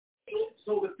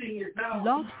So the thing is now,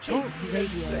 Blog Talk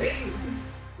Radio.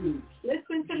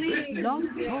 Listen to me. Blog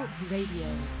Talk Radio.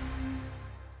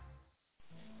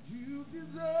 You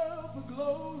deserve the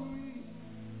glory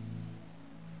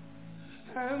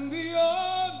and the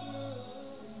honor.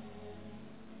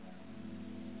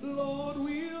 Lord,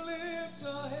 we lift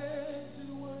our hands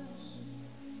in worship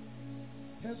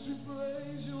as we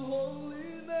praise your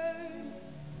holy name.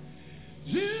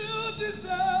 You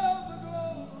deserve the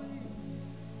glory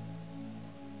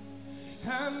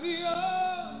and the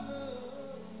honor.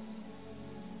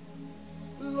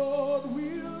 Lord, we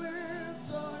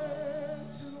lift our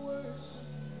hands in worship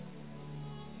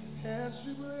as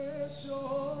we bless your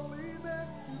holy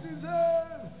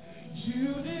name.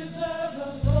 You deserve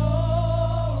the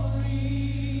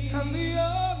glory and the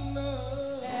honor.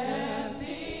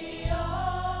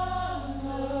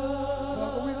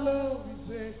 Father, we love you,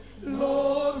 say,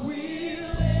 Lord, we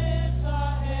lift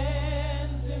our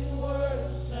hands in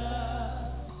worship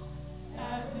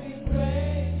as we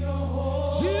praise your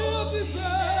holy name. You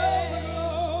deserve the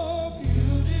glory. You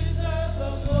deserve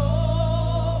the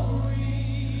glory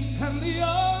and the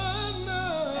honor.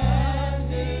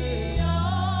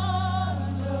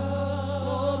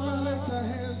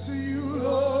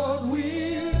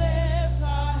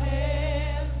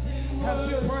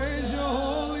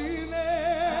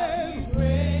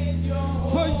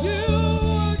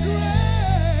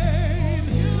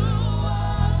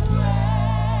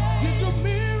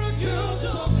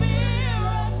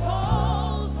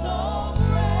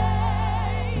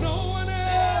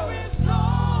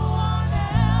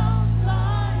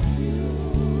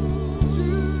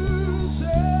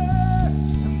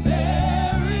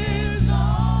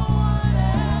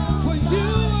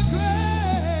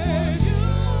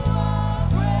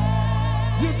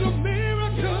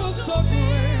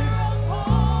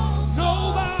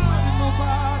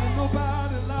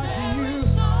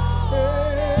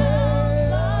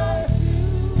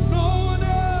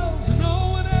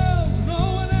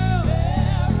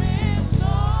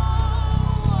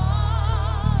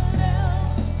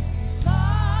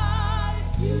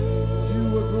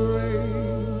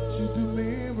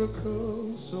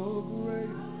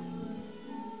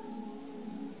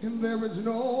 There is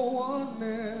no one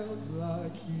else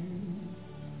like you.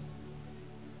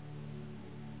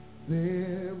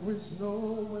 There is no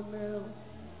one else.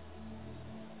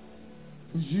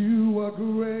 'Cause you are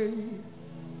great.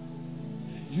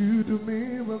 You do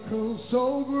miracles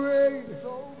so great.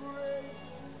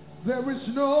 There is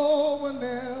no one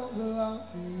else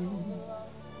like you.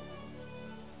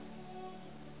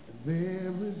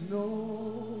 There is no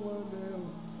one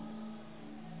else.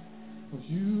 'Cause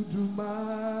you do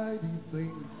mighty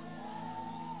things,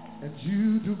 and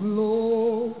you do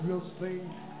glorious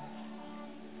things.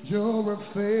 You're a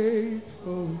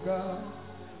faithful God.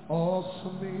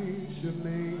 Awesome is your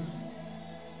name.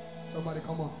 Somebody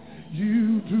come on.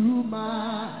 You do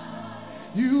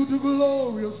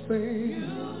glorious things.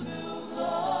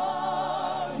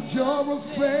 You're a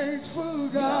faithful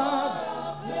God.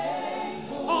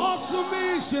 Awesome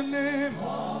is your name.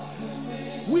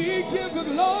 We give the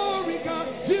glory, God.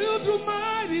 You do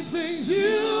mighty things.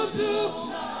 You do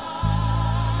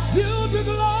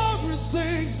glorious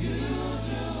things.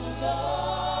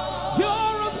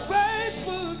 You're a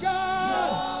faithful God.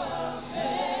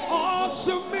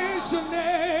 Awesome is your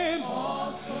name.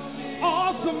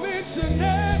 Awesome is your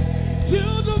name.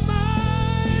 You do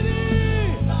mighty.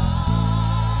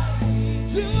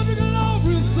 You do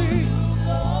glorious things.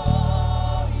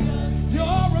 You're a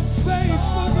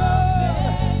faithful God.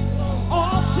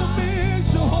 Awesome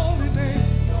is your holy name.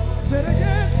 Say it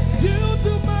again. You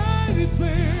do mighty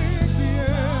things,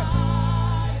 yeah.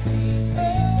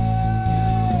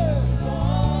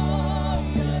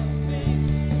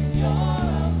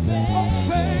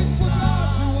 Faithful God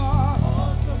you are.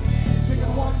 Sing it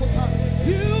one more time.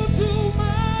 You do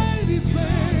mighty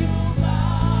things.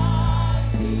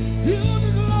 You do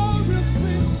glorious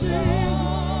things,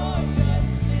 Jesus.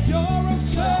 You're a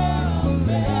faithful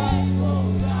God.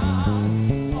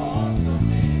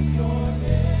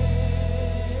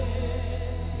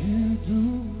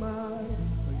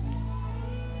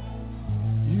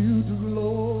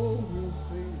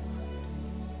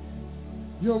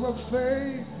 You're a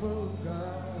faithful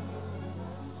God.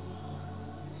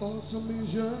 Awesome is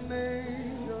your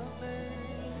name.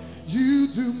 You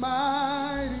do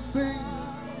mighty things.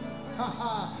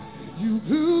 You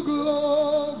do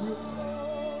glory.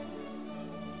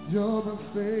 You're a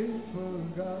faithful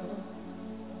God.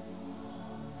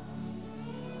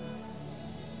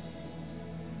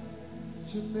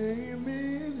 Your name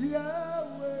is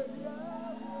Yahweh.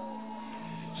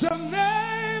 Your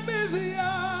name is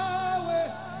Yahweh.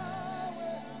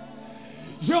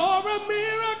 You're a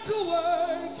miracle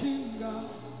working God.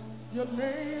 Your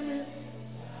name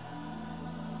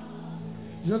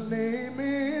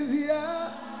is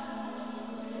Yah.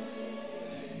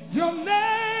 Your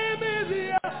name is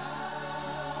Yah.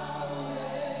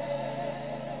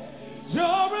 You're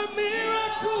a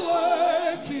miracle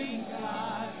working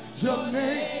God. Your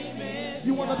name is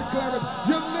You want to declare it?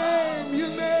 Your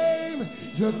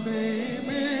name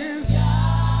is Yahweh.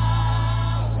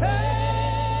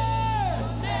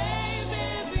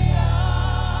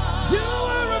 You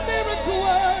are a miracle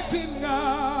working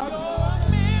God.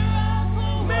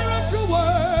 Miracle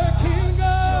working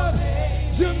God.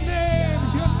 Your name is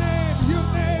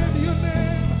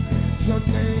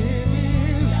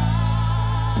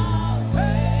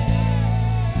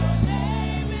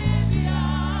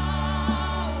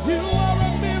You are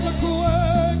a miracle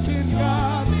working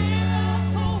God.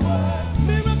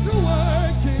 Miracle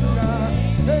working God.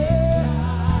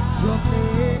 Your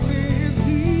name is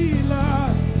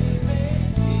Healer.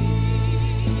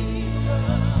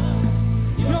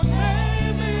 Your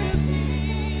name is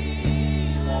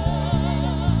Healer.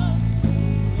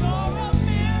 You're a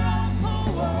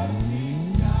miracle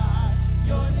working God.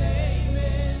 Your name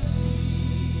is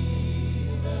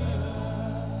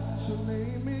Healer. Your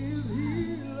name is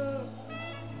Healer.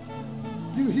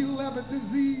 You heal every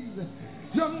disease.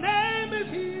 Your name is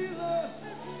Healer.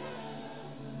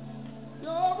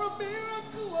 You're a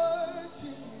miracle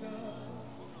working God.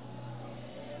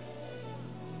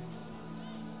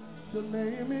 Your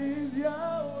name is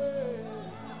Yahweh.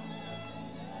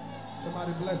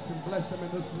 Somebody bless him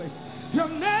in this place. Your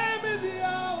name is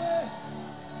Yahweh.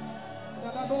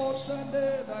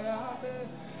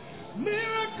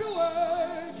 Miracle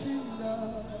working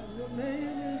God. Your name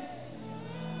is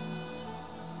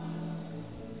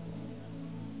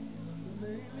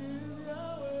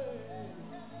Yahweh.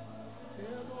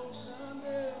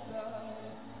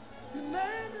 Your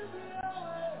name is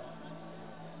Yahweh.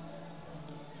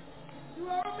 You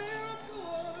are a miracle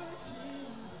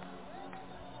working.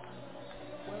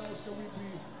 Where else can we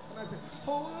be? And I say,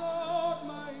 oh Lord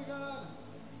my God,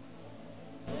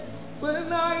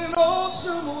 when I an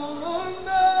awesome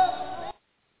wonder.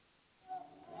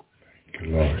 Thank you,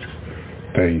 Lord.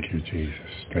 Thank you,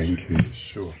 Jesus. Thank you,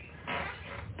 Yeshua.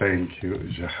 Thank you,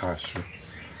 Jehoshua.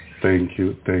 Thank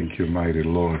you, mighty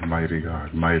Lord, mighty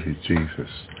God, mighty Jesus,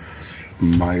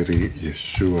 mighty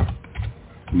Yeshua,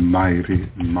 mighty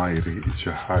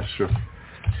Jehoshua.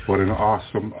 What an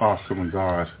awesome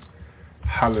God.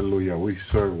 Hallelujah. We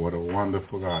serve what a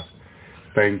wonderful God.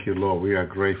 Thank you, Lord. We are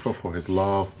grateful for his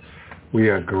love. We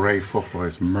are grateful for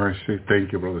his mercy.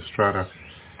 Thank you, Brother Strata.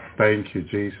 Thank you,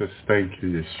 Jesus. Thank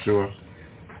you, Yeshua.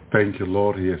 Thank you,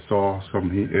 Lord. He is awesome.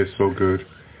 He is so good.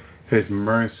 His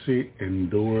mercy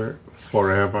endure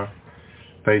forever.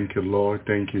 Thank you, Lord.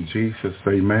 Thank you, Jesus.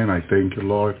 Amen. I thank you,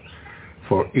 Lord,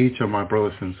 for each of my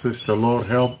brothers and sisters. Lord,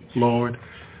 help, Lord,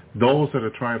 those that are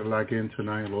trying to log in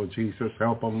tonight, Lord Jesus,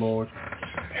 help them, Lord.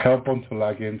 Help them to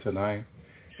log in tonight.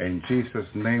 In Jesus'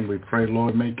 name we pray,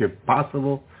 Lord, make it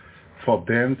possible for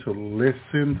them to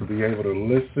listen, to be able to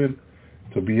listen,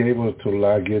 to be able to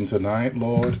log in tonight,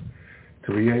 Lord,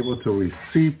 to be able to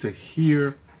receive, to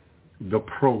hear the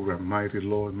program, mighty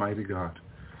Lord, mighty God,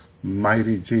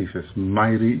 mighty Jesus,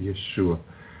 mighty Yeshua,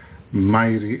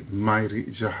 mighty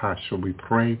Jehoshua. We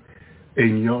pray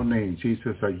in your name,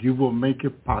 Jesus, that you will make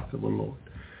it possible, Lord,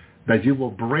 that you will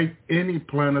break any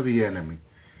plan of the enemy,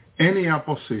 any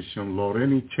opposition, Lord,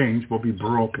 any chains will be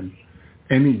broken,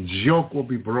 any yoke will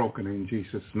be broken in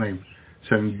Jesus' name.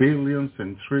 Send billions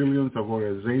and trillions of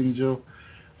warriors, angel,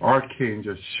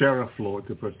 archangel, sheriff, Lord,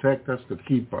 to protect us, to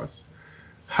keep us.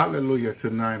 Hallelujah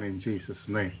tonight in Jesus'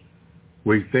 name.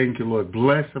 We thank you, Lord.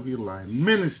 Bless every life.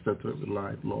 Minister to every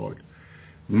life, Lord.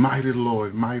 Mighty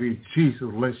Lord, mighty Jesus,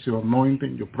 bless your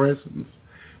anointing, your presence.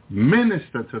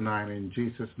 Minister tonight in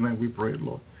Jesus' name. We pray,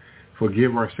 Lord.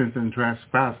 Forgive our sins and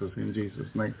trespasses in Jesus'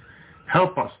 name.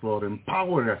 Help us, Lord.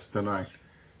 Empower us tonight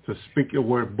to speak your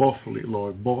word boldly,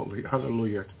 Lord, boldly.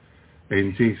 Hallelujah.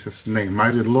 In Jesus' name.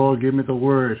 Mighty Lord, give me the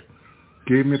word.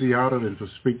 Give me the utterance to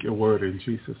speak your word in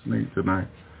Jesus' name tonight.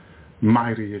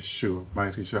 Mighty Yeshua,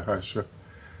 mighty Jehoshua.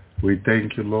 We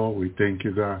thank you, Lord. We thank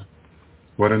you, God.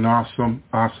 What an awesome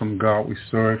God we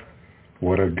serve.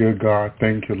 What a good God.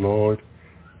 Thank you, Lord.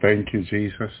 Thank you,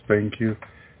 Jesus. Thank you,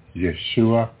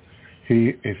 Yeshua.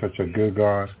 He is such a good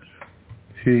God.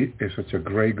 He is such a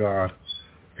great God.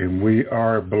 And we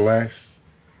are blessed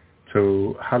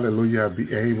to, hallelujah,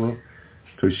 be able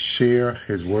to share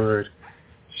his word,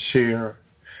 share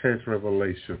his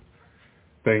revelation.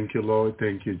 Thank you, Lord.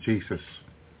 Thank you, Jesus.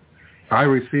 I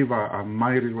received a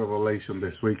mighty revelation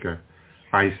this week.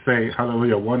 I say,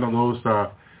 hallelujah, one of those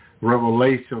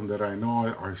revelations that I know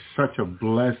are such a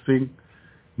blessing.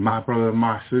 My brother and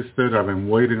my sister, I've been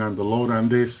waiting on the Lord on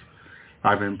this.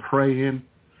 I've been praying.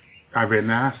 I've been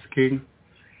asking.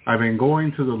 I've been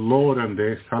going to the Lord on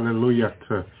this, hallelujah,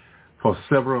 for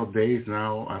several days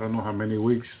now. I don't know how many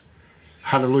weeks.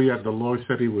 Hallelujah, the Lord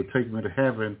said he would take me to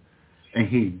heaven, and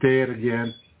he did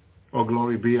again. Oh,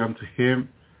 glory be unto him,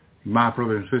 my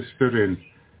brother and sister. And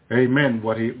amen,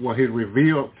 what he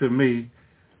revealed to me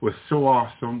was so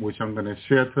awesome, which I'm going to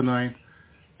share tonight.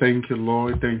 Thank you,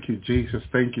 Lord. Thank you, Jesus.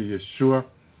 Thank you, Yeshua.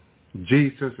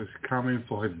 Jesus is coming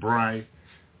for his bride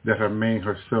that has made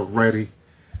herself ready.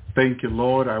 Thank you,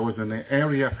 Lord. I was in an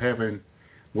area of heaven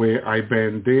where I've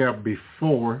been there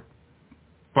before,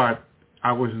 but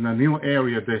I was in a new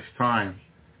area this time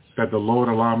that the Lord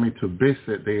allowed me to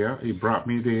visit there. He brought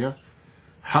me there.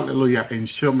 Hallelujah. And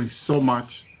showed me so much.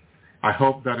 I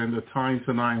hope that in the time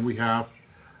tonight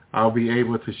I'll be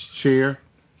able to share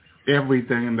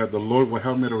everything and that the Lord will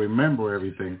help me to remember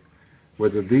everything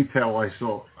with the detail I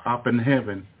saw up in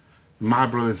heaven, my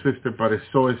brother and sister. But it's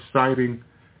so exciting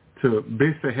to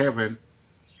visit heaven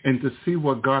and to see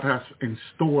what God has in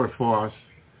store for us,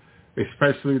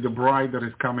 especially the bride that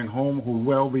is coming home who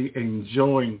will be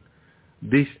enjoying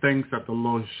these things that the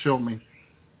Lord showed me.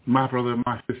 My brother and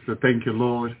my sister, thank you,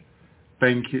 Lord.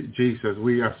 Thank you, Jesus.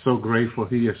 We are so grateful.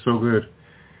 He is so good.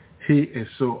 He is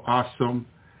so awesome.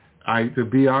 To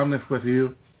be honest with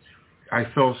you, I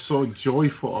felt so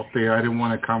joyful up there. I didn't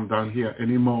want to come down here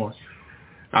anymore.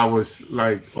 I was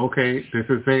like, okay, this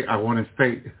is it. I want to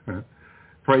stay.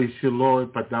 Praise you,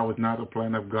 Lord. But that was not the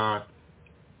plan of God.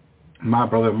 My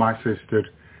brother, my sister,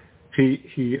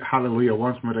 he hallelujah,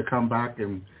 wants me to come back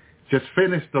and just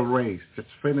finish the race. Just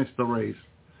finish the race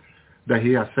that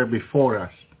he has set before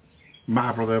us.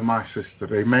 My brother, my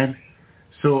sister. Amen.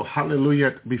 So,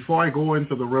 hallelujah. Before I go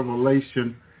into the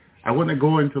revelation, I want to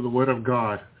go into the Word of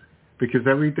God, because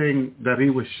everything that he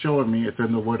was showing me is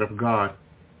in the Word of God,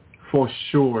 for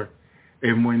sure.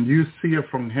 And when you see it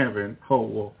from heaven,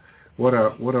 oh,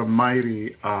 well, what a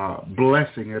mighty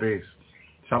blessing it is.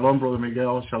 Shalom, Brother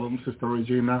Miguel. Shalom, Sister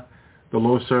Regina. The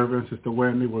Lord's servant, Sister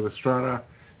Wendy, Brother Estrada.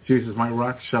 Jesus, my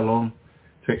rock. Shalom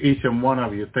to each and one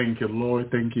of you. Thank you,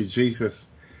 Lord. Thank you, Jesus.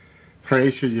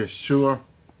 Praise you, Yeshua.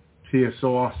 He is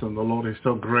so awesome. The Lord is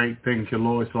so great. Thank you,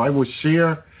 Lord. So I will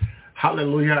share.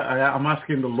 Hallelujah. I'm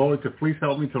asking the Lord to please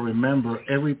help me to remember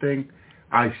everything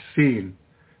I've seen,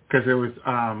 because it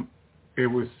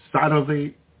was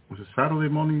Saturday. Was it Saturday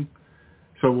morning?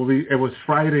 So it was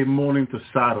Friday morning to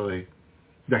Saturday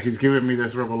that he's given me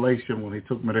this revelation when he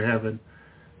took me to heaven.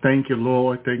 Thank you,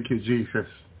 Lord. Thank you, Jesus.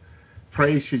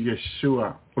 Praise you,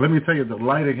 Yeshua. Let me tell you, the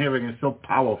light in heaven is so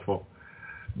powerful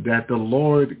that the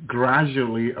Lord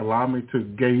gradually allowed me to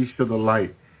gaze to the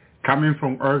light. Coming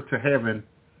from earth to heaven,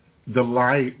 the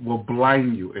light will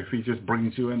blind you if he just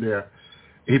brings you in there.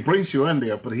 He brings you in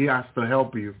there, but he has to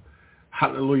help you.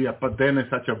 Hallelujah. But then it's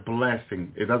such a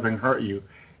blessing. It doesn't hurt you.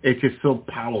 It's just so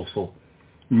powerful.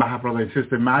 My brother and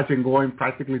sister, imagine going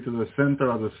practically to the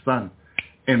center of the sun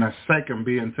in a second,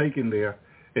 being taken there,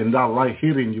 and that light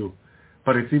hitting you.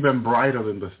 But it's even brighter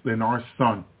than our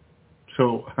sun.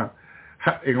 So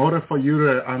in order for you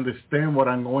to understand what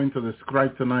I'm going to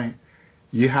describe tonight,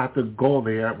 you have to go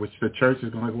there, which the church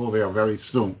is going to go there very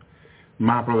soon.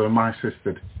 My brother and my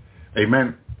sister.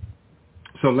 Amen.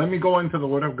 So let me go into the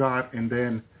Word of God, and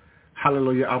then,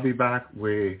 hallelujah, I'll be back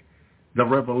with the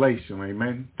revelation.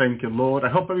 Amen. Thank you, Lord. I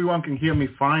hope everyone can hear me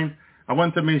fine. I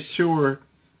want to make sure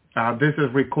this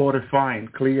is recorded fine,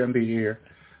 clear in the ear.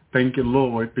 Thank you,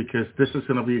 Lord, because this is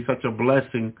going to be such a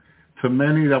blessing to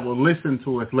many that will listen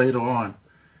to it later on.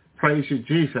 Praise you,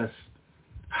 Jesus.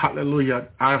 Hallelujah.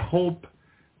 I hope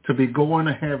to be going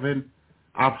to heaven.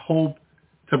 I hope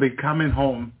to be coming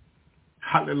home.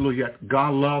 Hallelujah.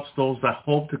 God loves those that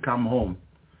hope to come home.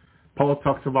 Paul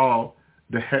talks about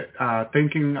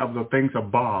thinking of the things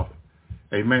above.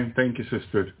 Amen. Thank you,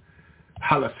 sister.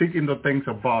 Seeking the things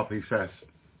above, he says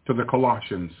to the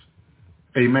Colossians.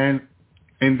 Amen.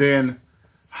 And then,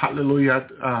 hallelujah,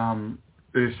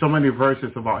 there's so many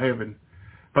verses about heaven.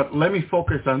 But let me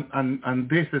focus on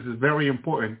this. This is very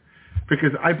important,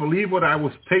 because I believe what I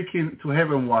was taking to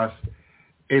heaven was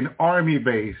an army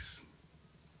base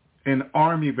in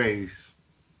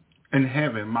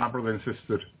heaven, my brother and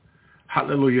sister.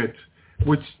 Hallelujah.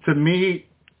 Which to me,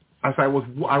 as I was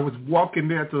walking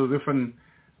there to the different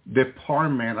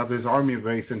department of this army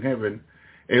base in heaven,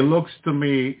 it looks to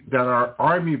me that our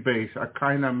army base are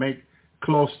kind of make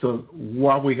close to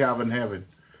what we have in heaven,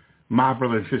 my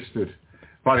brother and sister.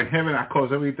 But in heaven, of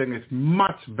course, everything is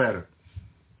much better.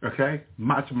 Okay?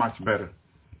 Much, much better.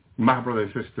 my brother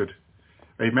and sister.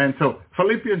 Amen. So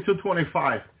Philippians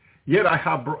 2:25. Yet I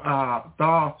have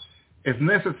thought it's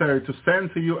necessary to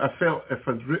send to you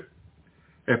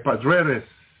Epaphroditus,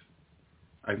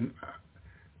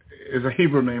 is a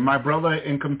Hebrew name, my brother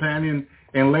and companion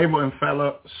and labor and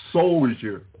fellow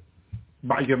soldier.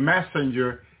 By your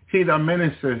messenger, he that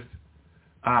ministers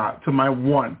to my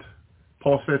want.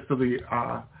 Paul says to the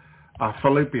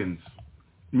Philippians,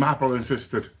 my brother and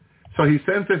sister. So he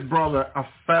sent his brother, a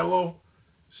fellow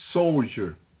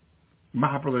soldier,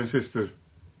 my brother and sister.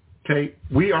 Okay,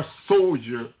 we are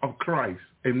soldiers of Christ,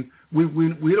 and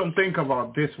we don't think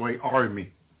about this way,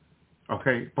 army.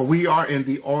 Okay, but we are in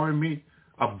the army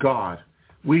of God.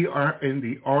 We are in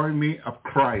the army of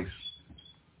Christ,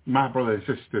 my brother and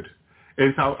sister.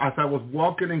 And so as I was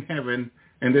walking in heaven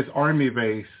in this army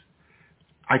base,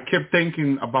 I kept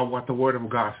thinking about what the Word of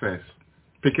God says,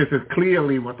 because it's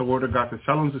clearly what the Word of God says.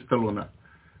 Shalom, Sister Luna.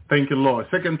 Thank you, Lord.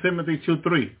 2 Timothy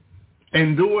 2:3.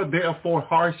 Endure therefore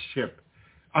hardship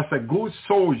as a good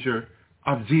soldier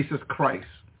of Jesus Christ.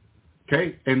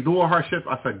 Okay? Endure hardship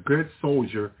as a good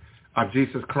soldier of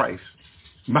Jesus Christ.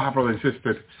 My brother and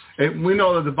sister. And we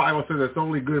know that the Bible says it's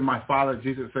only good my Father,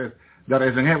 Jesus says, that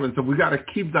is in heaven. So we got to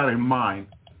keep that in mind.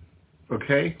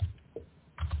 Okay?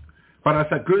 But as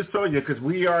a good soldier, because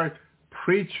we are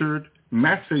preacher,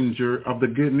 messenger of the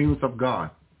good news of God.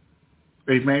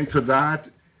 Amen. So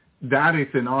that is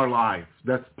in our lives.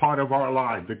 That's part of our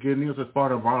lives. The good news is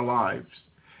part of our lives.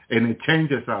 And it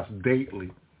changes us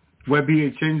daily. We're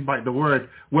being changed by the Word.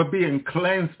 We're being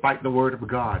cleansed by the Word of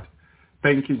God.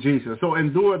 Thank you, Jesus. So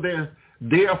endure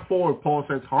therefore, Paul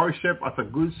says, hardship as a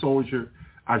good soldier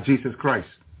of Jesus Christ.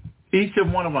 Each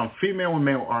and one of them, female and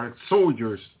male, are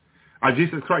soldiers of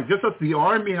Jesus Christ. Just as the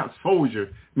army has soldiers,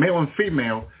 male and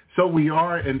female, so we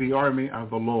are in the army of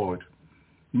the Lord.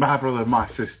 My brother, my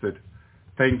sister,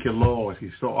 thank you, Lord.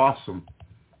 He's so awesome.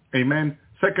 Amen.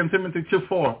 2 Timothy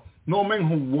 2:4. No man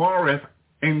who warreth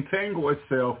entangle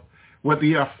itself with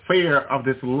the affair of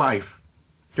this life.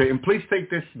 Okay, and please take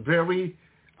this very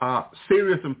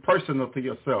serious and personal to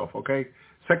yourself, okay?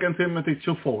 2 Timothy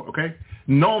 2:4, okay?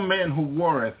 No man who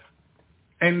warreth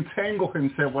entangle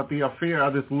himself with the affair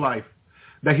of this life,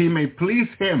 that he may please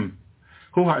him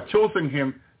who hath chosen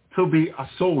him to be a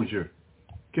soldier.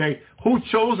 Okay? Who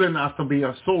chosen us to be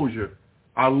a soldier?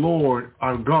 Our Lord,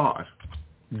 our God.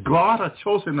 God has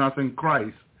chosen us in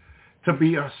Christ to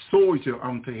be a soldier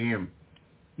unto him.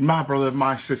 My brother,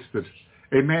 my sisters.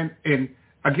 Amen. And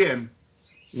again,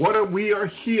 what are we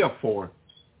here for?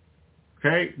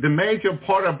 Okay? The major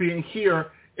part of being here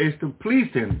is to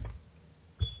please him.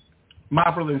 My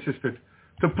brother and sister,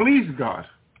 to please God.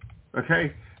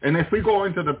 Okay? And if we go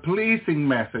into the pleasing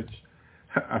message,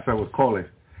 as I would call it,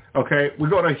 okay, we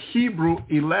go to Hebrew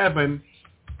 11,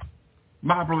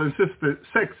 my brother and sister,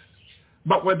 6.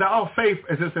 But without faith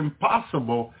it is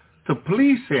impossible to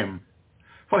please him.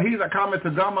 For he that cometh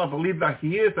to God must believe that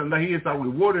he is, and that he is a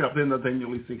rewarder of them that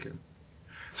genuinely seek him.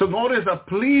 So notice that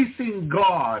pleasing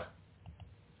God,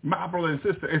 my brother and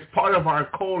sister, is part of our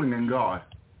calling in God.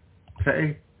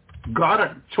 Okay? God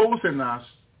has chosen us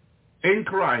in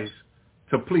Christ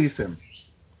to please him.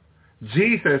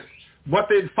 Jesus, what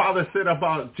did Father said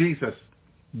about Jesus?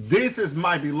 This is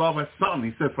my beloved Son,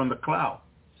 he said from the cloud.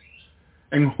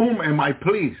 In whom am I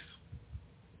pleased?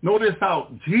 Notice how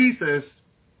Jesus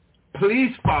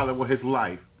pleased Father with his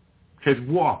life, his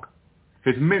walk,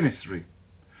 his ministry.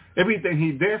 Everything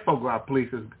he did for God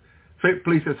pleases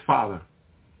Father.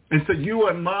 And so you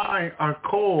and I are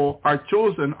called, are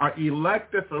chosen, are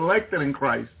elected, selected in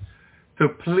Christ to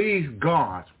please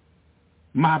God.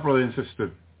 My brother and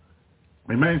sister.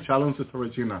 Amen. Shalom, Sister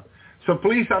Regina. So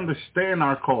please understand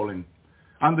our calling.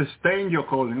 Understand your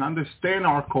calling. Understand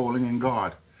our calling in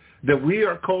God. That we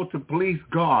are called to please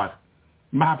God.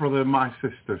 My brother and my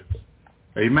sister.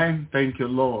 Amen. Thank you,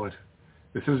 Lord.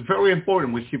 This is very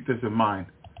important. We keep this in mind.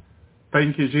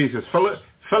 Thank you, Jesus.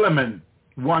 Philemon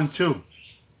 1:2.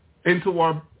 Into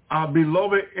our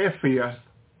beloved Ephias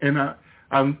and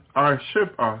our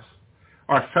shippers,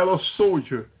 our fellow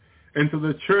soldier, into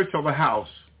the church of the house.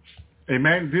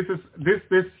 Amen.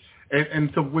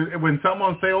 And so when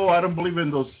someone say, "Oh, I don't believe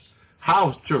in those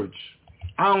house church,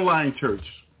 online church,"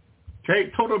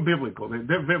 okay, total biblical.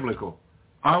 They're biblical.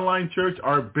 Online church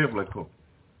are biblical.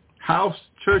 House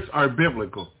church are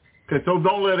biblical. Okay, so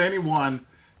don't let anyone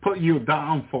put you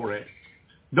down for it.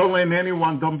 Don't let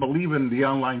anyone don't believe in the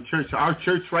online church. Our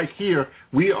church right here,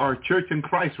 we are church in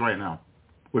Christ right now.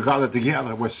 We're gathered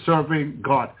together. We're serving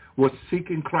God. We're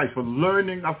seeking Christ. We're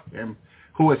learning of him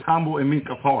who is humble and meek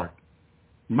of heart.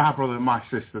 My brother and my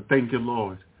sister, thank you,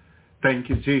 Lord. Thank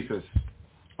you, Jesus.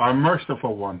 Our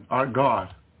merciful one, our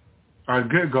God. our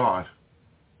good God,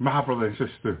 my brother and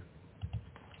sister.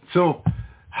 So,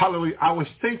 hallelujah, I was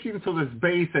taken to this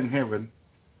base in heaven,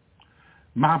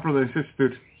 my brother and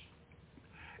sister.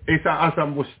 As I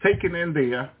was taken in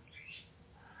there,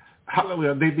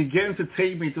 hallelujah, they began to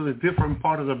take me to the different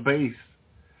part of the base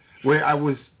where I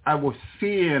was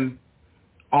seeing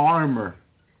armor.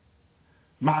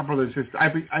 My brother and sister,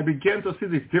 I began to see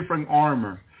this different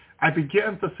armor. I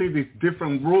began to see these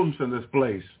different rooms in this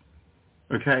place.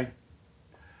 Okay?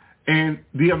 And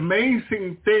the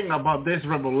amazing thing about this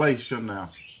revelation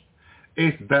now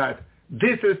is that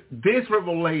this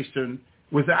revelation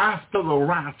was after the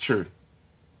rapture.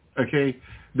 Okay?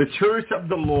 The church of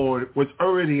the Lord was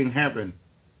already in heaven.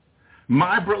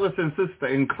 My brothers and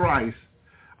sisters in Christ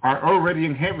are already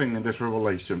in heaven in this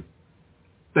revelation.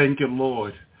 Thank you,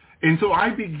 Lord. And so I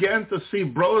began to see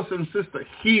brothers and sisters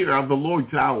here at the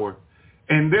Lord's hour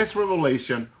in this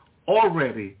revelation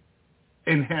already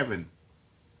in heaven.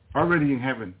 Already in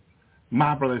heaven.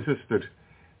 My brothers and sisters.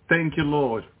 Thank you,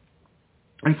 Lord.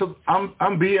 And so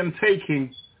I'm being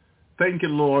taken, thank you,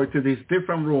 Lord, to this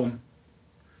different room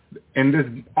in this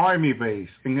army base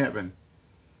in heaven.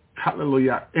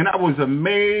 Hallelujah. And I was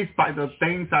amazed by the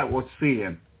things I was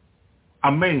seeing.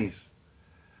 Amazed.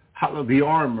 Hallelujah. The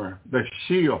armor, the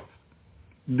shield,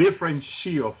 different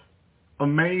shield,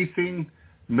 amazing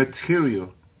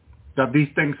material that these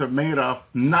things are made of,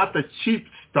 not the cheap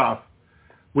stuff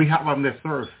we have on this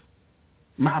earth.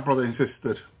 My brother and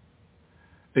sister.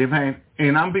 Amen.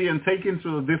 And I'm being taken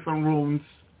to the different rooms,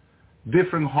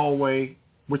 different hallway,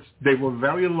 which they were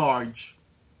very large,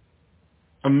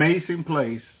 amazing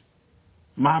place,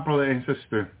 my brother and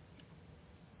sister.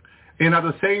 And at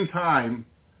the same time,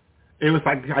 it was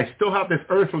like I still have this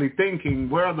earthly thinking,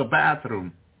 where are the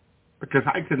bathrooms? Because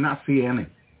I could not see any,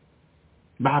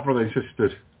 my brother and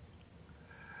sister.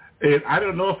 And I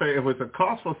don't know if it was a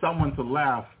cause for someone to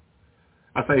laugh.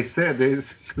 As I said,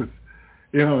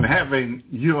 in heaven,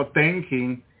 you're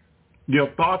thinking, your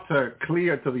thoughts are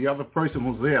clear to the other person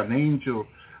who's there, an angel,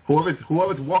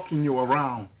 whoever's walking you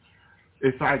around.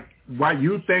 It's like what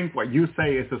you think, what you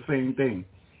say is the same thing.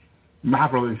 My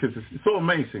brother and sisters, it's so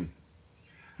amazing.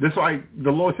 That's why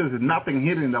the Lord says there's nothing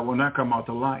hidden that will not come out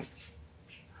to light.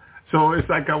 So it's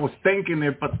like I was thinking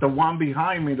it, but the one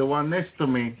behind me, the one next to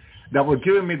me, that was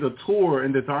giving me the tour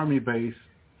in this army base,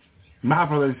 my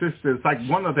brother and sister, it's like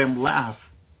one of them laughed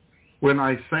when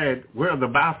I said, where are the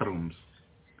bathrooms?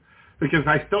 Because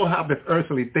I still have this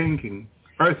earthly thinking,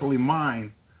 earthly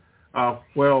mind of,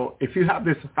 well, if you have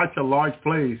such a large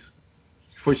place,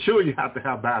 for sure you have to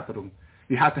have bathrooms.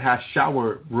 You have to have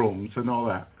shower rooms and all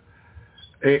that.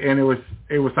 And it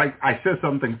was like I said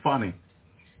something funny.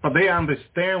 But they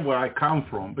understand where I come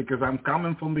from because I'm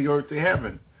coming from the earth to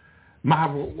heaven. My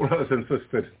brothers and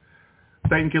sisters,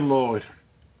 thank you, Lord.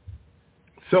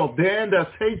 So then they're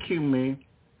taking me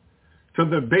to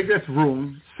the biggest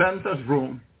room, center's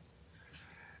room.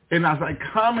 And as I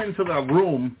come into the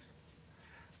room,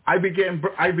 I began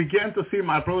to see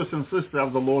my brothers and sisters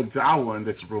of the Lord's hour in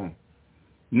this room.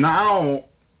 Now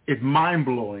it's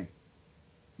mind-blowing.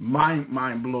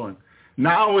 Mind-blowing.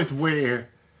 Now is where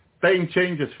things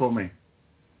changes for me.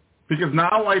 Because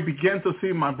now I begin to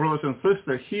see my brothers and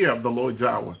sisters here of the Lord's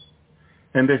hour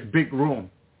in this big room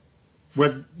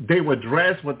where they were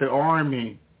dressed with the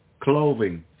army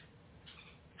clothing,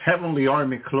 heavenly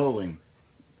army clothing.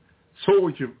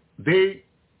 Soldier,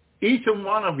 each and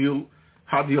one of you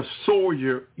have your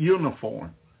soldier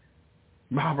uniform.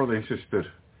 My brother and sister,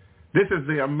 this is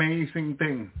the amazing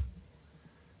thing.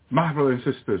 My brother and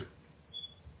sister.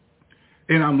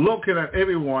 And I'm looking at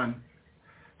everyone,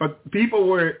 but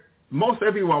most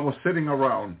everyone was sitting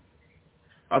around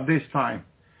at this time.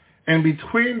 And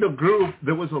between the group,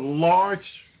 there was a large,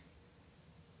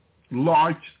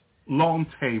 long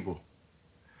table.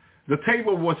 The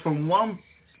table was from one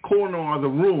corner of the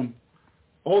room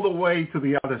all the way to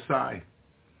the other side.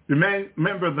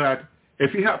 Remember that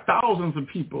if you have thousands of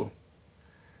people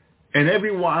and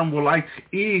everyone would like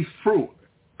to eat fruit,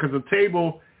 because the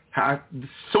table had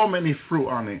so many fruit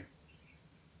on it,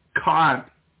 cut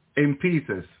in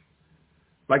pieces,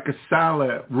 like a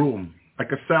salad room,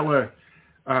 like a salad.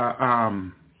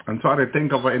 I'm trying to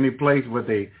think of any place where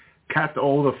they cut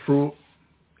all the fruit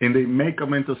and they make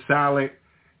them into salad,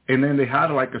 and then they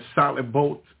had like a salad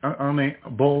bowl on it,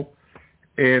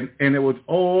 and it was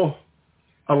all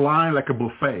aligned like a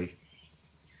buffet,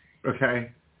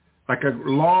 okay, like a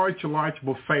large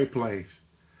buffet place.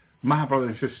 My brother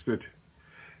and sister.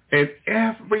 And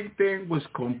everything was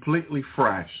completely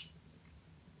fresh.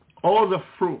 All the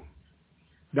fruit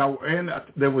that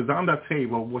was on the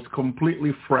table was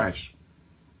completely fresh.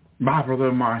 My brother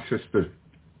and my sister.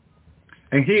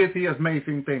 And here's the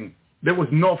amazing thing. There was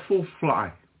no fruit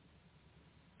fly.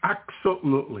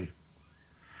 Absolutely.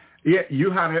 Yeah,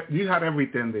 you had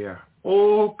everything there.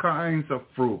 All kinds of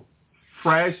fruit.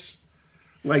 Fresh,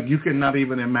 like you cannot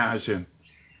even imagine.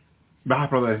 My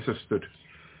brother and sister.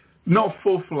 No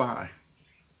fruit fly.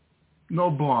 No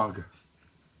bug.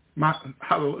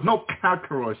 No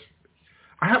cockroach.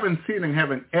 I haven't seen in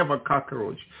heaven ever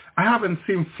cockroach. I haven't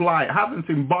seen fly. I haven't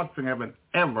seen bugs in heaven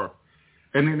ever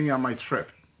in any of my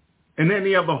trips. In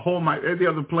any other home, any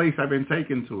other place I've been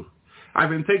taken to. I've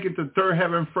been taken to third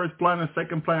heaven, first planet,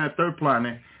 second planet, third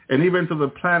planet, and even to the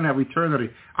planet of eternity.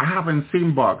 I haven't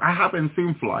seen bug. I haven't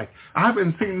seen fly. I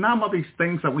haven't seen none of these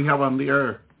things that we have on the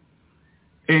earth.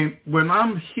 And when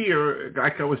I'm here,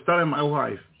 like I was telling my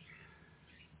wife,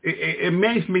 it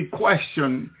makes me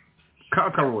question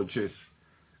cockroaches,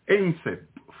 insect,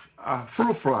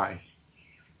 fruit fly.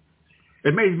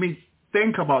 It makes me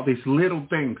think about these little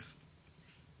things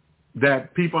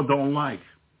that people don't like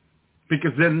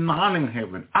because they're none in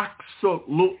heaven.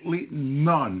 Absolutely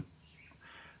none.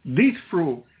 These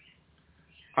fruit,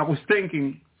 I was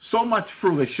thinking, so much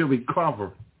fruit they should be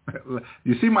covered.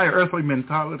 You see my earthly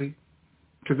mentality?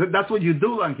 Because that's what you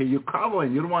do down here. You cover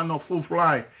it. You don't want no fruit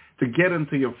fly to get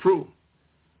into your fruit.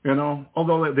 You know,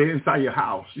 although they're inside your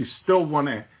house, you still want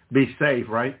to be safe,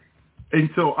 right? And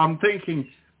so I'm thinking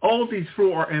all these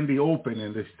fruit are in the open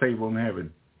in this table in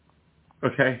heaven.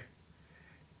 Okay?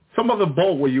 Some of the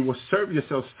bowl where you will serve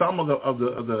yourself some of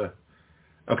the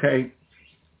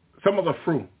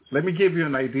fruit. Let me give you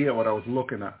an idea of what I was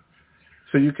looking at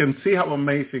so you can see how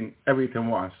amazing everything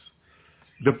was.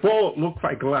 The bowl looked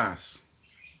like glass.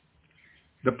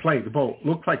 The plate, the bowl,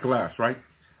 looked like glass, right?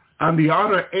 On the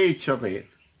outer edge of it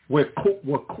was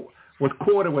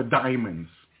coated with diamonds.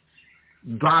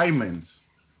 Diamonds,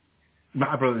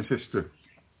 my brother and sister.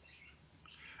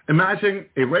 Imagine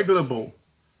a regular bowl,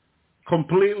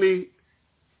 completely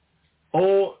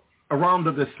all around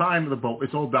the design of the bowl.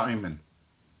 It's all diamond.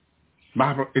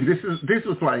 And this is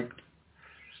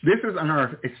on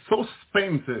earth. It's so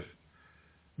expensive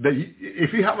that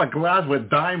if you have a glass with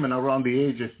diamond around the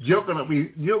edges, you're gonna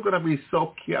be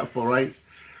so careful, right?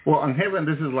 Well, in heaven,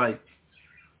 this is like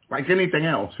anything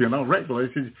else, you know, regular.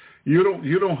 It's just, you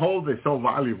don't hold it so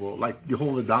valuable like you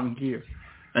hold it down here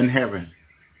in heaven.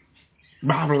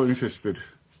 My brother and sister.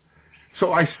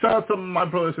 So I saw some of my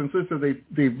brothers and sisters.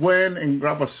 They went and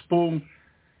grabbed a spoon,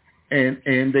 and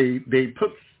they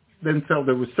put themselves.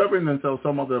 They were serving themselves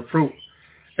some of the fruit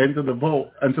into the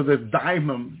bowl, into this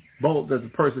diamond bowl that the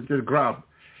person just grabbed.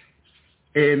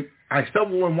 And I saw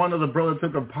when one of the brothers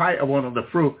took a bite of one of the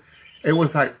fruit, it was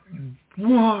like,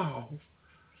 whoa,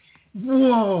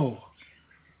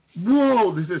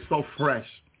 this is so fresh.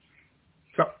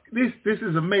 So this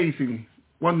is amazing.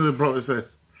 One of the brothers says,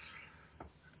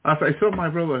 as I saw my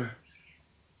brother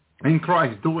in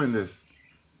Christ doing this,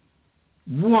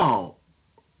 wow.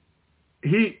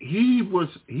 Because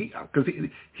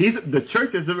the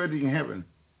church is already in heaven.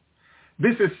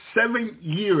 This is 7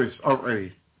 years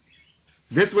already.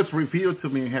 This was revealed to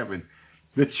me in heaven.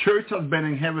 The church has been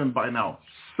in heaven by now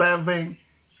 7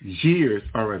 years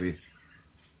already.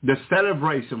 The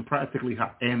celebration practically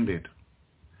had ended.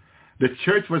 The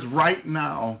church was right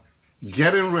now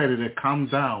getting ready to come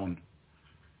down,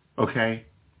 okay,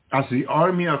 as the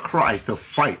army of Christ to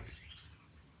fight.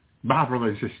 My brother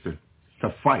and sister,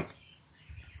 to fight.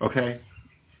 Okay?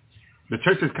 The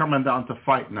church is coming down to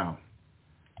fight now.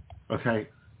 Okay?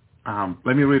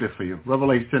 Let me read it for you.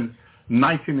 Revelation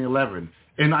 19:11.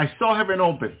 And I saw heaven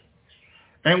open,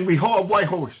 and behold a white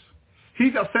horse.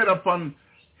 He that sat upon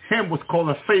him was called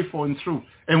a faithful and true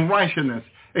and righteousness,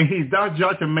 and he does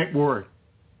judge and make war.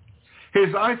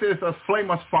 His eyes is a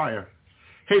flame of fire.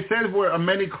 His head were a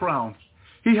many crowns.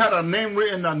 He had a name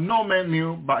written that no man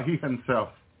knew but he himself.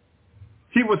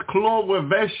 He was clothed with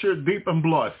vesture deep in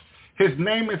blood. His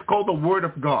name is called the Word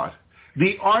of God.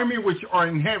 The army which are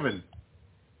in heaven.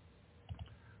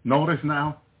 Notice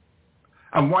now,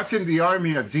 I'm watching the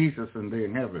army of Jesus and they're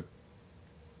in heaven.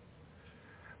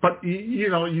 But,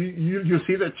 you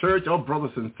see the church, oh,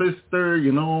 brothers and sisters,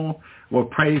 we're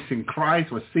praising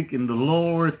Christ, we're seeking the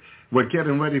Lord, we're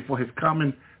getting ready for his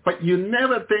coming. But you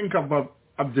never think of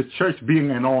the church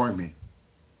being an army.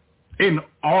 An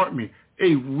army,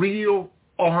 a real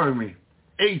army,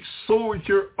 a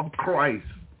soldier of Christ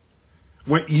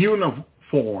with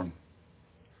uniform.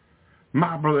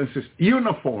 My brother and sister,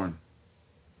 uniform.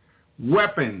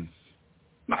 Weapons.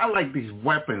 Not like these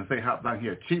weapons they have down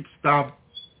here, cheap stuff.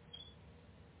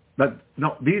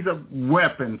 No, these are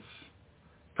weapons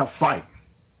to fight.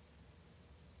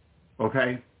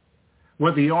 Okay?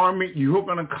 with the army. You're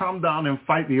going to come down and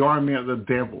fight the army of the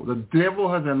devil. The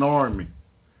devil has an army,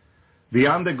 the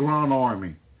underground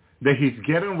army, that he's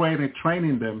getting ready and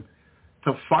training them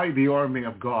to fight the army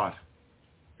of God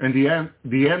in the end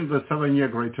of the 7-year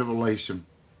Great Tribulation.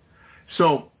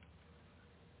 So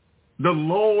the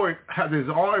Lord has his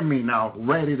army now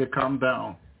ready to come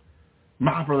down.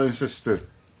 My brother and sister,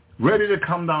 ready to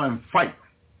come down and fight.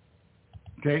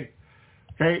 Okay?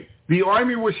 The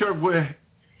army which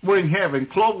were in heaven,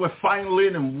 clothed with fine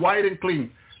linen, white and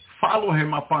clean, follow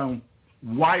him upon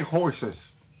white horses.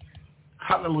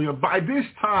 Hallelujah. By this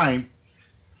time,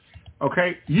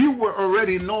 okay, you will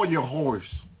already know your horse.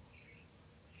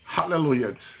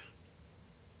 Hallelujah.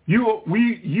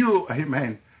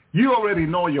 Amen. You already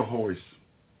know your horse.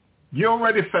 You're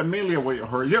already familiar with your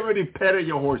horse. You already petted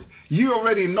your horse. You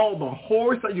already know the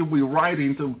horse that you'll be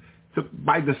riding to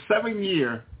by the 7th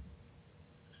year.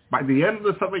 By the end of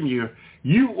the 7th year,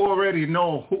 you already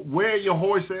know where your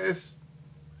horse is.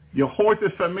 Your horse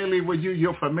is familiar with you.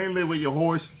 You're familiar with your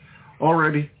horse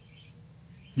already.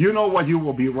 You know what you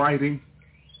will be riding.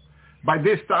 By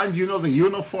this time, you know the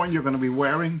uniform you're going to be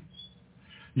wearing.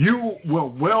 You will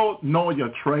well know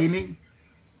your training.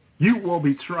 You will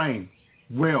be trained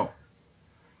well.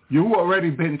 You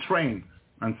already been trained.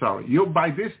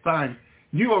 By this time,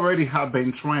 you already have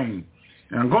been trained.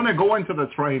 And I'm going to go into the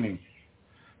training,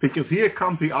 because here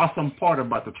comes the awesome part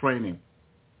about the training.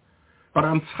 But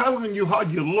I'm telling you how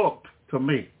you looked to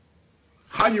me,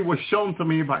 how you were shown to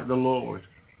me by the Lord.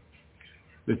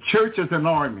 The church is an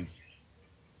army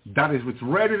that is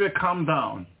ready to come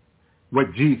down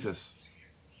with Jesus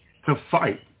to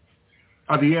fight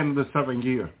at the end of the 7th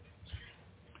year.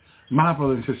 My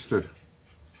brother and sister,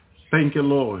 thank you,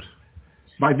 Lord.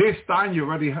 By this time, you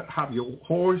already have your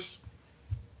horse.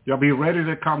 You'll be ready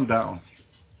to come down.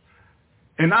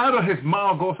 And out of his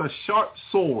mouth goes a sharp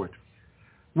sword,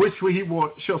 which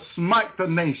shall smite the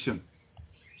nation.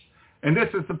 And this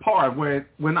is the part where,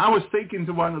 when I was taken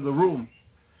to one of the room,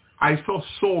 I saw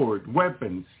sword,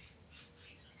 weapons.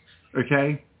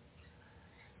 Okay?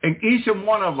 And each and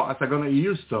one of us are going to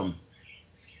use them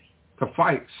to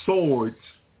fight swords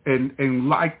and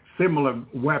like similar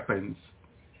weapons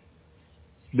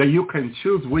that you can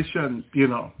choose which one,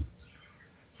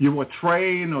 you would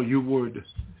train or you would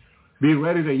be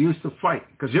ready to use to fight.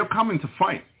 Because you're coming to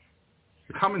fight.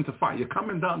 You're coming to fight. You're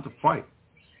coming down to fight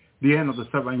the end of the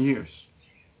 7 years.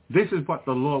 This is what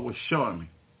the Lord was showing me.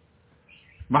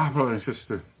 My brother and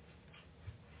sister,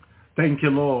 thank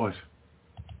you, Lord.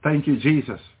 Thank you,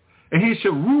 Jesus. And he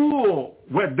shall rule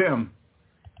with them.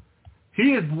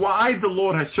 He is why the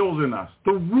Lord has chosen us,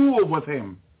 to rule with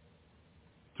him.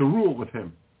 To rule with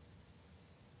him.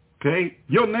 Okay?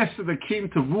 You're next to the king,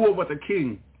 to rule with the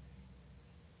king.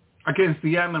 Against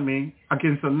the enemy,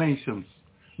 against the nations.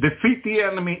 Defeat the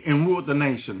enemy and rule the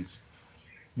nations.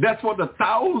 That's what the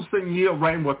 1,000-year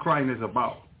reign with Christ is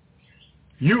about.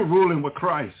 You're ruling with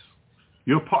Christ.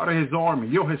 You're part of his army.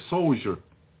 You're his soldier.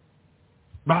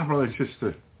 My brother and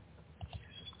sister.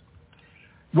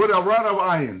 With a rod of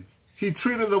iron, he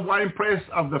treated the winepress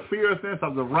of the fierceness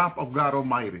of the wrath of God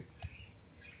Almighty.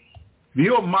 The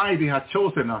Almighty had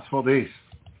chosen us for this.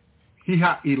 He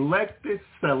had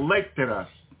selected us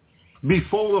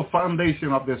before the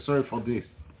foundation of this earth for this.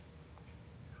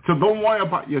 So don't worry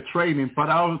about your training, but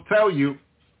I'll tell you,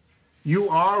 you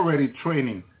are already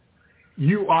training.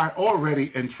 You are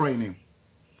already in training.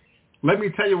 Let me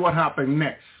tell you what happened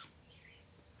next.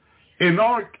 An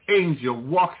archangel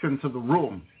walks into the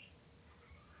room,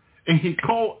 and he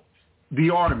called the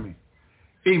army.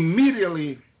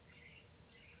 Immediately,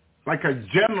 like a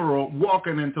general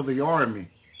walking into the army,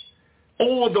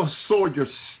 all the soldiers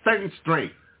stand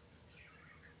straight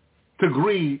to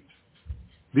greet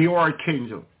the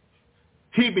archangel.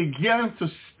 He began to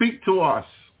speak to us.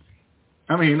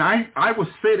 I mean, I was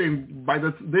sitting by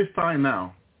this time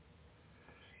now,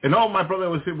 and all my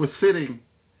brothers was sitting,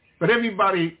 but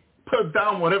everybody put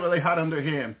down whatever they had in their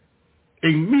hand,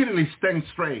 immediately stand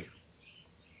straight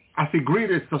as he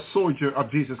greeted the soldier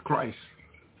of Jesus Christ.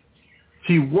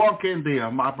 He walked in there,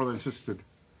 my brother and sister.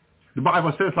 The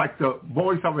Bible says like the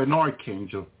voice of an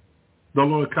archangel, the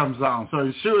Lord comes down. So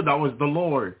it's sure that was the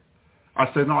Lord as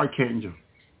an archangel.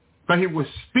 But he was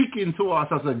speaking to us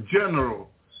as a general,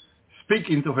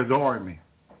 speaking to his army.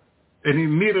 And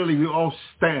immediately we all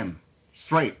stand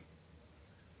straight,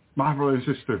 my brother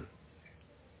and sister.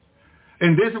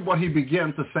 And this is what he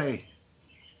began to say,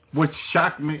 which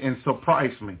shocked me and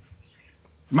surprised me.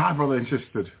 My brother and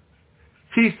sister,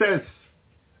 he says,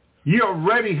 you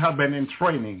already have been in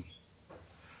training.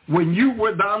 When you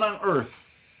were down on earth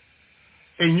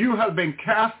and you have been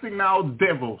casting out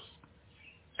devils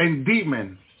and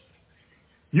demons,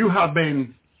 you have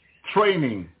been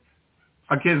training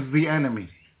against the enemy.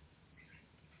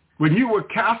 When you were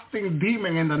casting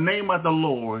demons in the name of the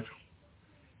Lord,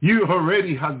 you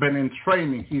already have been in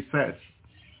training, he says.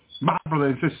 My brother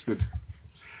and sister,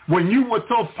 when you were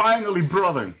told finally,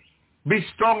 brethren, be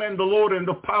strong in the Lord and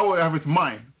the power of his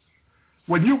might.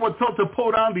 When you were told to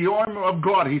put on the armor of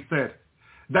God, he said,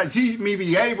 that ye may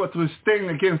be able to stand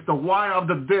against the wile of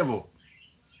the devil.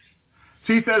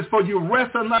 So he says, for you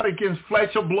wrestle not against flesh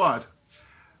or blood,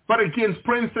 but against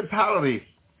principality,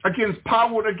 against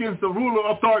power, against the ruler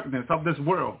of darkness of this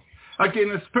world,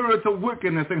 against the spiritual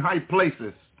wickedness in high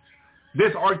places.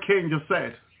 This archangel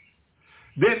said.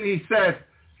 Then he said,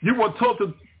 you were told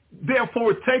to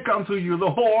therefore take unto you the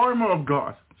whole armor of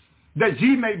God, that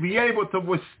ye may be able to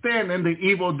withstand in the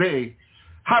evil day,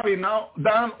 having now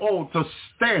done all to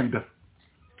stand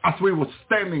as we were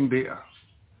standing there.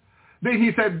 Then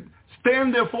he said,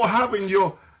 stand therefore having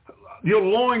your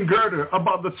loin girded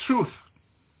about the truth,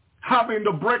 having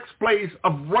the breastplate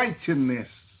of righteousness,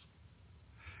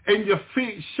 and your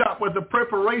feet shod with the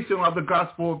preparation of the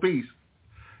gospel of peace.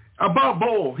 Above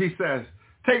all, he says,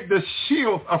 take the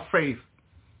shield of faith,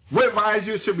 whereby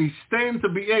you should be stand to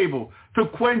be able to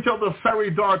quench all the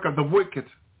fiery dark of the wicked.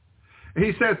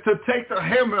 He says to take the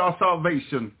helmet of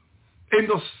salvation and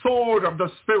the sword of the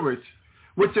Spirit,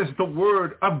 which is the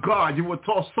word of God. You were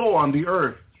taught so on the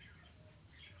earth.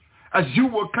 As you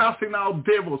were casting out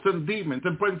devils and demons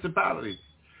and principalities,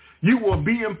 you were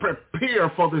being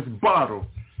prepared for this battle.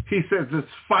 He says this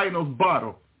final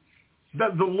battle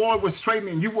that the Lord was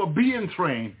training. You were being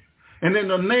trained. And in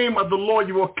the name of the Lord,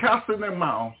 you were casting them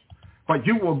out. But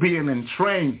you were being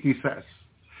entrained, he says.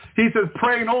 He says,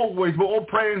 praying always, but all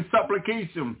prayer and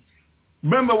supplication.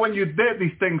 Remember when you did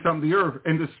these things on the earth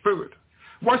in the spirit.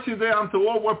 Watch you there unto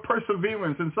all with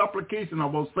perseverance and supplication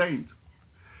of all saints.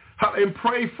 And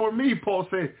pray for me, Paul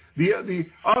said, the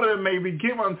other may be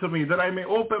given unto me, that I may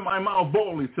open my mouth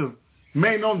boldly to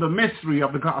make known the mystery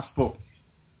of the gospel.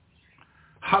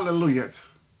 Hallelujah.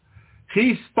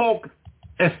 He spoke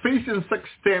Ephesians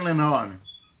 6:10 and on,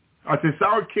 as this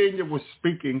archangel was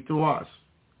speaking to us,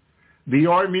 the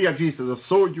army of Jesus, the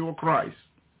soldier of Christ.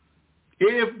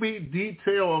 Every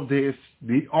detail of this,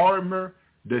 the armor,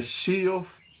 the shield,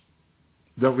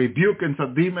 the rebuking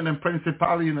of demon and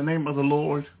principality in the name of the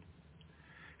Lord.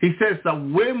 He says that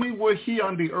when we were here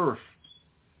on the earth,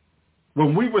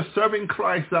 when we were serving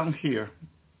Christ down here,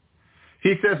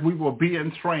 he says we were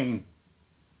being trained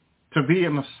to be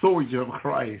a soldier of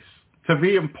Christ, to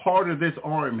be a part of this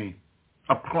army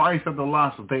of Christ of the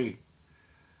last day,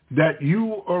 that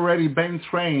you already been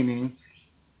training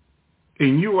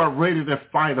and you are ready to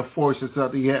fight the forces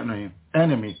of the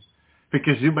enemy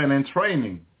because you've been in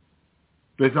training.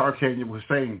 This archangel was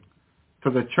saying to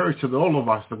the church, to all of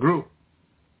us, the group.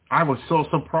 I was so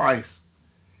surprised.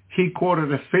 He quoted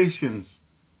Ephesians,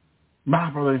 my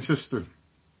brother and sister.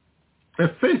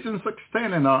 Ephesians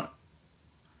 6:10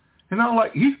 and I'm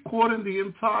like, he's quoting the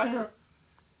entire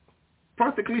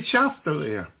practically chapter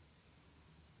there.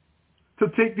 To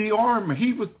take the armor.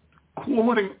 He was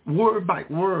quoting word by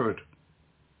word,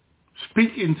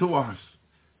 speaking to us.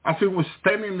 As we were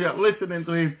standing there listening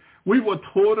to him, we were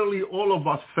totally, all of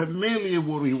us, familiar with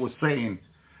what he was saying,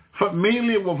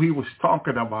 familiar with what he was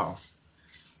talking about.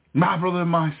 My brother and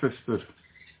my sister,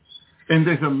 in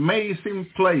this amazing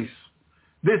place,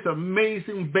 this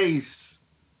amazing base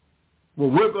where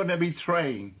we're going to be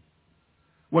trained.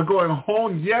 We're going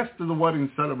home, yes, to the wedding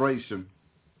celebration.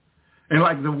 And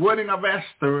like the wedding of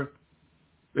Esther,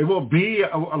 it will be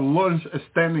a lunch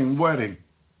standing wedding.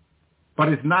 But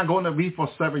it's not going to be for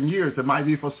 7 years. It might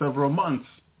be for several months,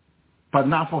 but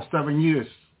not for 7 years.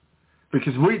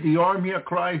 Because we, the army of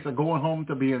Christ, are going home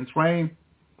to be trained,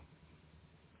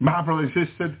 my brother and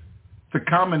sister, to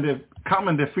come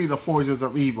and defeat the forces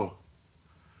of evil.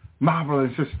 My brother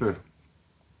and sister,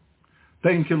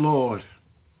 thank you, Lord.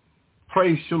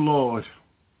 Praise you, Lord.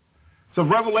 So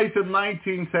Revelation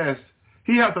 19 says,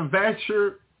 he has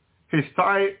adventured his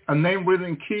thigh, a name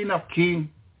written King of Kings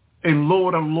and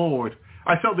Lord of Lords.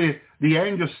 I saw the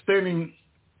angel standing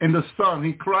in the sun.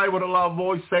 He cried with a loud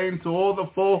voice, saying to all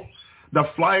the folk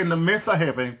that fly in the midst of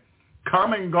heaven,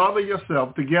 come and gather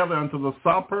yourself together unto the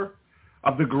supper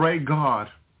of the great God.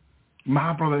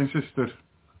 My brother and sister,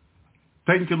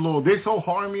 thank you, Lord. This whole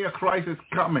army of Christ is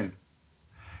coming.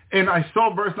 And I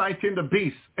saw, verse 19, the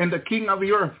beast and the king of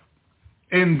the earth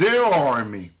and their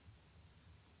army.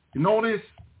 You notice,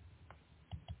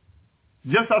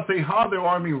 just as they have their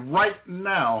army right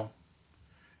now,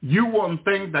 you won't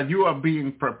think that you are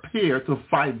being prepared to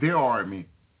fight their army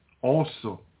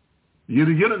also. You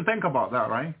didn't think about that,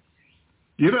 right?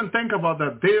 You don't think about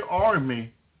that. Their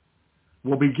army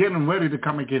will be getting ready to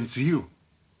come against you.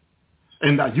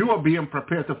 And that you are being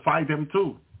prepared to fight them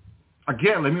too.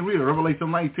 Again, let me read it.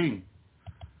 Revelation 19.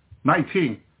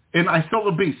 And I saw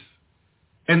the beast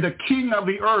and the king of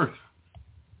the earth.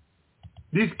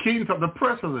 These kings are the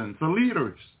presidents, the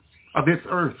leaders of this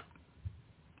earth.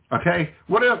 Okay?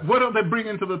 What are they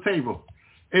bringing to the table?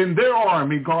 And their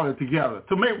army gathered together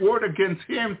to make war against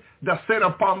him that sat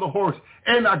upon the horse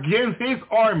and against his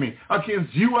army,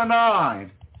 against you and I.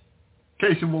 In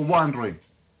case you were wondering.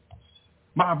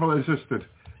 My brothers and sisters.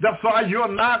 That's why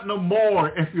you're not no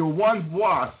more, if you once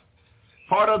was,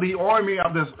 part of the army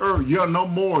of this earth. You're no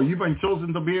more. You've been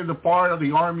chosen to be the part of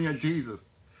the army of Jesus.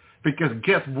 Because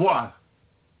guess what?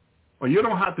 Well, you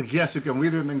don't have to guess. You can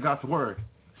read it in God's word.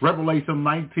 Revelation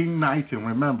 19:19.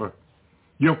 Remember,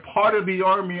 you're part of the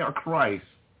army of Christ.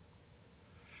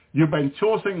 You've been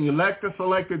chosen, elected,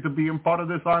 selected to be in part of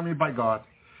this army by God.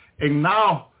 And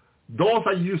now, those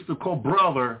I used to call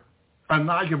brother are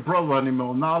not your brother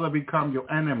anymore. Now they become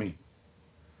your enemy.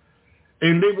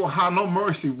 And they will have no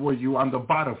mercy for you on the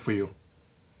battlefield.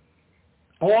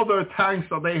 All the tanks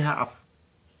that they have,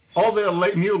 all their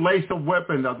new laser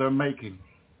weapons that they're making,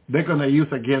 they're going to use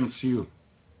against you.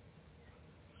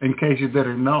 In case you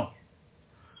didn't know.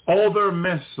 All their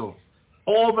missiles,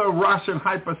 all their Russian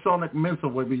hypersonic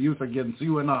missiles will be used against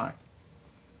you and I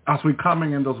as we're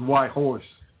coming in those white horse.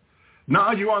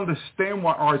 Now you understand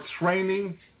what our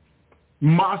training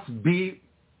must be,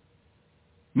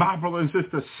 my brother and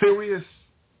sister, serious.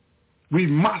 We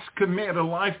must commit a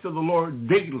life to the Lord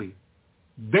daily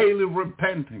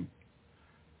repenting,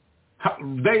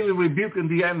 daily rebuking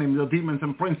the enemy, the demons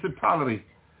and principality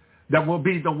that will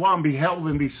be the one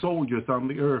beholding these soldiers on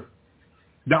the earth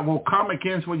that will come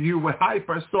against you with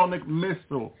hypersonic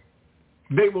missile.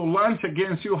 They will launch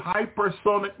against you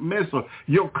hypersonic missile.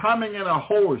 You're coming in a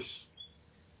horse.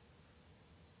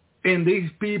 And these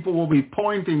people will be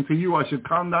pointing to you as you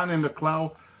come down in the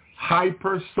cloud,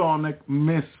 hypersonic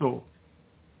missile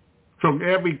from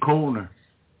every corner.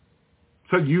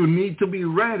 So you need to be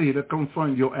ready to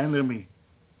confront your enemy.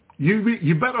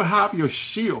 You better have your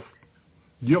shield,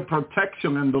 your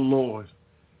protection in the Lord,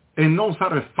 and knows how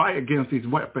to fight against these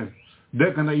weapons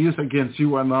they're going to use against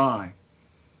you and I.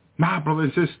 My brother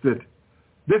and sister,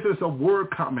 this is a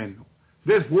word coming.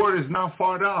 This word is not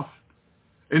far off.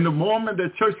 In the moment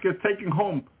the church gets taken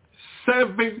home,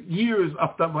 7 years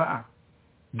after that,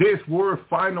 this word,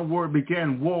 final word,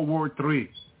 began World War III.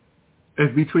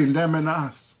 It's between them and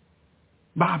us.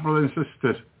 My brother and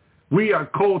sister, we are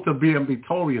called to be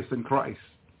victorious in Christ.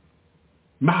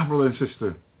 My brother and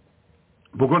sister,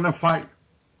 we're going to fight.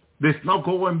 There's no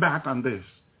going back on this.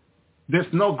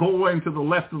 There's no going to the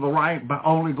left or the right, but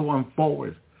only going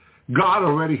forward. God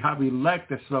already have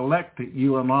selected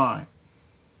you and I.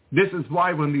 This is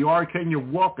why when the archangel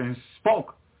walked and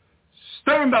spoke,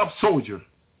 "Stand up, soldier,"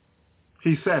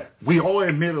 he said, we all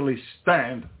immediately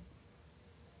stand.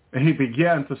 And he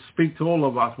began to speak to all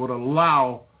of us with a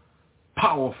loud,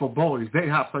 powerful voice. They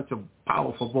have such a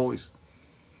powerful voice.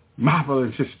 My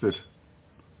brothers and sisters.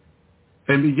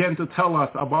 And began to tell us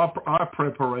about our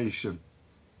preparation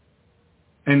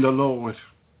in the Lord.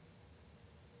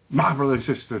 My brothers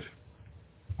and sisters,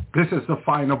 this is the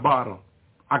final battle.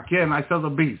 Again, I saw the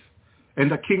beast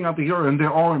and the king of the earth and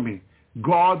their army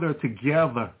gathered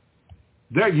together.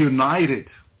 They're united.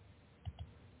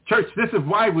 Church, this is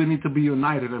why we need to be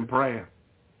united in prayer.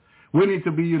 We need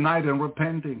to be united in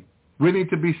repenting. We need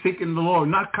to be seeking the Lord,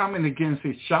 not coming against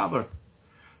each other.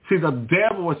 See, the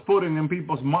devil is putting in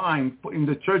people's mind, in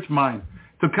the church mind,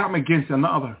 to come against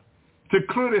another, to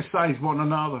criticize one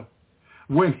another.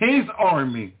 When his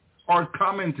army are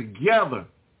coming together,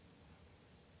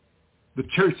 the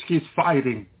church keeps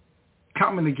fighting,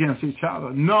 coming against each other.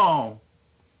 No,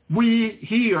 we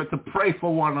here to pray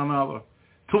for one another,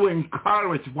 to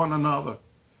encourage one another.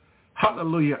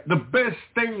 Hallelujah. The best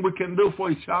thing we can do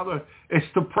for each other is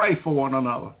to pray for one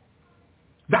another.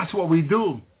 That's what we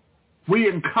do. We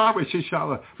encourage each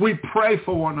other. We pray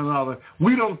for one another.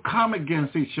 We don't come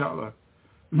against each other.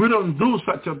 We don't do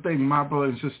such a thing, my brother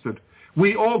and sister.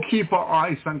 We all keep our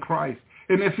eyes on Christ.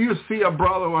 And if you see a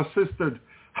brother or sister,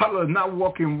 hallelujah, not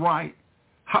walking right,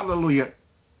 hallelujah,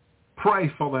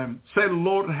 pray for them. Say,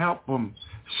 Lord, help them.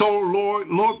 So,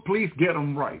 Lord, please get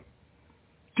them right.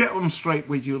 Get them straight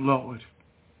with you, Lord.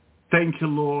 Thank you,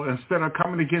 Lord. Instead of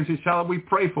coming against each other, we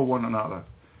pray for one another.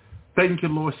 Thank you,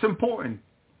 Lord. It's important.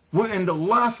 We're in the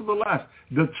last of the last.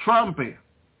 The trumpet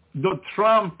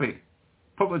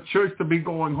for the church to be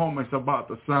going home is about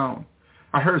to sound.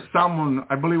 I heard someone,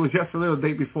 I believe it was yesterday or the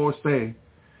day before, say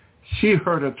she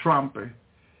heard a trumpet.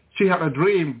 She had a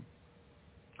dream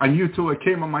on YouTube. It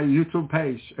came on my YouTube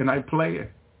page, and I play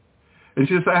it. And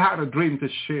she said, I had a dream to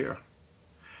share.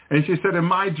 And she said, in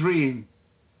my dream,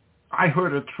 I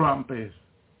heard a trumpet.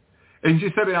 And she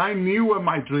said, I knew in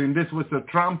my dream this was the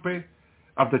trumpet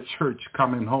of the church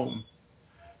coming home.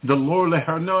 The Lord let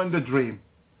her know in the dream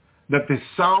that the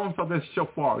sounds of the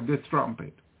shofar, the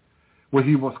trumpet, where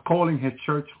he was calling his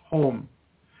church home.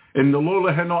 And the Lord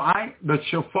let her know, the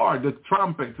shofar, the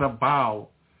trumpet's about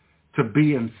to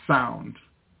be in sound.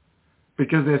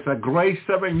 Because there's a great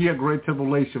 7-year great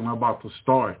tribulation about to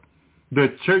start.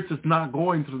 The church is not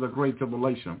going through the great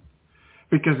tribulation.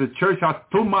 Because the church has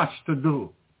too much to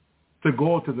do to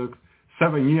go to the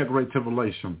 7-year great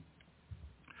tribulation.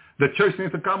 The church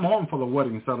needs to come home for the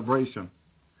wedding celebration.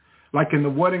 Like in the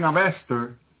wedding of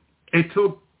Esther, it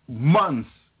took months.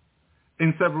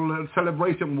 In several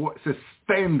celebration was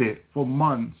extended for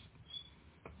months.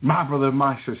 My brother,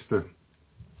 my sister.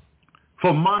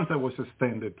 For months it was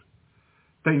extended.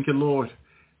 Thank you, Lord.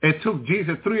 It took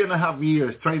Jesus 3.5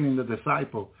 years training the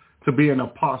disciple to be an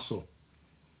apostle.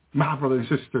 My brother and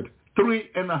sister,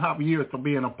 3.5 years to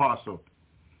be an apostle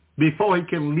before he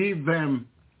can leave them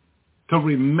to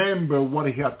remember what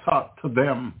he had taught to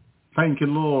them. Thank you,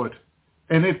 Lord.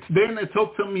 And then it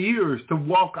took some years to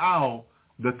walk out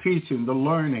the teaching, the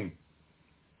learning.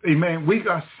 Amen. We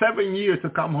got 7 years to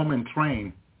come home and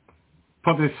train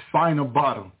for this final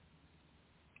battle.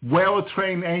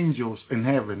 Well-trained angels in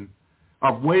heaven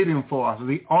are waiting for us.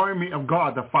 The army of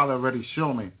God, the Father already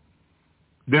showed me.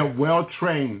 They're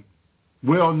well-trained,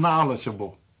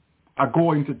 well-knowledgeable, are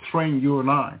going to train you and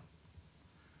I.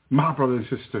 My brother and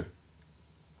sister,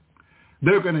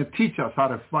 they're going to teach us how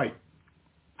to fight,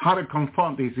 how to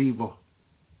confront this evil,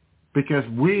 because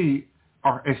we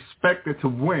are expected to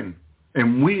win,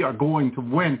 and we are going to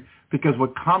win because we're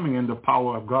coming in the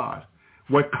power of God.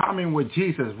 We're coming with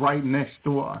Jesus right next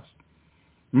to us.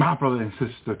 My brother and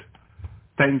sister,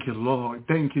 thank you, Lord.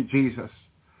 Thank you, Jesus.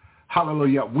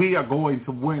 Hallelujah. We are going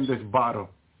to win this battle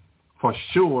for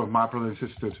sure, my brothers and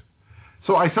sisters.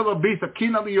 So I saw the beast, the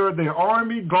king of the earth, their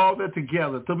army gathered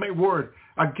together to make war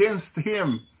against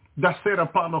him that sat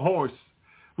upon the horse.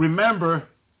 Remember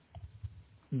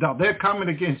that they're coming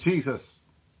against Jesus.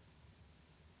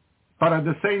 But at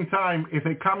the same time, if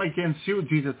they come against you,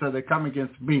 Jesus said, they come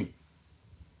against me.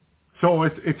 So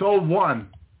it's all one.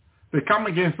 They come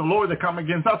against the Lord, they come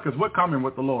against us because we're coming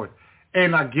with the Lord.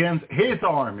 And against his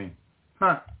army.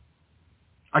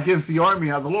 Against the army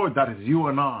of the Lord, that is you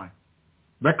and I.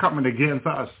 They're coming against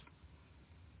us.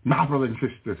 My brothers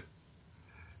and sisters.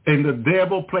 And the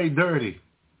devil plays dirty.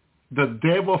 The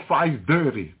devil fights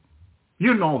dirty.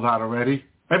 You know that already.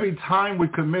 Every time we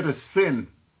commit a sin,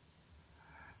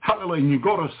 hallelujah, and you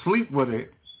go to sleep with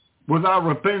it without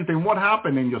repenting, what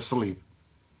happened in your sleep?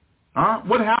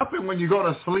 What happened when you go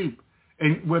to sleep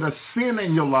and with a sin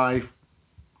in your life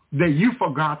that you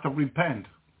forgot to repent?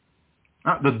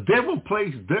 The devil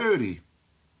plays dirty.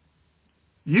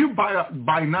 You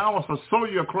by now as a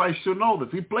soldier of Christ should know this.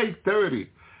 He plays dirty.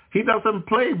 He doesn't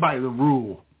play by the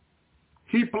rule.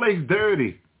 He plays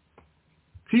dirty.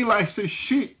 He likes to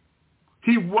cheat.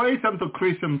 He waits until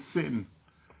Christians sin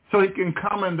so he can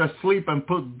come in their sleep and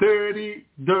put dirty,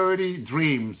 dirty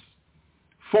dreams,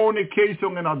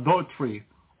 fornication and adultery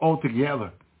all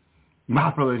together.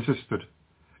 My brother and sister,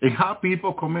 and how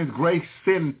people commit great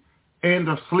sin in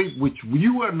their sleep, which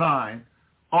you and I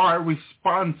are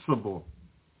responsible.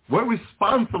 We're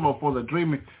responsible for the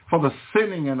dreaming, for the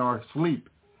sinning in our sleep,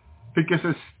 because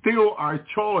it's still our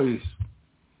choice.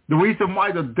 The reason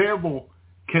why the devil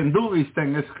can do these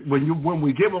things is when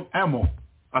we give him ammo,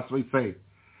 as we say,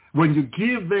 when you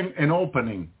give them an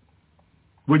opening,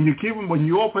 when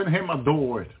you open him a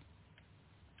door.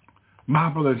 My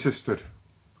brother and sister,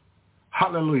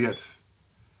 hallelujah.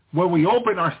 When we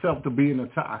open ourselves to be an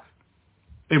attack,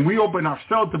 and we open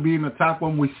ourselves to be an attack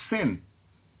when we sin.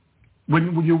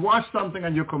 When you watch something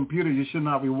on your computer you should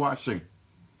not be watching.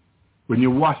 When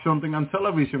you watch something on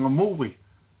television, a movie,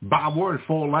 bad word,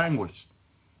 foul language,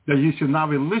 that you should not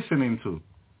be listening to.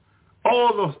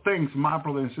 All those things, my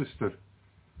brother and sister,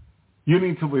 you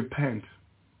need to repent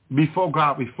before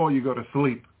God, before you go to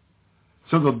sleep.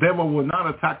 So the devil will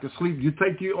not attack the sleep. You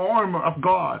take the armor of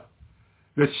God,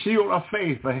 the shield of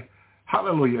faith,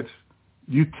 hallelujah.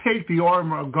 You take the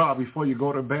armor of God before you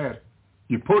go to bed.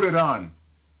 You put it on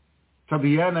so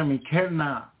the enemy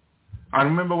cannot. I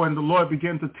remember when the Lord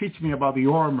began to teach me about the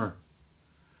armor,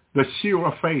 the shield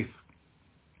of faith.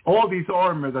 All these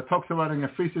armor that talks about in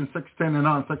Ephesians 6:10 and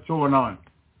on, 6:2 and on.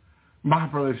 My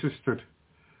brother and sister,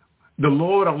 the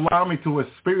Lord allowed me to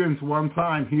experience one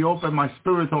time. He opened my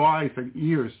spiritual eyes and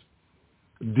ears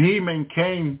demon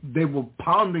came, they were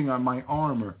pounding on my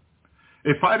armor.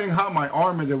 If I didn't have my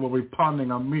armor, they would be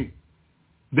pounding on me.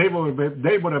 They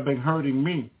would have been hurting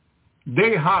me.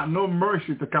 They had no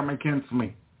mercy to come against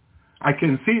me. I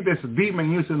can see this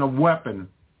demon using a weapon,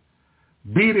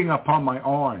 beating upon my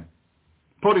arm,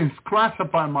 putting scratch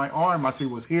upon my arm as he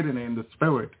was hitting it in the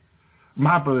spirit.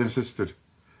 My brother and sister.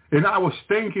 And I was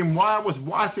thinking, while I was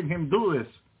watching him do this,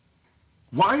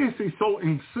 why is he so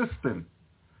insistent?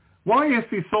 Why is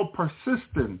he so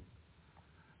persistent?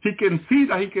 He can see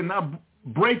that he cannot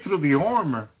break through the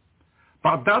armor,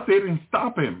 but that didn't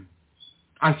stop him.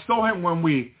 I saw him when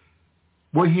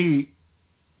he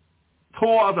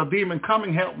told the demon, come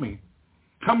and help me.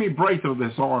 Come and break through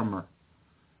this armor.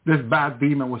 This bad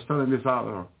demon was telling this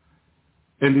other.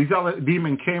 And these other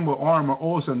demons came with armor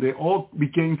also, and they all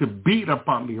began to beat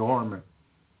upon the armor.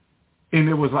 And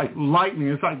it was like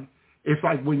lightning. It's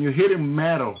like when you're hitting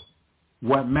metal,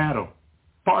 wet metal.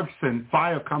 Sparks and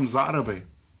fire comes out of it.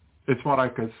 It's what I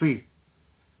could see.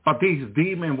 But these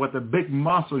demons with the big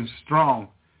muscle and strong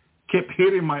kept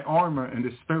hitting my armor in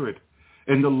the spirit.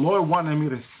 And the Lord wanted me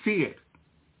to see it.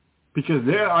 Because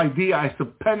their idea is to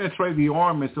penetrate the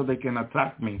armor so they can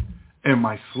attack me in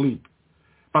my sleep.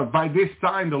 But by this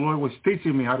time, the Lord was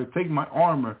teaching me how to take my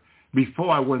armor before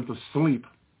I went to sleep.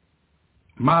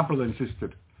 My brother and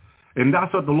sister. And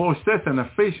that's what the Lord says in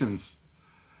Ephesians.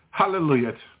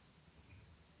 Hallelujah.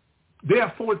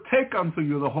 Therefore, take unto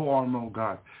you the whole armor of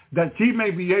God, that ye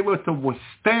may be able to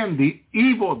withstand the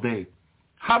evil day,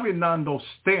 having none those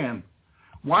stand.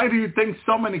 Why do you think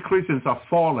so many Christians are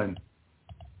fallen?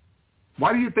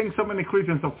 Why do you think so many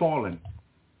Christians are fallen?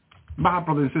 My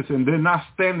brothers and sisters, they're not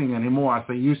standing anymore as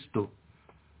they used to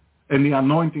in the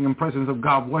anointing and presence of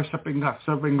God, worshiping God,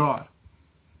 serving God,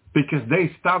 because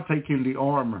they stopped taking the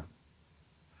armor.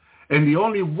 And the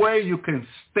only way you can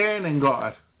stand in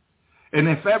God, and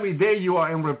if every day you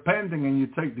are in repenting and you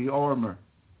take the armor,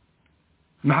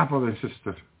 my brothers and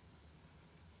sisters,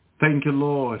 thank you,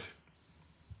 Lord.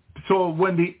 So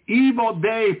when the evil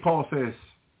day, Paul says,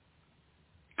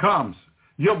 comes,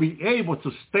 you'll be able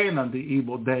to stand on the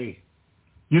evil day.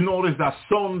 You notice that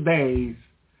some days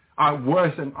are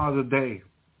worse than other days,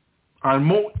 are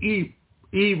more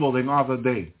evil than other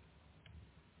days.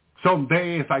 Some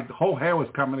days, like the whole hell is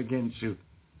coming against you.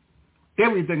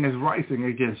 Everything is rising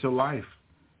against your life.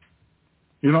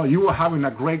 You know, you were having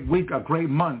a great week, a great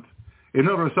month. And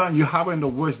all of a sudden, you're having the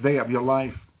worst day of your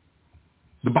life.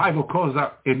 The Bible calls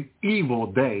that an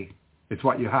evil day. It's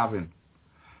what you're having.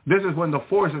 This is when the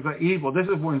forces are evil. This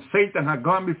is when Satan had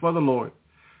gone before the Lord,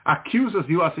 accuses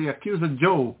you as he accused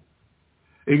Job.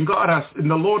 And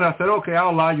the Lord has said, okay,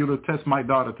 I'll allow you to test my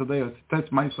daughter today, or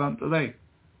test my son today.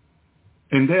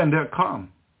 And then they'll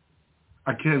come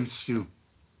against you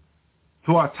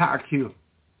to attack you.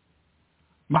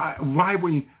 Right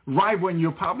when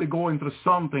you're probably going through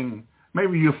something,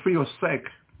 maybe you feel sick.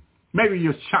 Maybe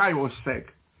your child is sick.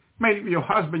 Maybe your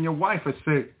husband, your wife is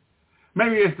sick.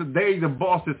 Maybe it's the day the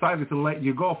boss decided to let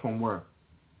you go from work.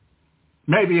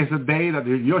 Maybe it's the day that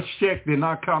your check did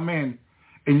not come in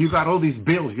and you got all these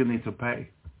bills you need to pay.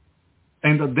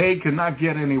 And the day cannot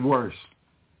get any worse.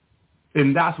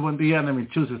 And that's when the enemy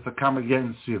chooses to come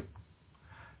against you.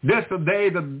 That's the day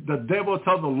that the devil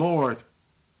told the Lord,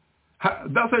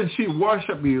 doesn't she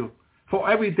worship you for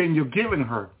everything you're giving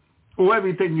her or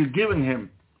everything you're giving him?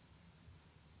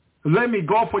 Let me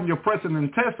go from your presence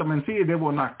and test them and see if they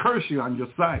will not curse you on your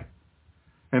side.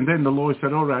 And then the Lord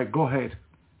said, all right, go ahead.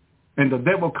 And the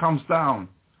devil comes down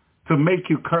to make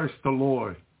you curse the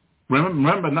Lord.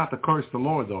 Remember not to curse the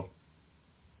Lord, though.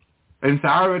 And say,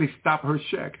 I already stopped her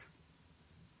check.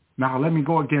 Now let me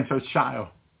go against her child.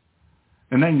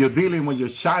 And then you're dealing with your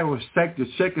child with sick. Your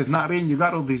check is not in. You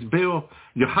got all these bills.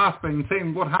 Your husband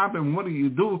saying, what happened? What do you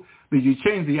do? Did you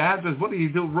change the address? What did you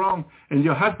do wrong? And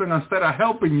your husband, instead of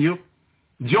helping you,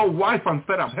 your wife,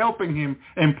 instead of helping him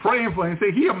and praying for him,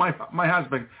 say, here, my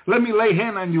husband, let me lay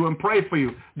hand on you and pray for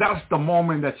you. That's the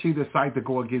moment that she decided to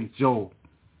go against Job.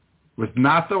 It's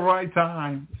not the right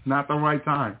time. It's not the right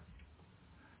time.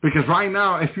 Because right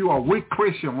now, if you are a weak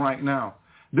Christian right now,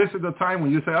 this is the time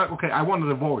when you say, okay, I want a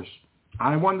divorce.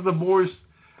 I want a divorce,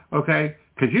 okay?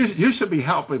 Because you should be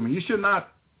helping me. You should not,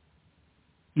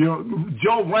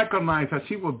 Job recognized that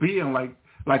she was being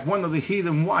like one of the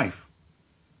heathen wife.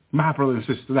 My brother and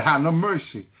sister, they had no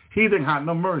mercy. Heathen had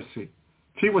no mercy.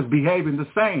 She was behaving the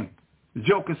same.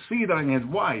 Job could see that in his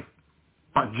wife.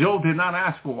 But Job did not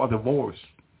ask for a divorce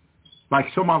like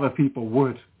some other people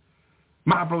would.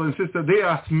 My brother and sister, there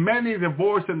are as many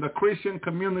divorces in the Christian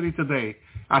community today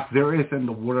as there is in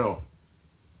the world.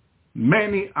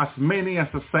 As many as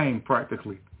the same,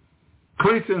 practically.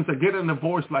 Christians are getting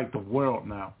divorced like the world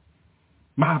now.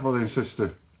 My brother and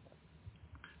sister.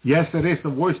 Yes, it is the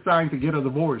worst time to get a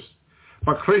divorce.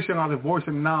 But Christians are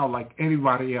divorcing now like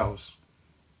anybody else.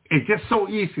 It's just so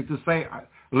easy to say,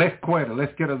 let's quit it,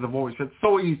 let's get a divorce. It's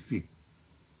so easy.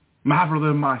 My brother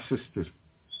and my sister.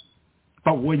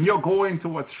 But when you're going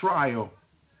to a trial,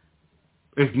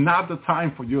 it's not the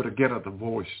time for you to get a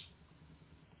divorce.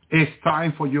 It's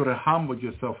time for you to humble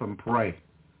yourself and pray.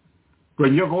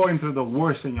 When you're going through the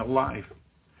worst in your life,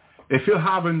 if you're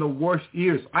having the worst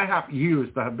years, I have years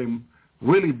that have been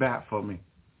really bad for me.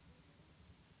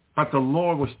 But the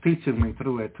Lord was teaching me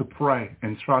through it to pray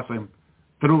and trust him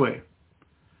through it,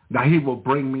 that he will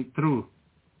bring me through.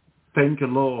 Thank you,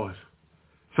 Lord.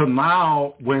 So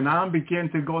now when I begin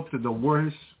to go through the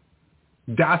worst,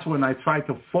 that's when I try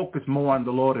to focus more on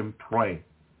the Lord and pray,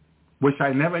 which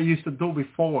I never used to do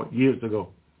before years ago.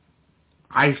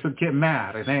 I used to get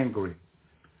mad and angry.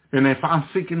 And if I'm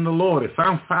seeking the Lord, if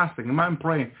I'm fasting, if I'm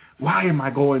praying, why am I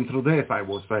going through this, I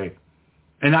will say.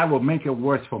 And I will make it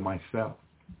worse for myself.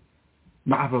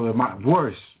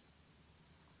 Worse.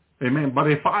 Amen.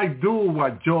 But if I do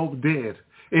what Job did,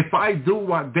 if I do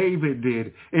what David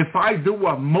did, if I do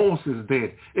what Moses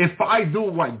did, if I do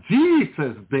what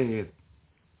Jesus did,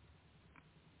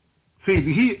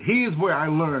 see, he is where I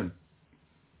learned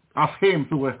of him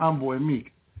who was humble and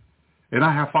meek. And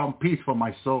I have found peace for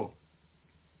my soul.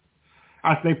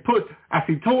 As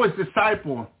he told his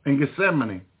disciple in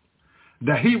Gethsemane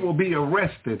that he will be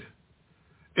arrested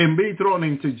and be thrown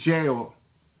into jail,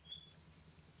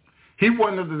 he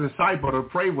wanted the disciple to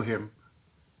pray with him.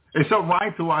 It's all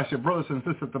right to ask your brothers and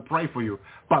sisters to pray for you,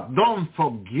 but don't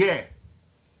forget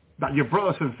that your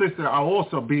brothers and sisters are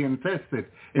also being tested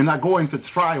and are going to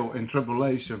trial and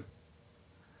tribulation.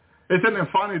 Isn't it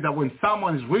funny that when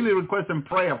someone is really requesting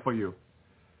prayer for you,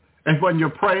 it's when you're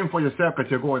praying for yourself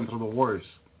that you're going through the worst.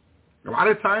 A lot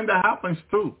of times that happens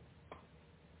too.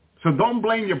 So don't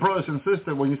blame your brothers and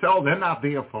sisters when you say, oh, they're not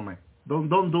there for me.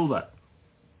 Don't do that.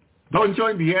 Don't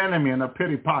join the enemy in a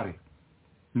pity party.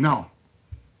 No.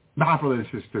 My brothers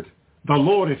and sisters, the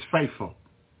Lord is faithful.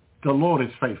 The Lord is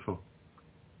faithful.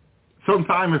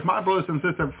 Sometimes if my brothers and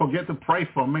sisters forget to pray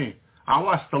for me,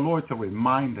 I'll ask the Lord to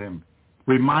remind them.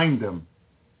 Lord,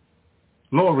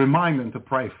 remind them to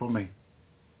pray for me.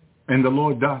 And the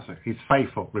Lord does it. He's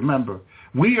faithful. Remember,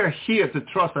 we are here to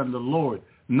trust in the Lord,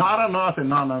 not on us and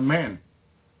not on men.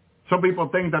 Some people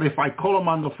think that if I call them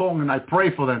on the phone and I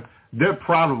pray for them, their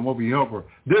problem will be over.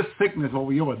 Their sickness will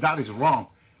be over. That is wrong.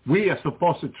 We are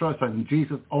supposed to trust in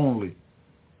Jesus only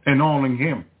and only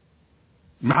him.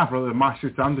 My brother and my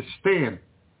sister, understand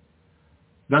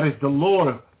that it's the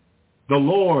Lord. The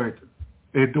Lord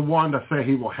is the one that said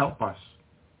he will help us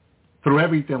through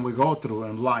everything we go through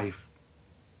in life.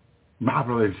 My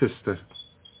brother and sister,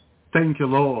 thank you,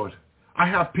 Lord. I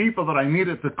have people that I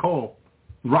needed to call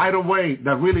right away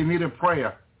that really needed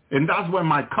prayer. And that's when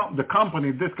the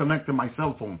company disconnected my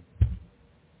cell phone.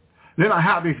 Then I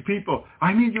have these people,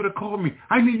 I need you to call me.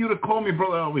 I need you to call me,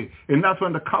 Brother Elvi. And that's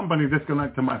when the company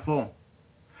disconnected my phone.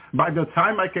 By the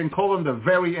time I can call them, they're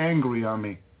very angry on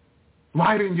me.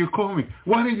 Why didn't you call me?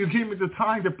 Why didn't you give me the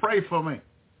time to pray for me?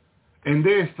 And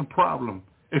there's the problem.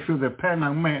 If you depend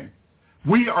on men,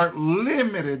 we are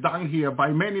limited down here by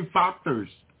many factors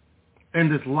in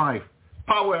this life.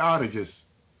 Power outages.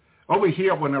 Over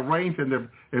here, when it rains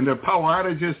and the power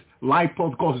outages, light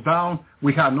post goes down,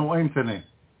 we have no internet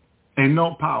and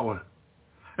no power.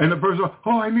 And the person,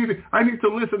 I need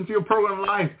to listen to your program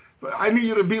live. I need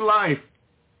you to be live.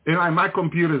 And my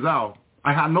computer's out.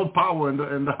 I have no power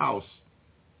in the house.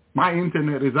 My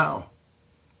internet is out.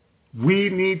 We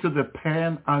need to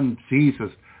depend on Jesus.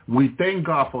 We thank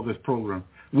God for this program.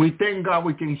 We thank God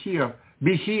we can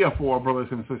be here for our brothers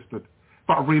and sisters.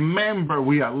 But remember,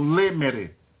 we are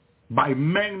limited by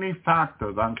many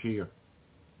factors down here.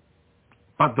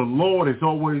 But the Lord is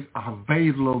always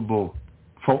available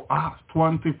for us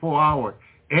 24 hours,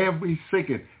 every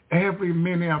second, every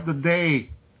minute of the day.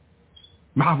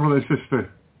 My brother and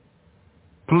sister,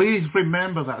 please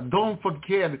remember that. Don't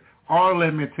forget our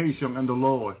limitation in the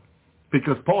Lord.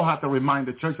 Because Paul had to remind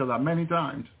the church of that many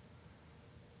times.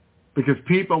 Because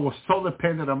people were so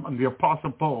dependent on the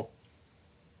Apostle Paul.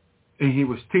 And he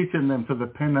was teaching them to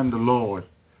depend on the Lord.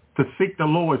 To seek the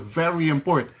Lord is very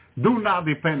important. Do not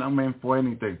depend on men for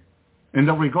anything. In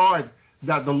the regard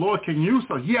that the Lord can use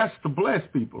us, yes, to bless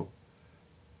people.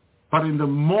 But in the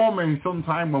moment,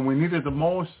 sometime when we need it the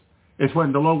most, is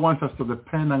when the Lord wants us to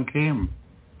depend on him.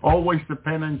 Always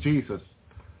depend on Jesus.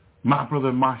 My brother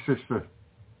and my sister.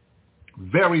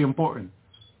 Very important.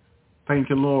 Thank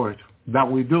you, Lord, that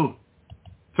we do.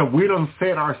 So we don't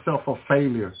set ourselves for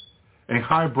failure. and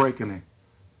heartbreaking it.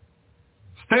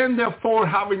 Stand therefore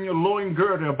having your loin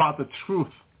girded about the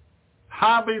truth,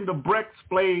 having the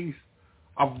breastplate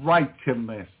of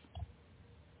righteousness.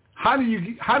 How do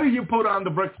you put on the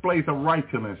breastplate of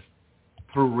righteousness?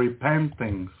 Through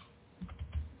repentance.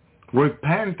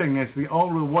 Repenting is the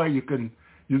only way you can.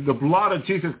 The blood of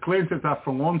Jesus cleanses us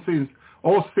from all sins,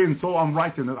 all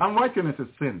unrighteousness. Unrighteousness is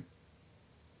sin.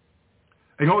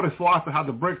 In order for us to have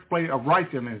the breastplate of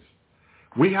righteousness,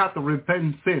 we have to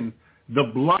repent sin. The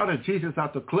blood of Jesus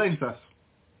has to cleanse us.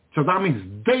 So that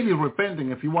means daily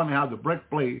repenting if you want to have the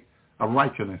breastplate of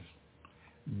righteousness.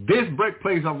 This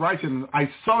breastplate of righteousness, I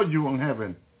saw you in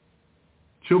heaven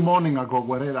 2 mornings ago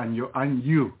with it and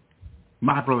you,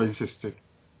 my brother and sister.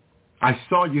 I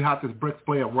saw you have this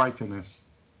breastplate of righteousness.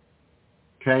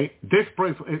 Okay? This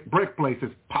breastplate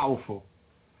is powerful.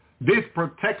 This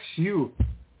protects you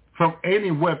from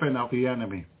any weapon of the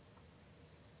enemy.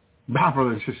 My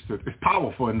brother and sister, it's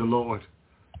powerful in the Lord.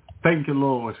 Thank you,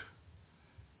 Lord.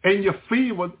 And your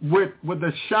feet with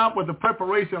the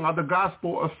preparation of the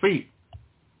gospel of peace.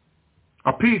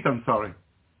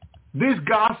 This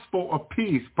gospel of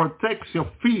peace protects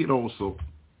your feet also.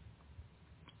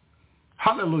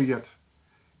 Hallelujah.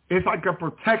 It's like a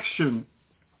protection.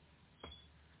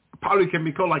 Probably can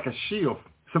be called like a shield.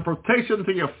 It's a protection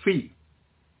to your feet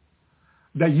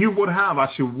that you would have as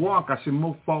you walk, as you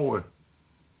move forward.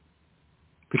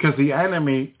 Because the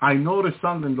enemy, I noticed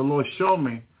something the Lord showed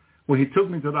me when he took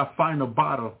me to that final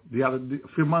battle a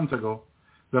few months ago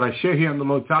that I shared here in the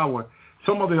Lord Tower.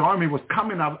 Some of the army was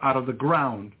coming out of the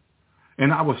ground.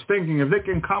 And I was thinking, if they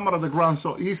can come out of the ground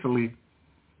so easily,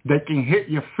 they can hit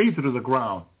your feet through the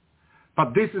ground.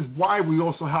 But this is why we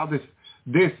also have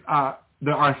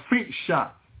our feet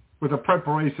shot with the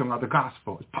preparation of the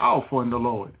gospel. It's powerful in the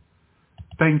Lord.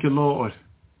 Thank you, Lord.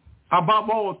 Above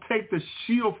all, take the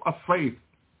shield of faith.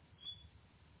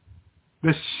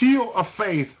 The shield of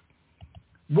faith.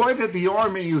 What did the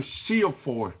army use shield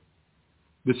for?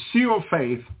 The shield of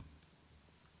faith.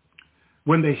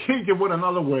 When they hit you with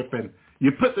another weapon,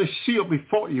 you put the shield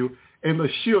before you, and the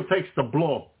shield takes the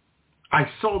blow. I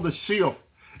saw the shield.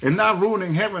 In that room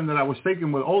in heaven that I was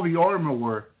taking with all the armor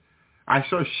were, I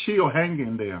saw a shield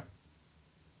hanging there.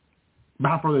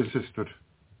 My brother and sister.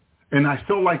 And I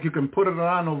feel like you can put it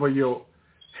on over your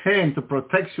hand to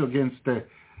protect you against the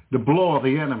blow of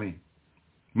the enemy.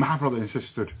 My brother and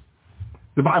sister.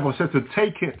 The Bible says to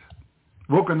take it.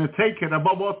 We're going to take it.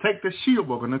 Above all, take the shield.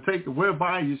 We're going to take it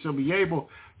whereby you shall be able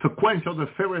to quench all the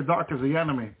fiery dark of the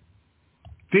enemy.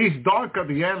 These dark of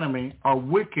the enemy are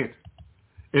wicked.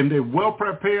 And they're well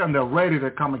prepared and they're ready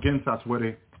to come against us with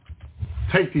it.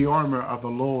 Take the armor of the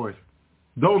Lord.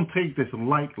 Don't take this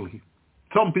lightly.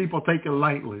 Some people take it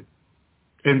lightly.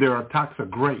 And their attacks are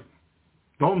great.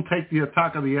 Don't take the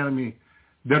attack of the enemy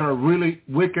that are really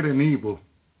wicked and evil.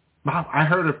 I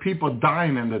heard of people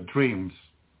dying in their dreams,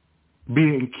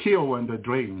 being killed in their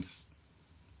dreams.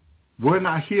 We're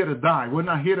not here to die. We're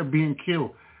not here to being killed.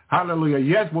 Hallelujah.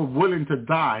 Yes, we're willing to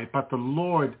die, but the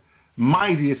Lord,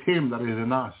 mighty is him that is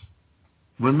in us.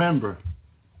 Remember.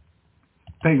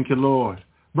 Thank you, Lord.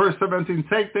 Verse 17,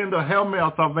 take then the helmet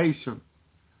of salvation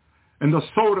and the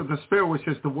sword of the Spirit, which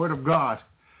is the word of God.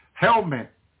 Helmet.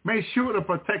 Make sure to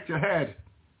protect your head.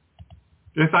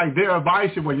 It's like they advise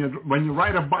you when you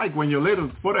ride a bike, when you're little,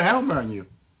 put a helmet on you.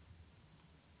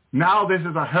 Now this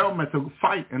is a helmet to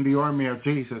fight in the army of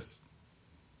Jesus.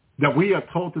 That we are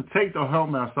told to take the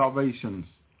helmet of salvation.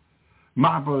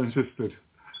 My brother and sister,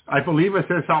 I believe it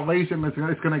says salvation is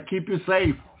going to keep you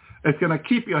safe. It's going to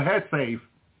keep your head safe.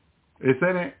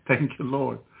 Isn't it? Thank you,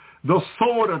 Lord. The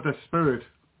sword of the Spirit.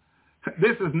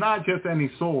 This is not just any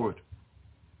sword.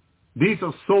 These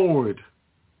are swords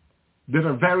that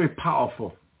are very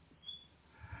powerful.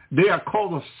 They are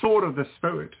called the sword of the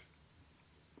Spirit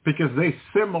because they're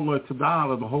similar to that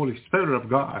of the Holy Spirit of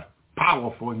God,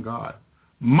 powerful in God,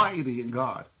 mighty in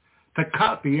God, to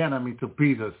cut the enemy to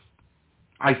pieces.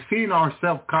 I've seen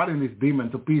ourselves cutting this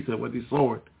demon to pieces with this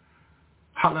sword.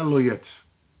 Hallelujah.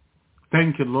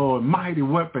 Thank you, Lord. Mighty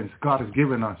weapons God has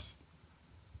given us.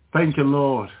 Thank you,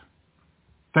 Lord.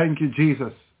 Thank you,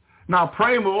 Jesus. Now,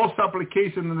 praying with all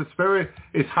supplication in the Spirit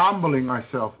is humbling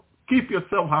ourselves. Keep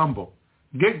yourself humble.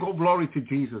 Give glory to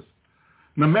Jesus.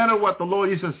 No matter what the Lord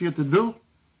uses you to do,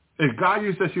 if God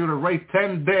uses you to raise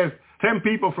 10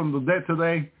 people from the dead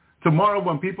today, tomorrow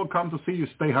when people come to see you,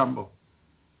 stay humble.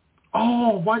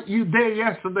 Oh, what you did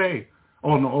yesterday.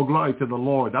 Oh, no, oh, glory to the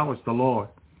Lord. That was the Lord.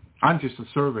 I'm just a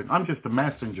servant. I'm just a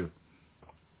messenger.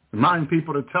 Remind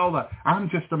people to tell that I'm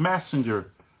just a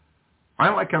messenger.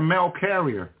 I'm like a mail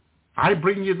carrier. I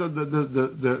bring you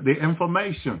the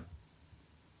information.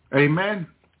 Amen.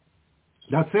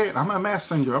 That's it. I'm a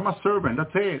messenger. I'm a servant.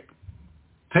 That's it.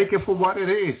 Take it for what it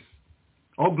is.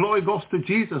 All glory goes to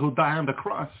Jesus who died on the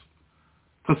cross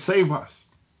to save us.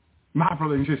 My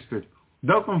brother and sister,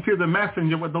 don't confuse the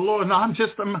messenger with the Lord. No, I'm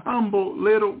just a humble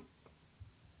little.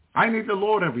 I need the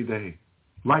Lord every day,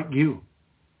 like you.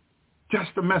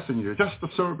 Just a messenger, just a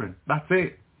servant. That's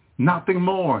it. Nothing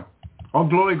more. All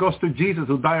glory goes to Jesus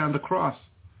who died on the cross.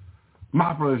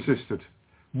 My brother and sister,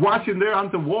 watching there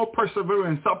unto all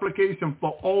perseverance, supplication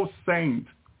for all saints.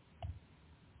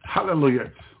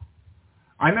 Hallelujah.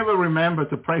 I never remember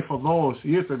to pray for those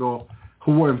years ago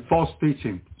who were in false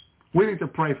teaching. We need to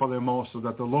pray for them also,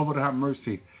 that the Lord would have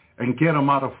mercy and get them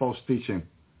out of false teaching.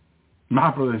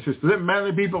 My brother and sister,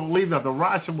 many people believe that the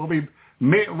rapture will be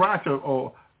mid-rapture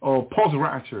or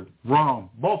post-rapture. Wrong.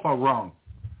 Both are wrong.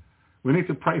 We need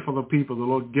to pray for the people, the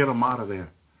Lord get them out of there.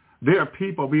 There are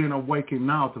people being awakened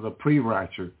now to the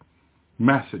pre-rapture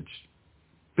message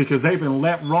because they've been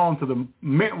led wrong to the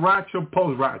mid-rapture,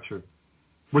 post-rapture,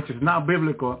 which is not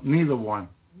biblical, neither one.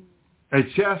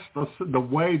 It's just the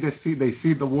way they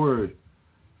see the word.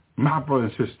 My brother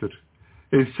and sister,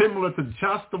 it's similar to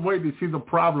just the way they see the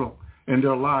problem in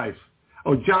their lives,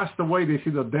 or just the way they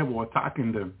see the devil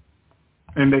attacking them.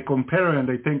 And they compare it and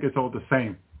they think it's all the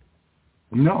same.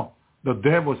 No, the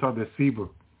devils are deceiver.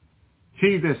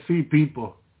 He deceives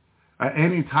people at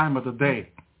any time of the day.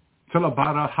 It's all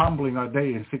about us humbling our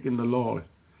day and seeking the Lord.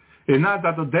 It's not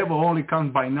that the devil only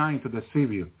comes by night to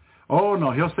deceive you. Oh,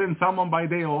 no, he'll send someone by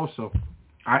day also,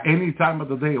 at any time of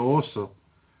the day also.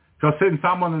 He'll send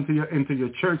someone into your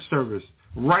church service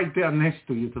right there next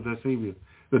to you to deceive you.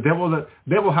 The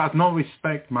devil has no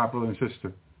respect, my brother and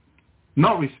sister.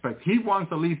 No respect. He wants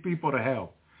to lead people to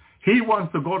hell. He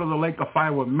wants to go to the lake of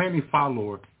fire with many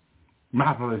followers,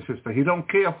 my brother and sister. He don't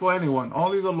care for anyone,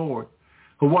 only the Lord,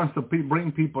 who wants to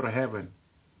bring people to heaven.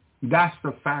 That's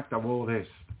the fact of all this.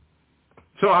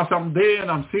 So as I'm there and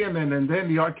I'm seeing it, and then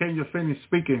the archangel finished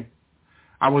speaking,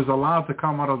 I was allowed to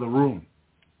come out of the room,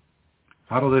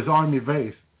 out of this army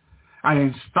base. I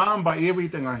am stunned by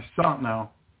everything I saw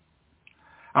now.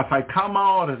 As I come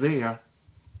out of there,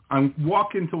 I'm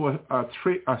walking to a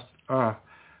tree,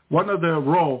 one of the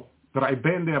row that I've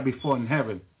been there before in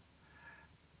heaven.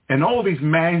 And all these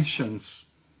mansions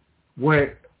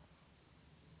were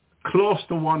close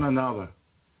to one another,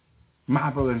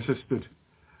 my brother and sister.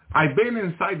 I've been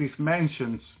inside these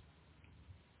mansions,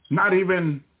 not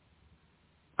even,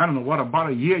 I don't know what,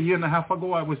 about a year and a half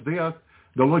ago I was there.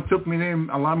 The Lord took me in,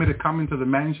 allowed me to come into the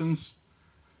mansions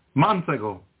months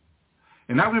ago.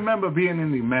 And I remember being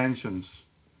in the mansions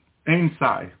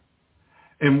inside.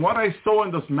 And what I saw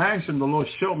in this mansion, the Lord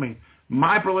showed me,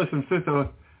 my brothers and sisters,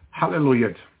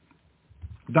 hallelujah,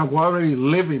 that were already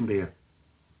living there.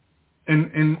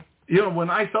 And you know, when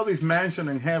I saw this mansion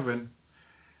in heaven,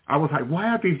 I was like, why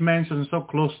are these mansions so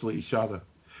close to each other?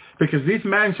 Because these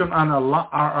mansions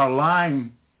are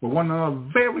aligned with one another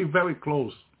very, very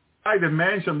close. Like the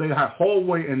mansion, they have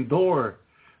hallway and door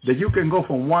that you can go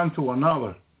from one to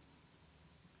another.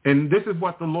 And this is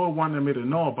what the Lord wanted me to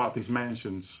know about these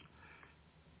mansions.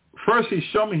 First, he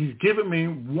showed me, he's given me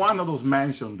one of those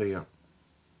mansions there.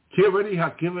 He already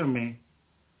has given me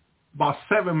about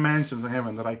 7 mansions in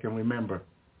heaven that I can remember.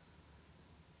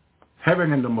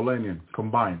 Heaven and the millennium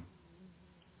combined.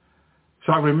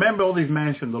 So I remember all these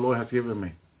mansions the Lord has given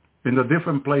me in the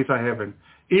different places I have in.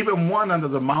 Even one under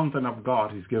the mountain of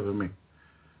God he's given me.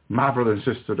 My brother and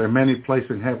sister, there are many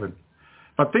places in heaven.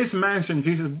 But this mansion,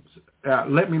 Jesus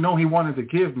let me know he wanted to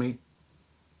give me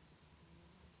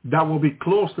that will be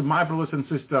close to my brothers and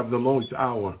sisters of the Lord's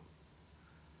hour.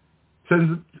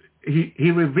 Since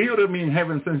he revealed to me in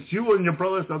heaven, since you and your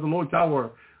brothers of the Lord's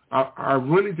hour are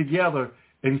really together,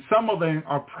 and some of them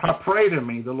are praying to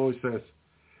me, the Lord says,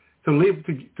 to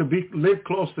live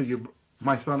close to you,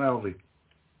 my son Elvi.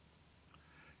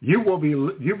 You will be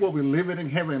living in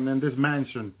heaven in this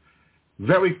mansion,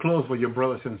 very close with your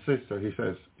brothers and sisters, he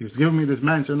says. He's given me this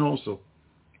mansion also.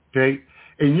 Okay?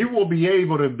 And you will be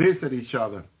able to visit each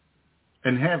other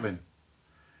in heaven.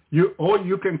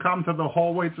 You can come to the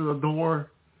hallway, to the door.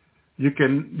 You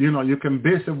can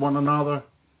visit one another.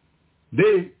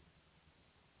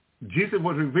 Jesus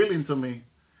was revealing to me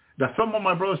that some of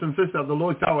my brothers and sisters of the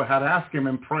Lord's hour had asked him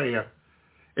in prayer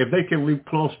if they can live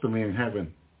close to me in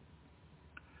heaven.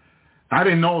 I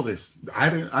didn't know this. I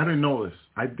didn't know this.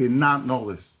 I did not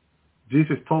know this.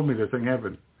 Jesus told me this in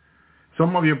heaven.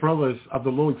 Some of your brothers of the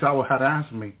Lord's hour had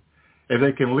asked me if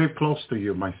they can live close to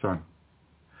you, my son.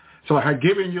 So I had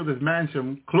given you this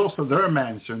mansion close to their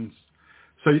mansions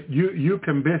so you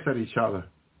can visit each other,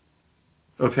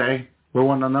 okay, with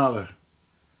one another.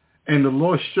 And the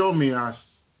Lord showed me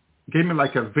gave me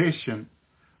like a vision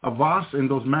of us in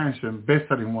those mansions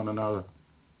visiting one another.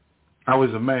 I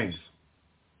was amazed.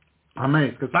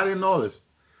 Because I didn't know this.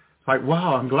 It's like,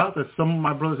 wow, I'm glad that some of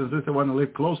my brothers and sisters want to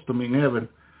live close to me in heaven.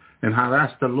 And I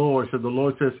asked the Lord, so the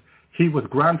Lord says he was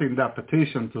granting that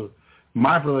petition to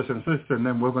my brothers and sisters, and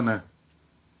then we're going to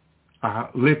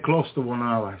live close to one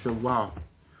another. I said, wow,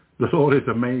 the Lord is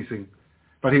amazing.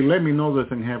 But he let me know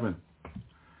this in heaven.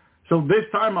 So this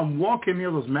time I'm walking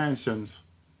near those mansions,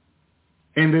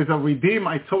 and there's a redeemed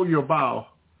I told you about.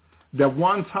 That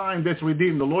one time this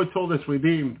redeemed, the Lord told this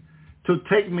redeemed to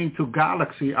take me to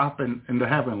galaxy up in the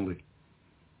heavenly.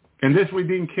 And this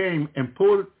redeemed came and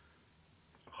put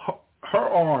her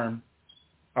arm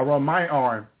around my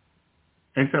arm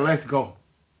and said, let's go.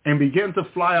 And began to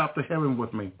fly up to heaven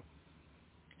with me.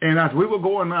 And as we were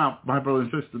going up, my brother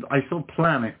and sister, I saw a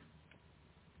planet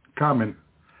coming.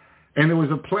 And it was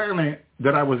a planet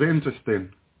that I was interested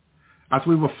in. As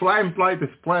we were flying by this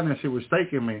planet she was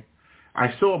taking me,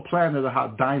 I saw a planet that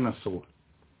had dinosaurs.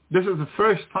 This is the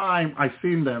first time I've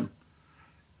seen them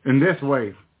in this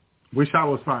way. Wish I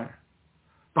was fire.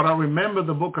 But I remember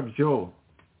the book of Job.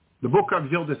 The book of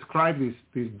Job described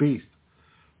these beasts,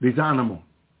 these animals.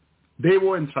 They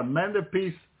were in tremendous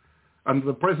peace under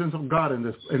the presence of God in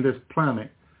this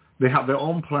planet. They have their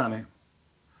own planet,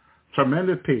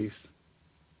 tremendous peace.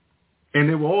 And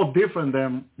they were all different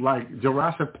than like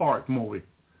Jurassic Park movie.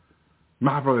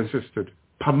 My brother and sister.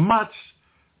 But much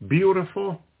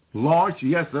beautiful, large.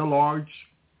 Yes, they're large.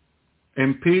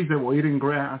 In peace, they were eating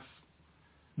grass.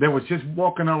 They were just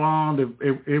walking around.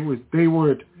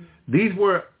 These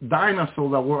were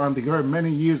dinosaurs that were on the earth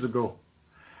many years ago.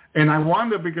 And I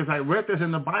wonder, because I read this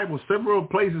in the Bible, several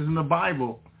places in the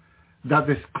Bible that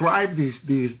describe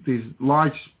these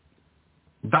large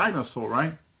dinosaurs,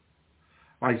 right?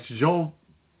 Like Job,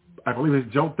 I believe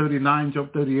it's Job 39,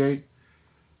 Job 38.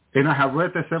 And I have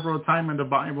read this several times in the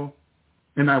Bible.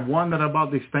 And I wondered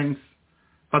about these things.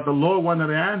 But the Lord wanted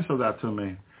to answer that to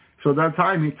me. So that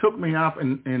time he took me up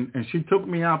and she took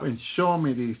me up and showed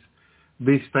me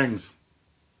these things.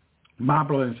 My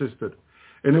brother and sister.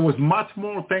 And there was much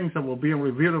more things that were being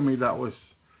revealed to me that was,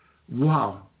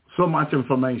 wow, so much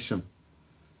information.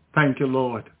 Thank you,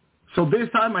 Lord. So this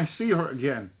time I see her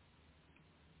again.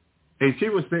 And she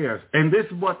was there. And this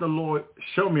is what the Lord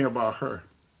showed me about her.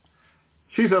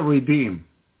 She's a redeemed.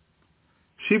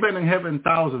 She's been in heaven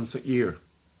thousands of years.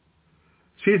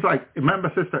 She's like,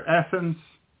 remember Sister Essence?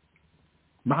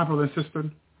 My brother and sister?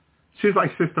 She's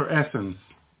like Sister Essence.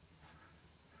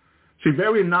 She's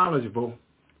very knowledgeable.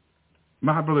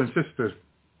 My brother and sister.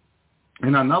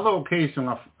 In another occasion,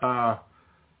 a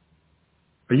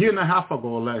year and a half ago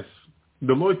or less,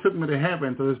 the Lord took me to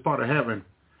heaven, to this part of heaven.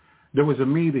 There was a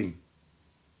meeting.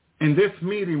 And this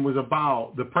meeting was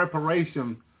about the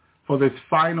preparation for this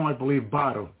final, I believe,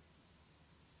 battle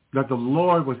that the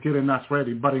Lord was getting us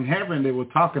ready. But in heaven, they were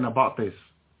talking about this.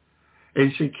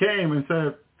 And she came and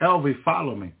said, Elvie,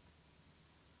 follow me.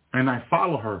 And I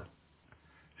follow her.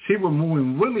 She was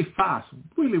moving really fast,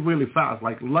 really, really fast,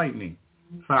 like lightning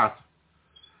fast.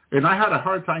 And I had a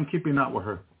hard time keeping up with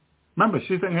her. Remember,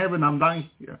 she's in heaven, I'm dying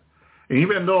here. And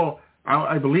even though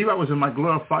I believe I was in my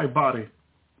glorified body,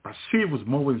 but she was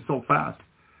moving so fast,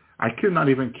 I could not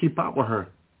even keep up with her.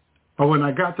 But when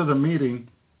I got to the meeting,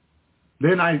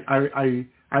 then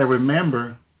I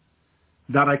remember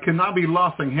that I cannot be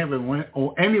lost in heaven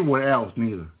or anywhere else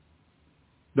neither.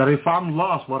 That if I'm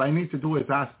lost, what I need to do is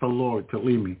ask the Lord to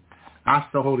lead me. Ask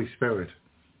the Holy Spirit.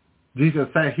 Jesus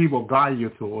said he will guide you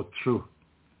to all truth.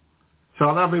 So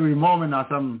at that very moment, as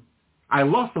I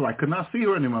lost her. I could not see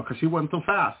her anymore because she went too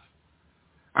fast.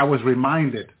 I was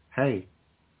reminded, hey,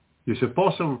 you're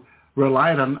supposed to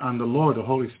rely on the Lord, the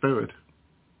Holy Spirit.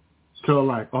 So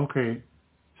like, okay,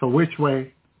 so which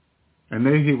way? And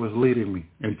then he was leading me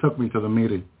and took me to the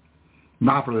meeting.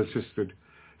 My brother and sister.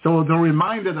 So the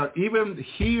reminder that even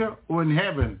here or in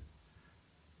heaven,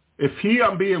 if here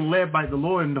I'm being led by the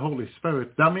Lord and the Holy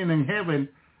Spirit, that means in heaven,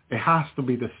 it has to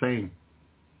be the same.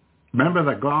 Remember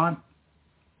that God,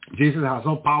 Jesus has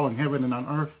all power in heaven and on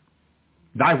earth.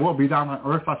 Thy will be done on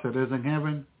earth as it is in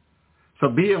heaven. So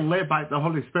being led by the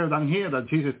Holy Spirit on here that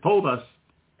Jesus told us,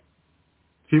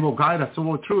 he will guide us to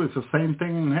all truth. It's the same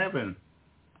thing in heaven.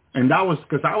 And that was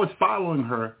because I was following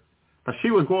her, but she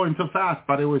was going too fast.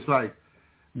 But it was like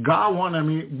God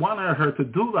wanted her to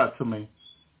do that to me.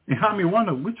 It had me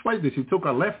wonder, which way did she took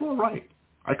her, left or right?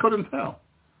 I couldn't tell.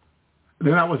 And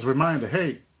then I was reminded,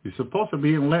 hey, you're supposed to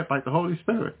be led by the Holy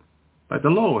Spirit, by the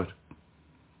Lord,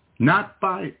 not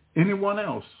by anyone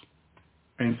else.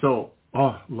 And so,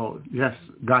 oh, Lord, yes,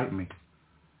 guide me.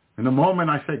 And the moment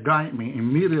I said guide me,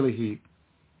 immediately he,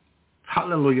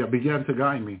 hallelujah, began to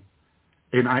guide me.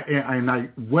 And I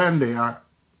went there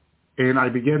and I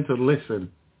began to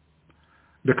listen.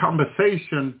 The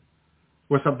conversation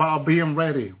was about being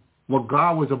ready, what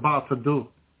God was about to do,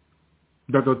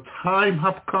 that the time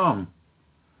have come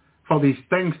for these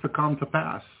things to come to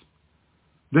pass.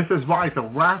 This is why the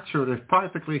rapture is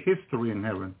practically history in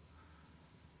heaven.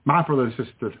 My brother and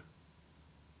sister,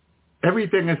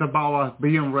 everything is about us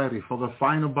being ready for the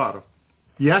final battle.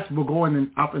 Yes, we're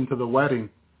going up into the wedding,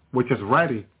 which is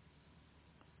ready.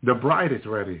 The bride is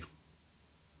ready.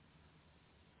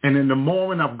 And in the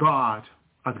moment of God,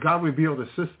 as God revealed the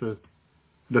sister,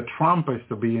 the trumpets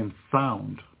are being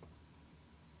sound.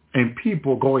 And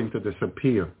people are going to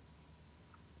disappear.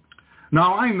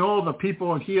 Now, I know the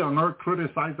people here on earth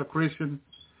criticize the Christian,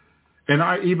 and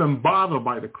are even bothered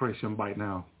by the Christian by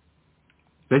now.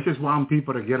 They just want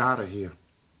people to get out of here.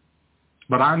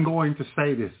 But I'm going to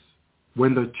say this.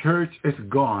 When the church is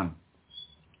gone,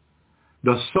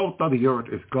 the salt of the earth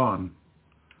is gone,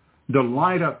 the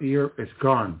light of the earth is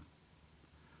gone,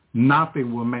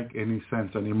 nothing will make any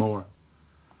sense anymore.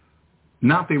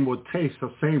 Nothing will taste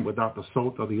the same without the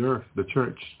salt of the earth, the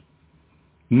church.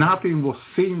 Nothing will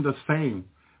seem the same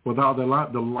without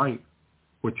the light,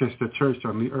 which is the church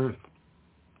on the earth.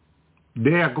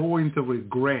 They are going to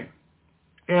regret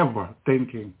ever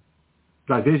thinking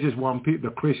that they just want the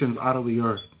Christians out of the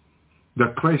earth,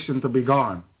 the Christian to be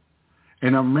gone.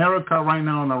 In America right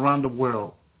now and around the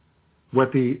world,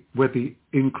 with the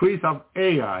increase of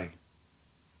AI,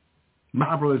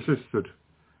 my brother and sister,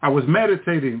 I was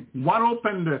meditating what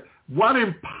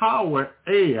empowered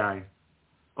AI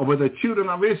over the children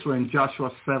of Israel in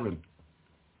Joshua 7.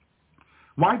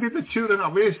 Why did the children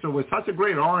of Israel, with such a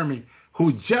great army,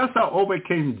 who just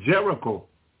overcame Jericho?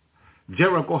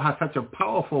 Jericho has such a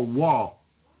powerful wall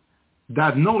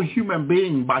that no human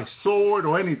being by sword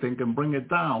or anything can bring it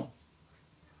down.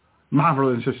 My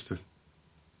brothers and sisters.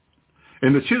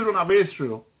 And the children of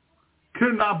Israel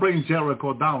could not bring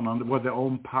Jericho down with their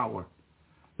own power.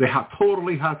 They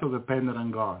totally had to depend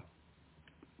on God.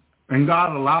 And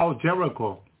God allowed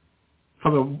Jericho,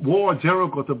 for the wall of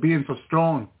Jericho to be so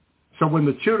strong. So when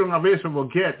the children of Israel will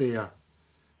get there,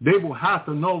 they will have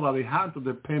to know that they have to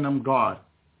depend on God.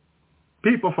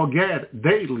 People forget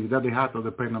daily that they have to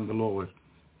depend on the Lord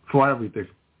for everything.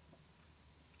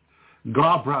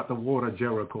 God brought the wall of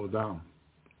Jericho down.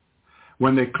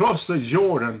 When they cross the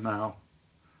Jordan now,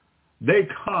 they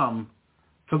come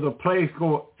to the place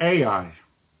called Ai,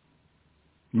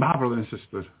 my brothers and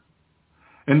sisters.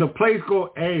 And the place called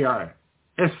Ai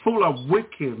is full of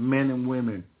wicked men and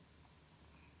women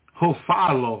who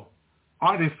follow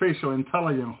artificial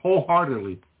intelligence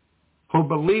wholeheartedly, who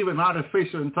believe in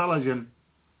artificial intelligence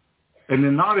and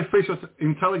in artificial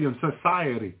intelligence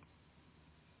society,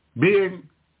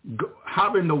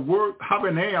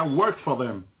 having AI work for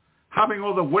them, having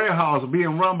all the warehouse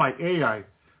being run by AI,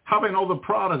 having all the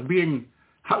products being,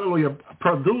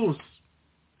 produced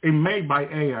and made by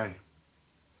AI.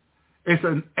 It's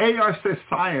an AI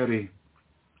society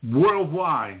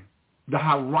worldwide that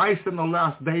has risen in the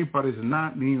last day, but is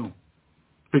not new.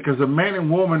 Because the men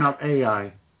and women of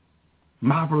AI,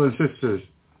 my brothers and sisters,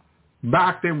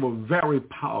 back then were very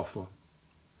powerful.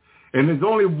 And there's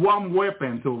only one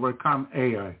weapon to overcome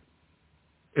AI.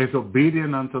 It's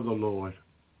obedience unto the Lord.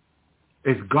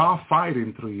 It's God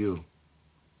fighting through you.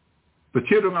 The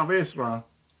children of Israel,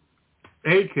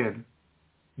 Achan,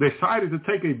 decided to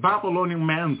take a Babylonian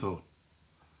mantle.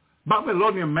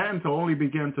 Babylonian mantle only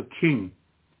began to king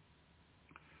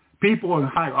people in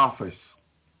high office.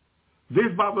 This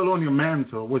Babylonian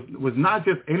mantle was not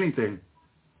just anything.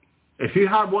 If you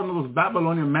had one of those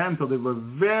Babylonian mantles, they were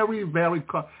very, very,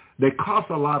 they cost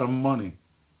a lot of money.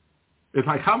 It's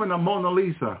like having a Mona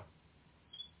Lisa,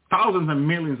 thousands and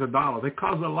millions of dollars. They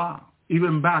cost a lot,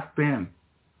 even back then.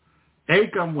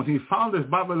 Achan, when he found this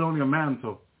Babylonian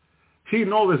mantle, he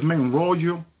knew this meant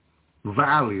royal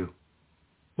value,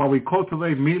 what we call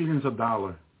today millions of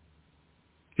dollars.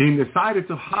 He decided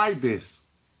to hide this.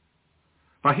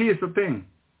 But here's the thing.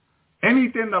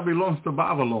 Anything that belongs to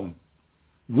Babylon,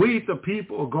 we, the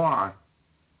people of God,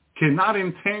 cannot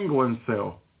entangle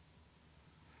ourselves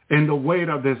in the weight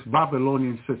of this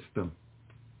Babylonian system.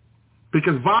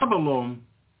 Because Babylon,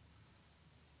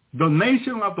 the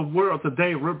nation of the world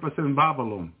today represents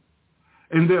Babylon.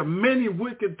 And there are many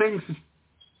wicked things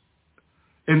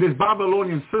in this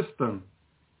Babylonian system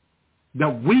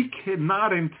that we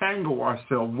cannot entangle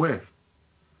ourselves with.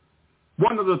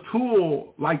 One of the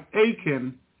tools, like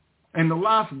Achan, in the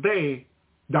last day,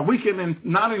 that we can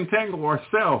not entangle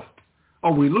ourselves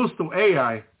or we lose to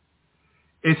AI,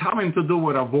 is having to do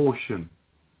with abortion.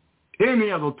 Any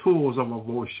of the tools of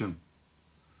abortion.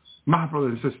 My brother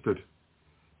and sister,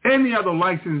 any other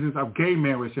licenses of gay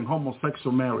marriage and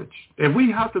homosexual marriage. If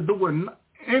we have to do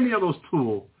any of those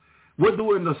tools, we're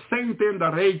doing the same thing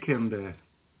that Achan did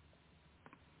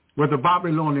with the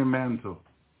Babylonian mantle,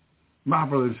 my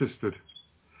brothers and sisters.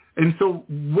 And so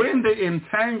when they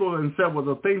entangle themselves with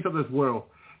the things of this world,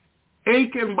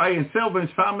 Achan by himself and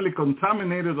his family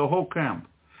contaminated the whole camp.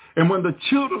 And when the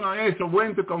children of Israel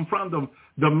went to confront them,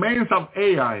 the men of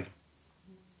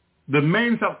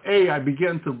Ai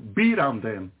began to beat on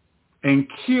them and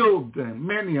killed them,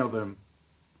 many of them.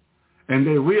 And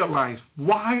they realized,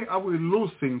 why are we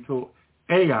losing to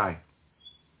Ai?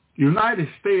 United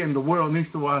States and the world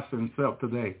needs to ask themselves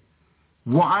today,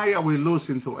 why are we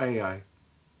losing to Ai?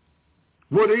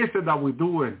 What is it that we're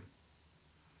doing?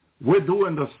 We're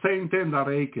doing the same thing that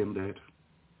Achan did.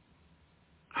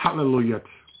 Hallelujah.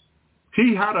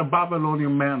 He had a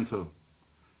Babylonian mantle.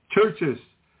 Churches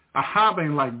are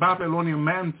having like Babylonian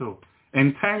mantle,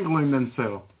 entangling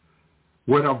themselves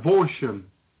with abortion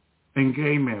and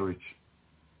gay marriage.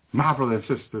 My brother and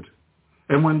sister.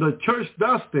 And when the church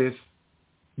does this,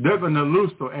 they're going to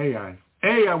lose to Ai.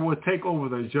 Ai will take over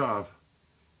their job.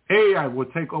 Ai will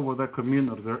take over their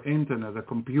community, their internet, their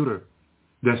computer,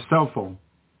 their cell phone,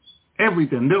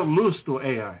 everything. They'll lose to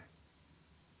Ai.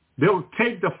 They'll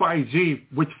take the 5G,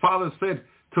 which Father said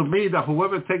to me that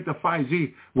whoever take the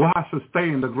 5G will have to stay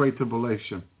in the Great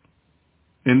Tribulation.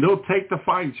 And they'll take the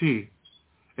 5G,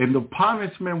 and the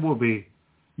punishment will be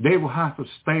they will have to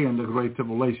stay in the Great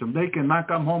Tribulation. They cannot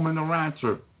come home in the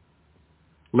rapture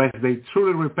lest they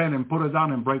truly repent and put it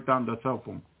down and break down the cell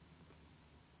phone.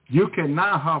 You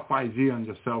cannot have 5G on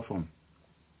your cell phone.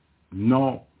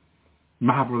 No,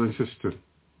 my brother and sister.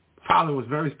 Father was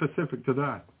very specific to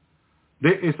that.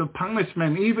 There is a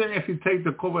punishment, even if you take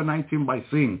the COVID-19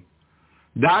 vaccine.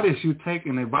 That is you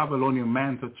taking a Babylonian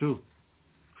mantle too.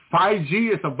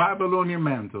 5G is a Babylonian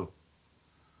mantle.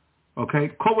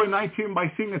 Okay? COVID-19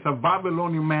 vaccine is a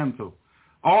Babylonian mantle.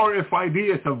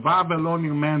 RFID is a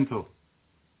Babylonian mantle.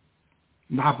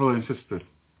 My brother and sister.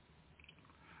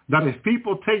 That if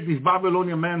people take this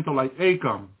Babylonian mantle like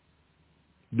Achan,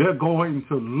 they're going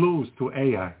to lose to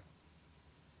Ai.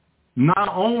 Not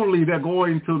only they're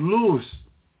going to lose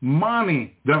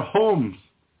money, their homes,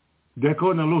 they're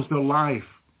going to lose their life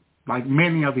like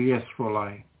many of the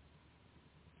Israelites.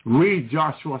 Read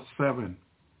Joshua 7,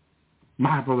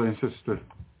 my brother and sister.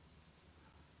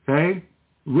 Okay?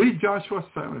 Read Joshua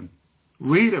 7.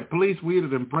 Read it. Please read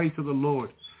it and pray to the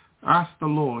Lord. Ask the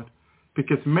Lord.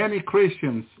 Because many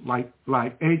Christians like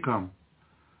Achan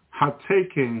have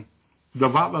taken the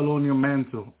Babylonian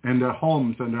mantle in their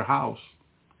homes and their house,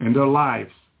 in their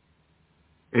lives,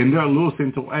 and they're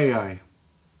losing to Ai.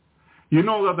 You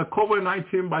know that the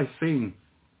COVID-19 vaccine,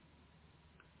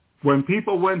 when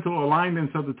people went to align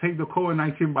themselves to take the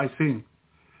COVID-19 vaccine,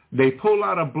 they pull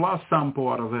out a blood sample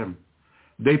out of them.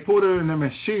 They put it in a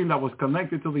machine that was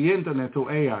connected to the internet to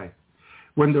Ai.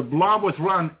 When the blood was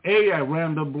run, Ai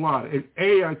ran the blood, and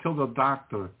Ai told the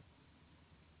doctor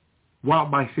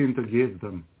what vaccine to give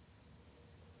them.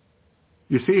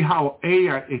 You see how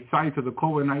Ai is tied to the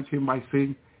COVID-19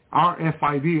 vaccine?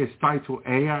 RFID is tied to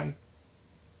Ai.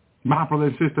 My brother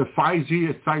and sister, 5G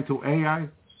is tied to Ai.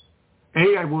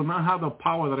 Ai will not have the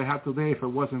power that it has today if it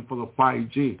wasn't for the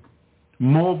 5G.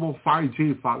 Mobile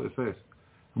 5G, Father says.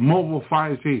 Mobile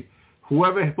 5G.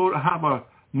 Whoever have a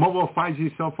mobile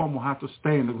 5G cell phone will have to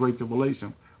stay in the Great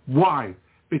Tribulation. Why?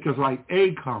 Because like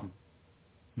Achan,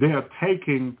 they are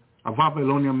taking a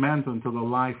Babylonian mantle into the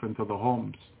life, into the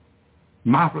homes.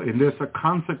 And there's a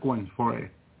consequence for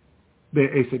it.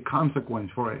 There is a consequence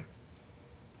for it.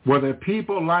 Whether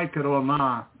people like it or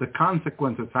not, the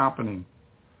consequence is happening.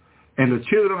 And the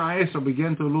children of Israel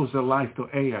begin to lose their life to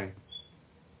Ai.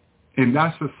 And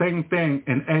that's the same thing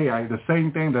in Ai, the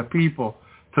same thing that people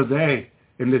today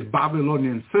in this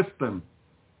Babylonian system,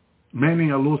 many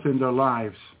are losing their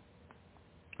lives.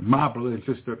 My brother and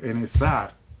sister, and it's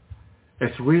sad.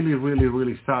 It's really, really,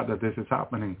 really sad that this is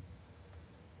happening.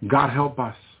 God help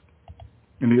us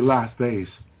in the last days.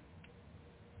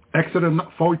 Exodus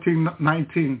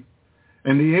 14:19,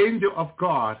 and the angel of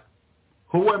God,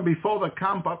 who went before the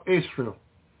camp of Israel,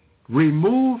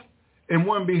 removed and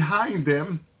went behind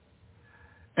them,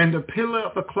 and the pillar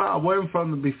of the cloud went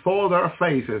from before their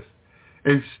faces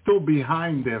and stood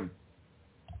behind them.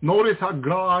 Notice how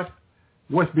God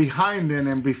was behind them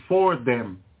and before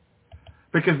them.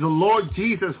 Because the Lord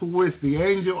Jesus, who is the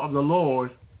angel of the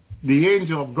Lord, the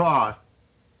angel of God,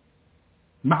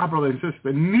 my brother and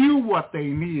sister, knew what they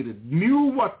needed, knew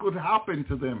what could happen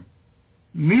to them,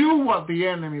 knew what the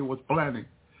enemy was planning.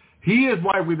 He is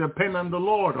why we depend on the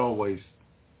Lord always.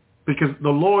 Because the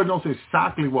Lord knows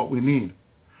exactly what we need.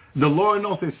 The Lord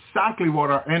knows exactly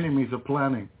what our enemies are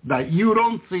planning, that you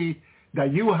don't see,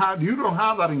 that you don't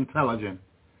have that intelligence.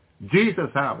 Jesus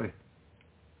has it.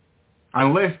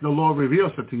 Unless the Lord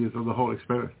reveals it to you through the Holy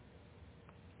Spirit.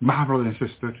 My brothers and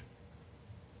sisters.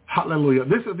 Hallelujah.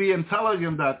 This is the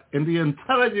intelligence that in the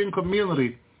intelligent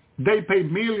community, they pay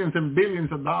millions and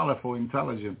billions of dollars for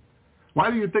intelligence. Why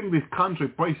do you think this country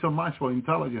pays so much for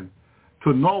intelligence?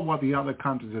 To know what the other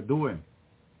countries are doing.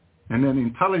 And then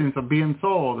intelligence are being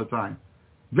sold all the time.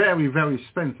 Very, very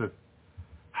expensive.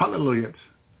 Hallelujah.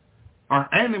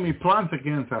 Our enemy plans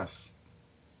against us.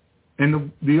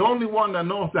 And the only one that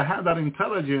knows that has that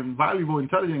intelligence, valuable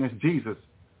intelligence, is Jesus.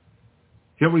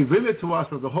 He'll reveal it to us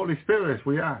with the Holy Spirit as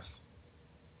we ask.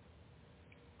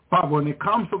 But when it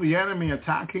comes to the enemy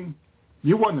attacking,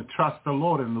 you want to trust the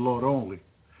Lord and the Lord only.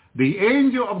 The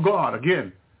angel of God,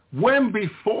 again, went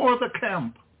before the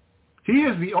camp. He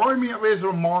is the army of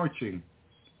Israel marching,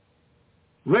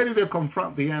 ready to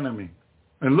confront the enemy.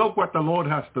 And look what the Lord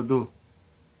has to do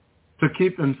to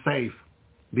keep them safe.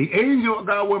 The angel of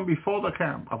God went before the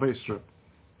camp of Israel,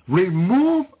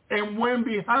 removed and went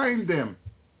behind them.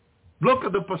 Look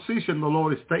at the position the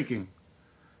Lord is taking.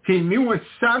 He knew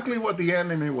exactly what the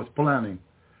enemy was planning,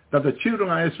 that the children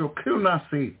of Israel could not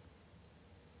see.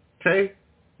 Okay?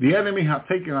 The enemy had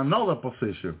taken another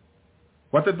position.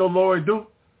 What did the Lord do?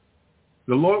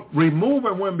 The Lord removed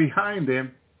and went behind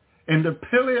them, and the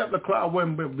pillar of the cloud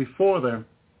went before them,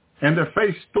 and their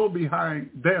face stood behind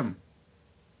them.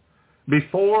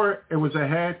 Before it was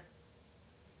ahead,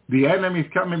 the enemy's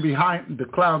coming behind the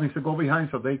cloud. He said, go behind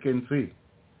so they can see.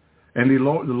 And the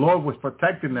Lord was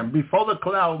protecting them. Before the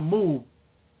cloud moved,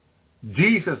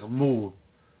 Jesus moved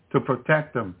to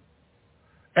protect them.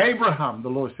 Abraham, the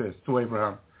Lord says to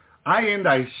Abraham, I am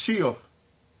thy shield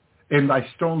and thy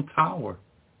strong tower.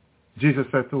 Jesus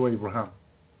said to Abraham.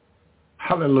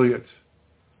 Hallelujah.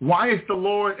 Why is the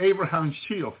Lord Abraham's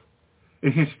shield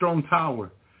and his strong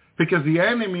tower? Because the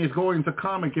enemy is going to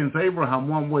come against Abraham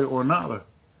one way or another.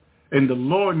 And the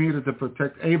Lord needed to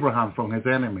protect Abraham from his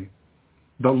enemy.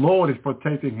 The Lord is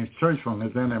protecting his church from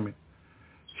his enemy.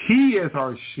 He is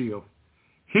our shield.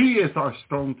 He is our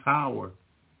strong tower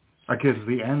against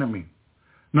the enemy.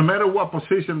 No matter what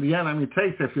position the enemy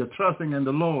takes, if you're trusting in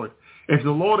the Lord, if the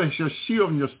Lord is your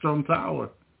shield and your strong tower,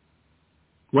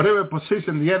 whatever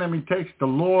position the enemy takes, the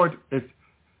Lord is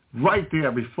right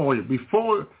there before you.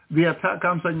 Before the attack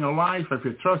comes in your life, if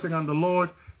you're trusting in the Lord,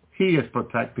 he is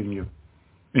protecting you.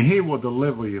 And he will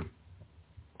deliver you.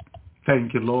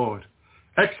 Thank you, Lord.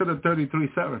 Exodus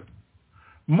 33:7.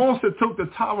 Moses took the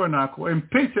tabernacle and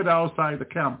pitched it outside the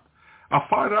camp,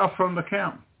 afar off from the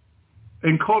camp,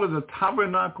 and called it the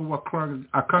tabernacle of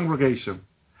a congregation.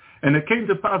 And it came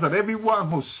to pass that everyone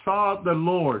who saw the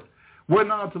Lord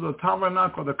went out to the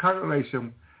tabernacle of the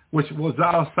congregation, which was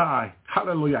outside.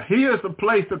 Hallelujah. Here is the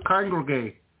place to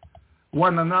congregate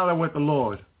one another with the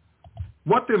Lord.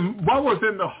 What was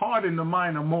in the heart and the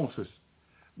mind of Moses?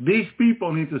 These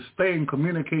people need to stay in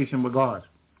communication with God.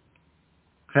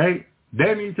 Okay?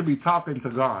 They need to be talking to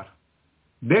God.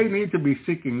 They need to be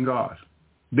seeking God.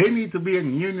 They need to be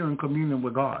in union and communion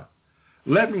with God.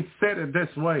 Let me say it this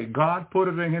way. God put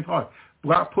it in his heart.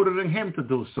 God put it in him to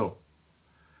do so.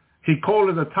 He called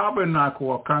it the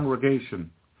tabernacle of congregation.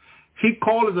 He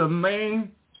called it the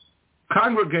main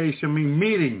congregation, mean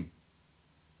meeting.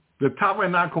 The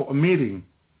tabernacle of meeting.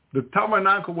 The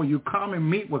tabernacle where you come and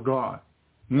meet with God,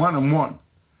 one-on-one.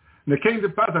 And it came to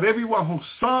pass that everyone who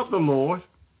served the Lord,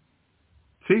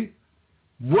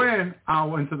 went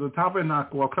out into the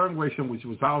tabernacle of congregation, which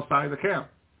was outside the camp.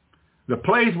 The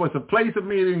place was a place of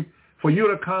meeting for you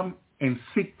to come and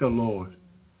seek the Lord.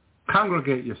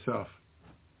 Congregate yourself.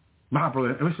 My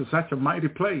brother, this is such a mighty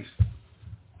place.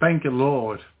 Thank you,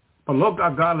 Lord. But look how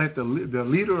God let the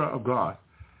leader of God,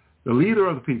 the leader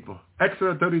of the people,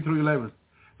 Exodus 33:11.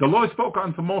 The Lord spoke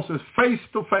unto Moses face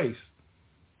to face,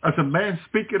 as a man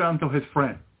speaketh unto his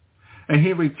friend. And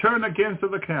he returned again to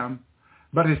the camp,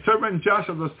 but his servant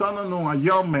Joshua, the son of Nun, a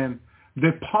young man,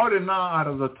 departed not out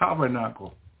of the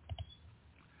tabernacle.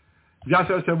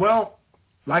 Joshua said, well,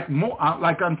 like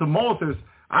unto Moses,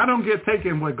 I don't get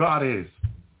taken where God is.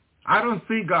 I don't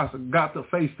see God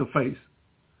face to face.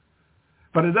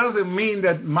 But it doesn't mean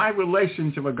that my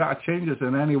relationship with God changes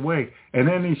in any way, in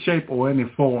any shape or any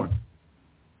form.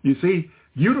 You see,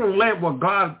 you don't let what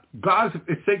God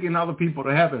is taking other people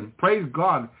to heaven. Praise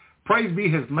God. Praise be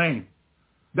his name.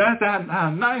 That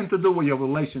has nothing to do with your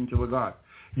relationship with God.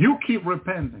 You keep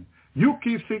repenting. You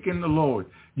keep seeking the Lord.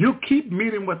 You keep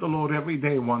meeting with the Lord every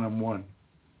day one-on-one.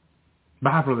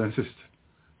 My brother and sister,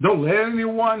 don't let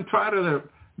anyone try to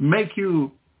make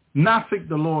you not seek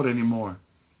the Lord anymore.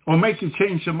 or make you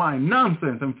change your mind.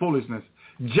 Nonsense and foolishness.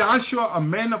 Joshua, a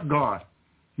man of God.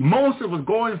 Moses was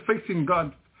going facing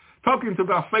God, talking to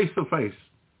God face to face.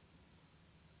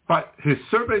 But his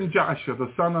servant Joshua,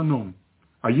 the son of Nun,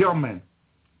 a young man,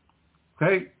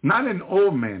 okay, not an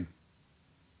old man,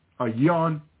 a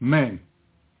young man.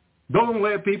 Don't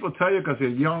let people tell you because you're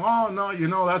young, oh, no, you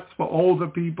know, that's for older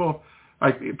people.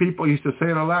 Like people used to say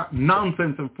it a lot.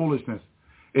 Nonsense and foolishness.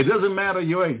 It doesn't matter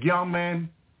you're a young man,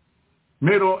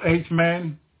 middle-aged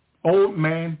man, old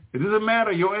man. It doesn't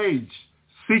matter your age.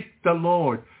 Seek the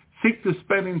Lord. Seek to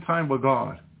spending time with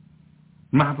God.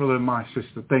 My brother and my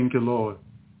sister, thank you, Lord.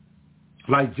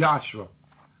 Like Joshua.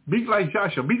 Be like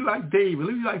Joshua. Be like David.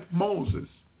 Be like Moses.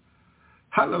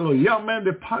 Hallelujah. Young man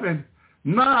departed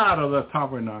not of the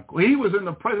tabernacle. He was in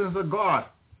the presence of God.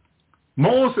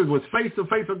 Moses was face to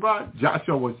face with God.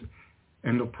 Joshua was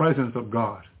in the presence of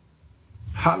God.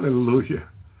 Hallelujah.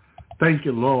 Thank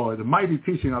you, Lord. The mighty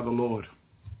teaching of the Lord.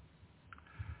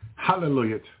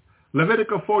 Hallelujah.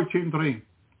 Leviticus 14:3.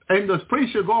 And the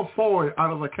priest shall go forward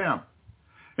out of the camp.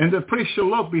 And the priest shall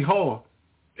look, behold,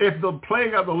 if the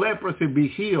plague of the leprosy be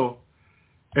healed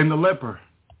in the leper.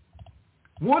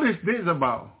 What is this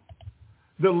about?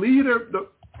 The leader,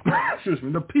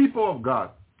 the people of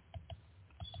God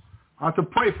are to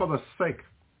pray for the sick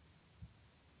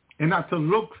and not to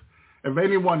look if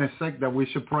anyone is sick that we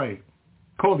should pray.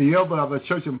 Call the elder of the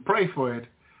church and pray for it.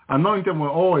 Anoint them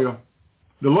with oil.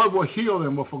 The Lord will heal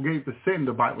them, will forgive the sin,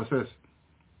 the Bible says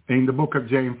in the book of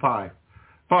James 5.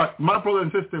 But my brother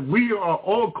and sister, we are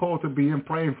all called to be in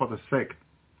praying for the sick.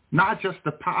 Not just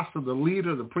the pastor, the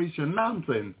leader, the preacher,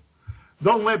 nonsense.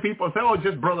 Don't let people say, oh,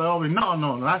 just Brother Elvin.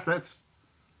 No, that's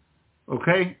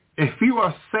okay? If you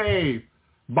are saved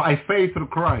by faith through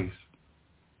Christ,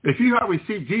 if you have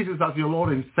received Jesus as your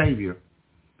Lord and Savior,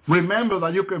 remember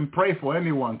that you can pray for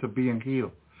anyone to be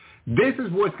healed. This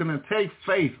is what's going to take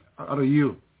faith out of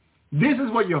you. This is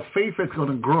where your faith is going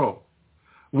to grow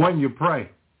when you pray.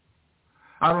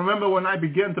 I remember when I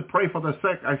began to pray for the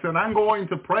sick, I said, I'm going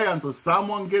to pray until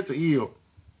someone gets healed.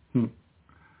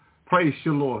 Praise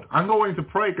you, Lord. I'm going to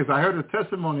pray because I heard a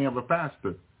testimony of a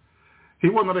pastor. He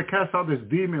wanted to cast out this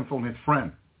demon from his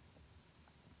friend.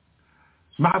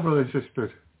 My brother and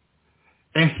sister.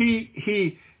 And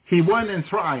he went and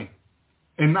tried,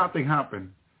 and nothing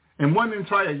happened. And went and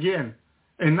tried again,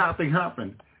 and nothing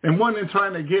happened. And went and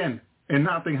tried again, and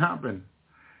nothing happened.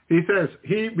 He says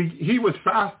he was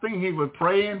fasting, he was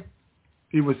praying,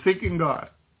 he was seeking God.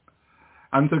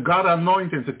 Until God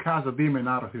anointed him to cast a demon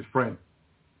out of his friend.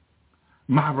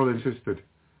 My brother and sister.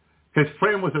 His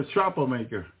friend was a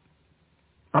troublemaker.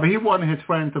 But he wanted his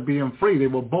friend to be free. They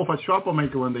were both a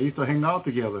troublemaker when they used to hang out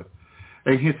together.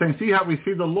 And he said, see how we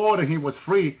see the Lord and he was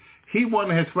free. He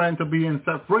wanted his friend to be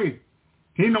set free.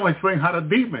 He knew his friend had a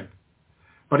demon.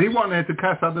 But he wanted to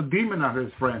cast out the demon out of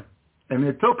his friend. And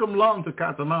it took him long to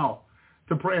cast him out,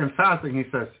 to pray and fasting, he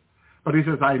says. But he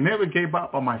says, I never gave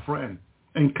up on my friend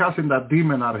in casting that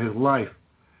demon out of his life.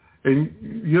 And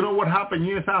you know what happened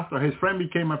years after? His friend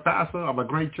became a pastor of a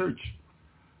great church.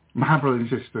 My brother and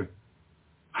sister.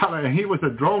 He was a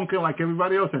drunken like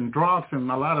everybody else and drugs and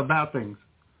a lot of bad things.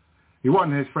 He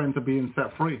wanted his friend to be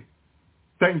set free.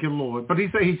 Thank you, Lord. But he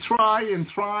said he tried and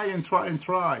tried and tried and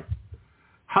tried.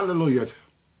 Hallelujah.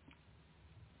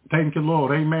 Thank you,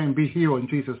 Lord. Amen. Be healed in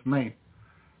Jesus' name.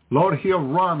 Lord, he'll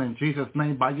run in Jesus'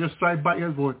 name. By your stripe, by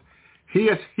your word. He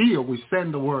is healed. We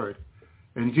send the word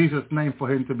in Jesus' name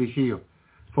for him to be healed.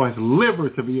 For his liver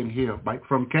to be healed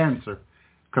from cancer.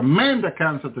 Command the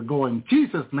cancer to go in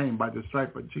Jesus' name by the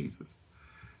stripe of Jesus.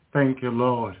 Thank you,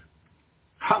 Lord.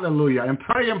 Hallelujah. And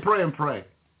pray and pray and pray.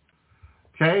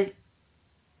 Okay?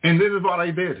 And this is what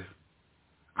I did.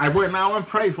 I went out and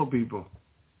prayed for people.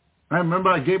 I remember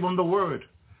I gave them the word.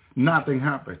 Nothing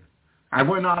happened. I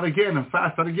went out again and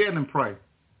fasted again and prayed.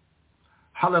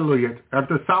 Hallelujah.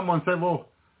 After someone said, well,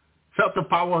 felt the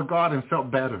power of God and felt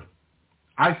better.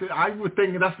 I said, I was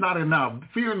thinking that's not enough.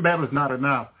 Feeling better is not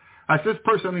enough. I said, this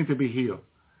person needs to be healed.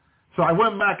 So I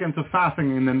went back into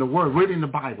fasting and in the word, reading the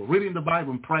Bible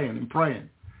and praying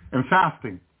and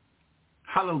fasting.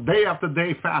 Hallelujah. Day after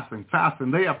day fasting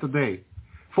day after day,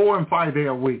 4 and 5 days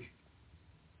a week.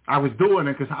 I was doing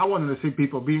it because I wanted to see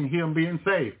people being healed and being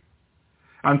saved.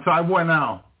 Until I went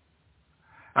out.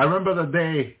 I remember the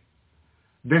day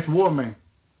this woman,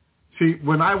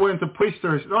 when I went to preach to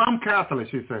her, she said, oh, I'm Catholic,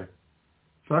 she said.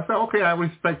 So I said, okay, I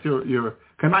respect your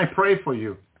can I pray for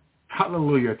you?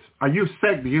 Hallelujah. Are you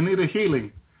sick? Do you need a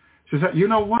healing? She said, you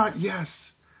know what? Yes.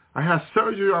 I had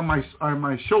surgery on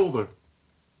my shoulder,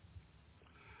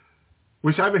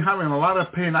 which I've been having a lot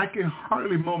of pain. I can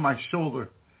hardly move my shoulder.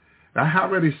 I had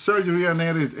already surgery on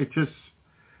it.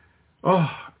 Oh,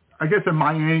 I guess at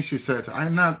my age, she said,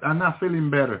 I'm not feeling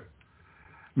better.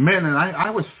 Man, and I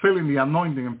was feeling the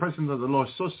anointing and presence of the Lord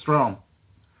so strong.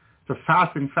 So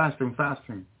fasting.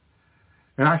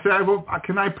 And I said,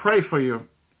 can I pray for you?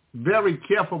 Very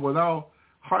careful without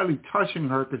hardly touching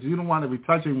her, because you don't want to be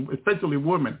touching, especially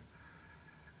women.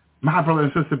 My brother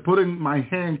and sister, putting my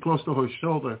hand close to her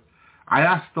shoulder, I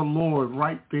asked the Lord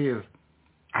right there.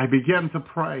 I began to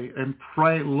pray,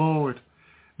 Lord.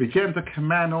 Began to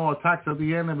command all attacks of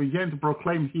the enemy, began to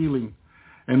proclaim healing.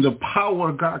 And the power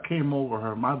of God came over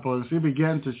her, my brothers. She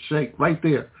began to shake right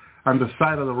there on the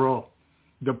side of the road.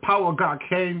 The power of God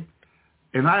came,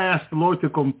 and I asked the Lord to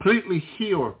completely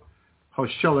heal her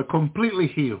shoulder, completely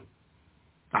heal.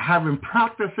 I have been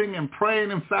practicing and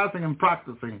praying and fasting and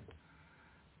practicing.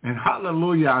 And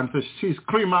hallelujah, until she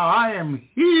screamed out, I am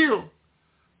healed.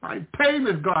 My pain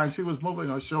is gone. She was moving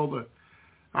her shoulder.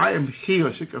 I am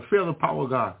healed. She could feel the power of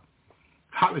God.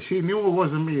 She knew it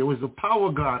wasn't me. It was the power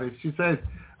of God. And she said,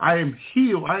 I am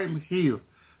healed. I am healed.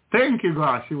 Thank you,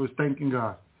 God. She was thanking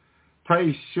God.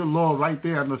 Praise you, Lord, right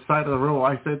there on the side of the road.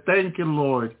 I said, thank you,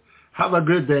 Lord. Have a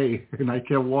good day. And I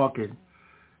kept walking,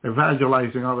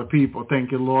 evangelizing other people.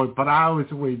 Thank you, Lord. But I was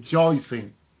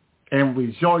rejoicing and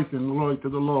rejoicing, glory to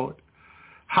the Lord.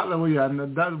 Hallelujah.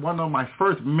 And that's one of my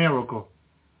first miracles.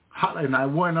 And I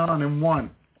went on and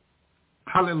won.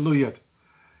 Hallelujah.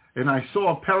 And I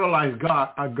saw a paralyzed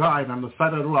guy on the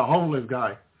side of the road, a homeless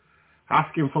guy,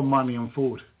 asking for money and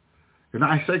food. And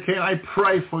I said, can I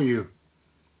pray for you?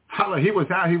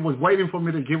 Hallelujah. He was waiting for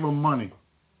me to give him money.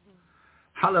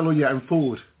 Hallelujah. And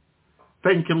food.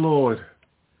 Thank you, Lord.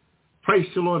 Praise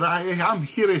the Lord. I'm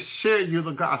here to share you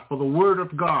the gospel, the word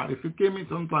of God, if you give me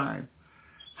some time.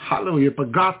 Hallelujah.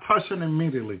 But God touched him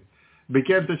immediately.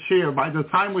 Began to share. By the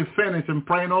time we finished and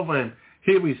praying over him,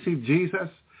 he received Jesus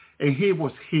and he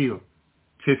was healed.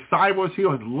 His side was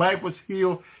healed. His leg was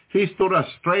healed. He stood up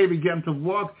straight, began to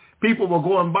walk. People were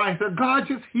going by and said, God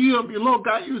just healed me. Lord,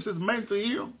 God uses men to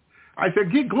heal. I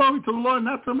said, give glory to the Lord,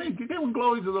 not to me. Give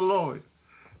glory to the Lord.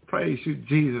 Praise you,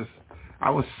 Jesus. I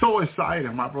was so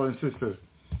excited, my brothers and sisters.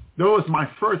 That was my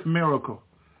first miracle.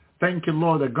 Thank you,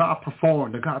 Lord, that God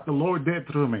performed, that God, the Lord did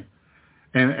through me.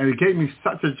 And it gave me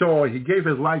such a joy. He gave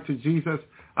his life to Jesus,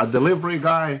 a delivery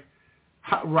guy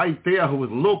right there who was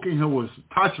looking, who was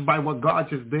touched by what God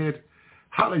just did.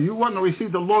 Hallelujah. You want to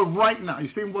receive the Lord right now. You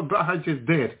see what God has just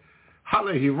did.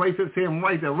 Hallelujah. He raised his hand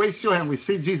right there. Raise your hand.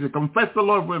 Receive Jesus. Confess the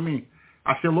Lord with me.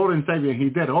 I said, Lord and Savior. He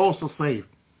did also save.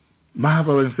 My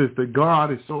brother and sister,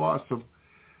 God is so awesome.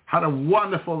 Had a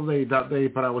wonderful day that day,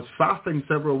 but I was fasting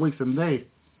several weeks and days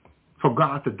for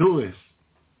God to do this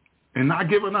and not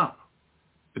giving up.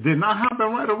 It did not happen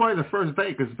right away the first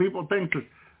day, because people think that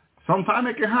sometimes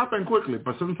it can happen quickly,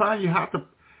 but sometimes you have to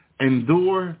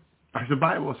endure, as the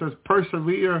Bible says,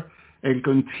 persevere and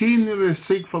continue to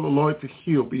seek for the Lord to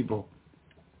heal people.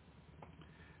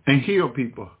 And heal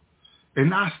people.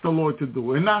 And ask the Lord to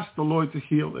do it. And ask the Lord to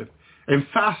heal it. And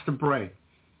fast and pray.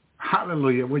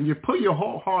 Hallelujah. When you put your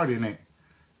whole heart in it,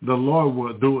 the Lord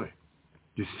will do it.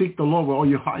 You seek the Lord with all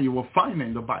your heart, you will find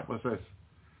it, the Bible says.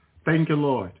 Thank you,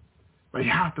 Lord. But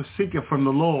you have to seek it from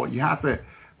the Lord. You have to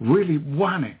really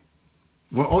want it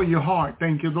with all your heart.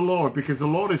 Thank you, the Lord, because the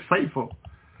Lord is faithful.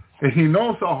 And he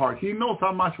knows our heart. He knows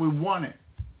how much we want it.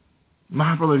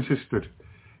 My brother and sister,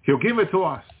 he'll give it to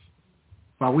us.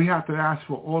 But we have to ask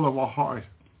for all of our heart.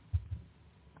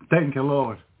 Thank you,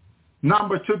 Lord.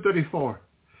 Number 234.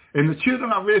 And the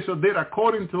children of Israel did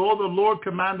according to all the Lord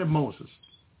commanded Moses.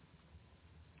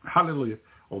 Hallelujah.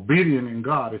 Obedience in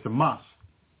God is a must.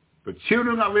 The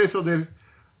children of Israel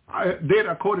did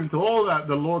according to all that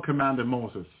the Lord commanded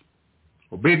Moses.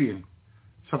 Obedience.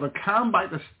 So they come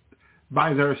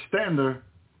by their standard,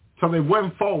 so they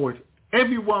went forward,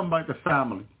 everyone by the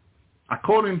family,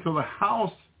 according to the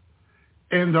house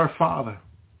and their father.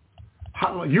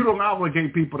 You don't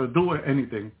obligate people to do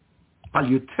anything, but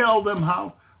you tell them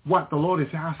what the Lord is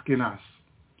asking us.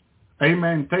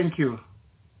 Amen. Thank you.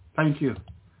 Thank you.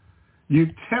 You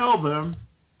tell them,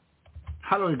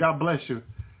 hallelujah, God bless you,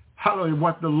 hallelujah,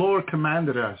 what the Lord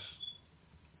commanded us.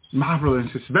 My brothers,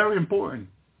 it's very important.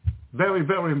 Very,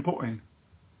 very important.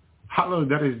 Hallelujah,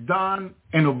 that is done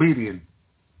in obedience.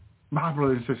 My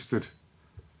brothers and sisters,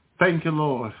 thank you,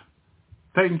 Lord.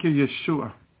 Thank you,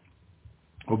 Yeshua.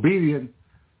 Obedience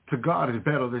to God is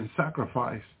better than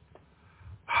sacrifice.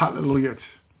 Hallelujah.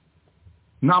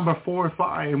 Number 4 and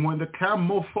 5, and when the camp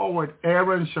move forward,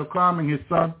 Aaron shall come and his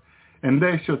son, and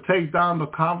they shall take down the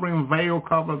covering veil,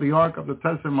 cover the ark of the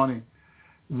testimony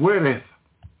with it.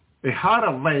 They had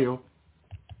a veil,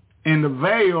 and the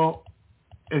veil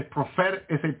is prophetic.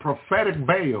 It's a prophetic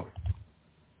veil.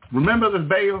 Remember this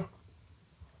veil?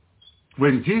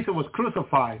 When Jesus was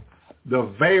crucified,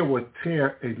 the veil was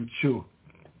tear in two.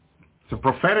 It's a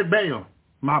prophetic veil,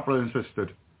 my brother and sister,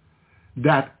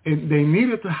 that they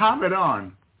needed to have it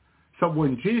on. So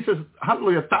when Jesus,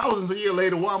 hallelujah, thousands of years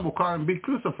later on will come and be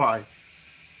crucified,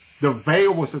 the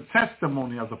veil was a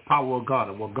testimony of the power of God,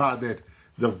 of what God did.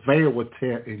 The veil would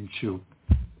tear in two.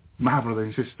 My brother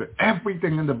and sister,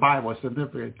 everything in the Bible is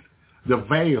significant. The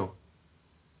veil,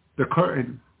 the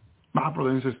curtain, my brother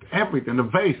and sister, everything, the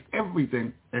vase,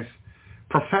 everything is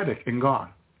prophetic in God.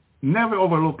 Never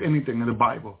overlook anything in the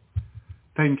Bible.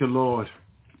 Thank you, Lord.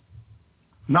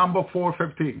 Number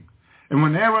 4:15. And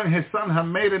when Aaron and his son have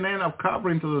made an end of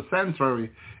covering to the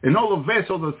sanctuary, and all the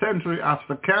vessels of the sanctuary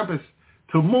after the campus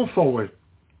to move forward,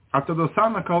 after the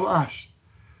son of Kolash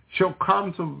shall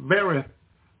come to Berith,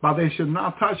 but they should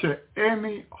not touch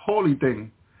any holy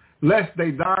thing, lest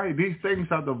they die. These things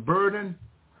are the burden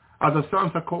of the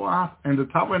sons of Kohath and the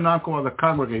tabernacle of the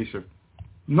congregation.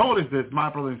 Notice this, my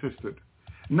brother and sister.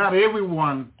 Not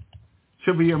everyone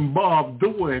should be involved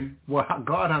doing what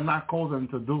God has not called them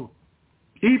to do.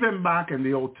 Even back in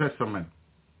the Old Testament,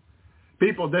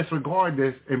 people disregard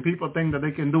this and people think that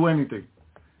they can do anything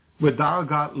without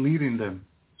God leading them.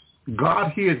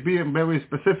 God here is being very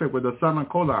specific with the son of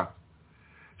Korah.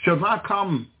 Shall not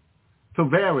come to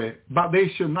vary, but they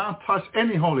should not touch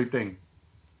any holy thing.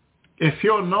 If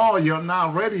you know you're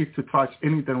not ready to touch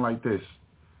anything like this,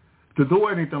 to do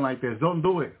anything like this, don't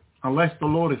do it unless the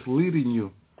Lord is leading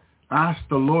you. Ask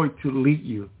the Lord to lead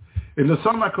you. And the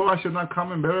son of Korah should not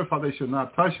come and verify, they should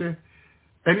not touch it,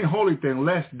 any holy thing,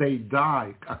 lest they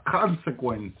die. A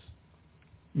consequence.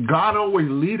 God always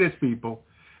leads his people.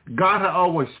 God has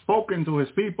always spoken to his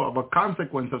people of a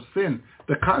consequence of sin,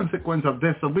 the consequence of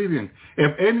disobedience.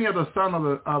 If any of the son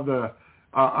of the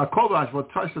Kodash will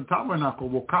touch the tabernacle,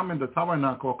 will come in the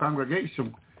tabernacle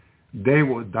congregation, they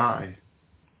will die.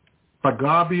 But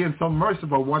God being so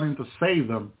merciful, wanting to save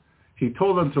them, he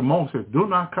told them to Moses, do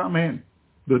not come in.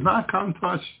 Do not come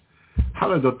touch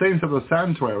the things of the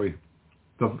sanctuary,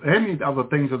 any of the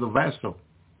things of the vessel,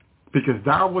 because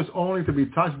that was only to be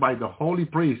touched by the holy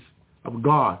priest of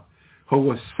God, who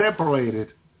was separated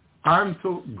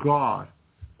unto God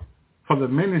for the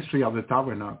ministry of the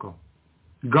tabernacle.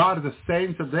 God the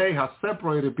same today has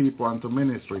separated people unto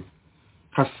ministry,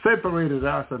 has separated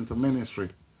us unto ministry,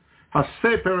 has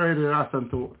separated us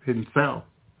unto himself.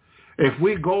 If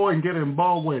we go and get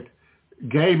involved with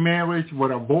gay marriage,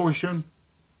 with abortion,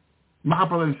 my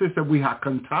brother and sister, we have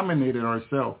contaminated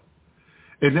ourselves.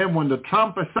 And then when the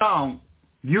trumpet sound,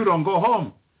 you don't go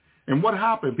home. And what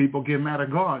happened? People get mad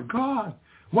at God. God,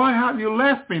 why have you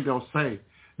left me? They'll say.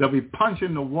 They'll be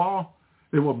punching the wall.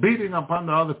 They were beating upon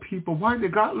the other people. Why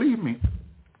did God leave me?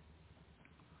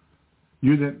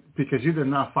 You didn't, because you did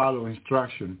not follow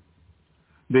instruction.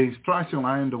 The instruction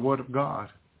are in the Word of God.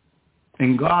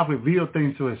 And God revealed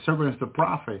things to his servants, the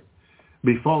prophet,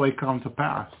 before they come to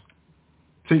pass.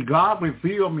 See, God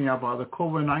revealed me about the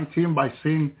COVID-19 by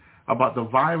seeing about the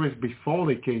virus before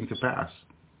they came to pass.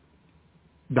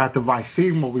 That the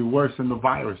vaccine will be worse than the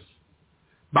virus.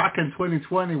 Back in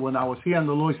 2020, when I was here in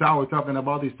the Lord's hour talking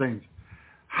about these things,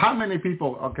 how many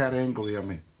people got angry at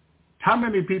me? How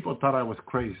many people thought I was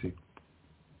crazy?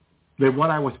 That what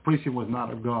I was preaching was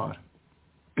not of God.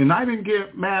 And I didn't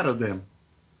get mad at them.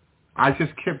 I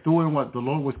just kept doing what the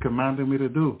Lord was commanding me to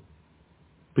do,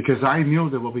 because I knew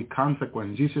there will be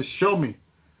consequences. Jesus showed me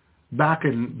back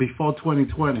in before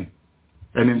 2020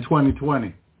 and in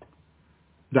 2020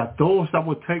 that those that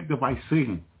would take the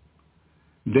vaccine,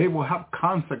 they will have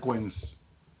consequence,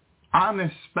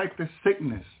 unexpected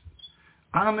sickness,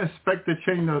 unexpected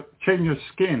change of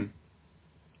skin.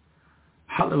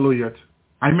 Hallelujah.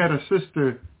 I met a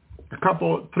sister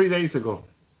 3 days ago.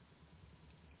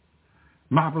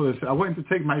 My brothers, I went to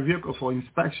take my vehicle for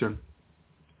inspection.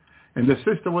 And the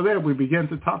sister was there. We began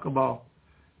to talk about,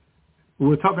 we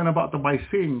were talking about the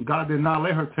vaccine. God did not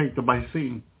let her take the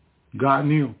vaccine. God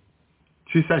knew.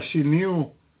 She said she knew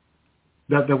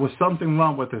that there was something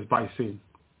wrong with this vaccine.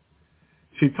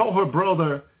 She told me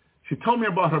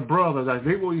about her brother that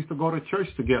they used to go to church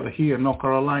together here in North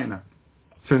Carolina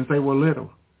since they were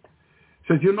little.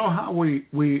 She said, you know how we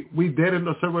did in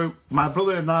the service? My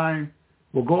brother and I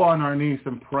will go on our knees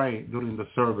and pray during the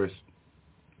service.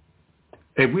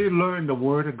 And we learned the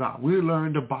Word of God. We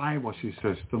learned the Bible, she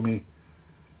says to me.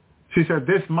 She said,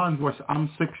 this month I'm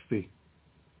 60.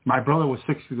 My brother was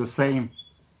 60, the same.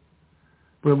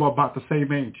 We were about the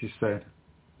same age, she said.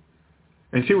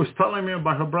 And she was telling me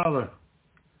about her brother.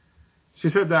 She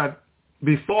said that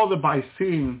before the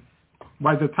vaccine,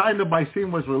 by the time the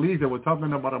vaccine was released, they were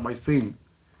talking about a vaccine.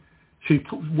 She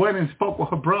went and spoke with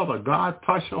her brother. God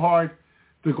touched her heart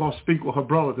to go speak with her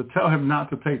brother to tell him not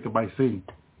to take the vaccine.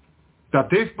 That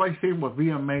this vaccine was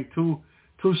being made too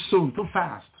soon, too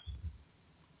fast.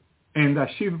 And that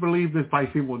she believed this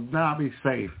vaccine would not be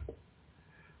safe.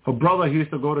 Her brother, he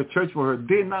used to go to church with her,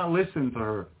 did not listen to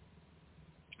her.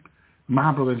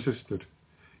 My brother and sister.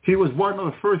 He was one of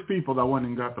the first people that went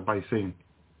and got the vaccine.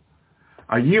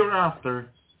 A year after,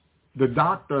 the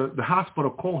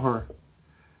hospital called her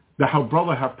that her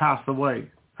brother had passed away.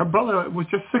 Her brother was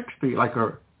just 60 like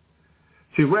her.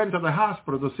 She ran to the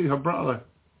hospital to see her brother.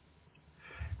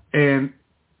 And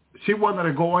she wanted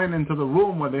to go into the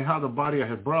room where they had the body of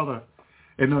her brother.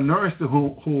 And the nurse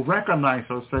who recognized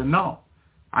her said, no,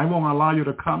 I won't allow you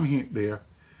to come here there.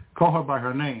 Call her by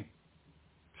her name.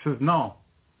 She says, no.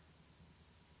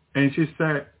 And she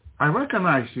said, I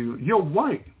recognize you. You're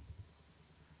white.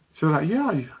 She was like,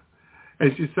 yeah.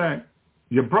 And she said,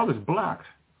 your brother's black.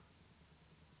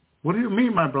 What do you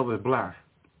mean my brother's black?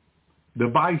 The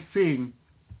vaccine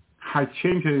had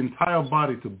changed his entire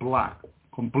body to black,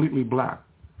 completely black.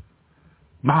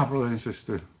 My brother and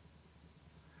sister.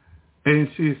 And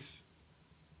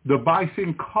the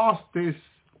vaccine caused this,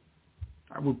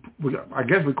 I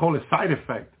guess we call it side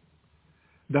effect,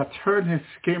 that turned his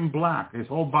skin black, his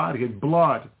whole body, his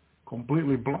blood,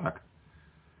 completely black.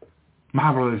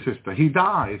 My brother and sister, he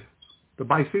died. The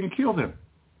vaccine killed him.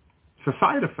 It's a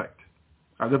side effect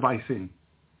of the vaccine.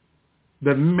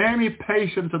 There are many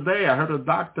patients today. I heard a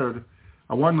doctor,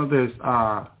 one of those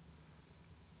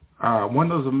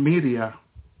media,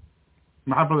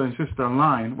 my brother and sister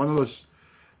online, one of those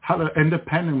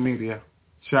independent media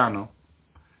channel,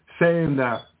 saying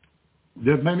that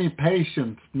there are many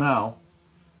patients now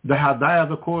that have died of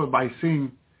the COVID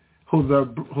vaccine who their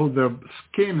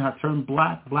skin had turned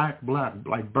black, like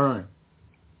burn.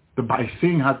 The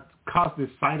vaccine had caused this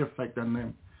side effect on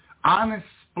them.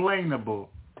 Unexplainable.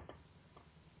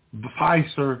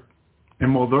 Pfizer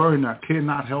and Moderna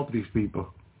cannot help these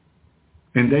people.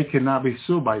 And they cannot be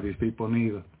sued by these people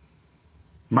neither.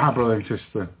 My brother and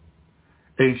sister.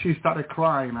 And she started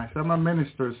crying. I said, I'm a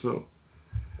minister, so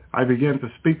I began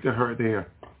to speak to her there.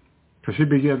 Because she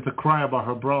began to cry about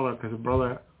her brother, because her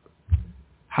brother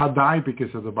had died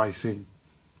because of the vaccine.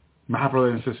 My brother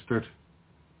and sister.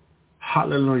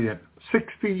 Hallelujah.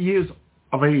 60 years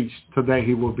of age today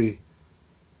he will be.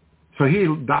 So he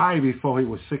died before he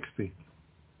was 60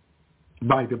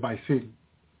 by the vaccine.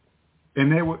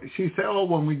 And she said, oh,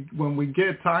 when we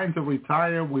get time to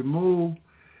retire, we move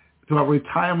to a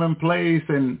retirement place.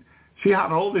 And she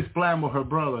had all this plan with her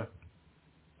brother.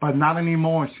 But not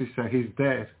anymore, she said. He's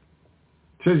dead.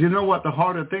 She says, you know what the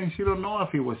harder thing? She don't know if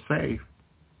he was safe.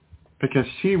 Because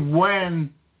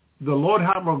when the Lord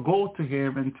had her go to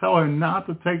him and tell her not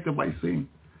to take the vaccine,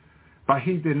 but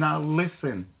he did not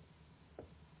listen.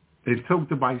 They took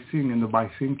the vaccine, and the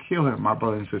vaccine killed him, my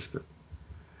brother and sister.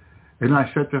 And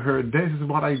I said to her, this is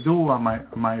what I do on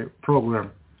my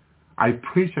program. I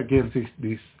preach against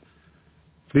these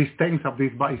things of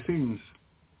these vaccines.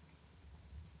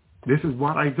 This is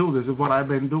what I do. This is what I've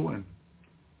been doing,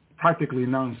 practically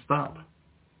nonstop.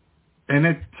 And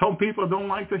some people don't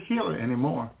like to hear it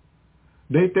anymore.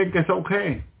 They think it's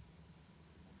okay.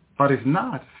 But it's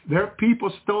not. There are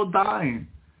people still dying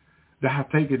that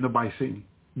have taken the vaccine.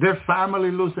 Their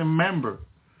family losing member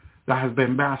that has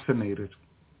been vaccinated.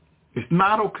 It's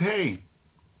not okay.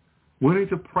 We need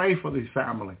to pray for this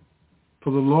family,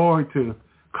 for the Lord to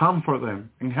comfort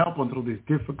them and help them through this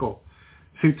difficult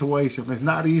situation. It's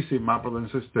not easy, my brother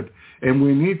and sister. And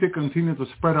we need to continue to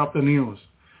spread out the news.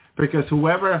 Because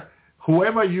whoever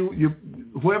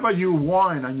you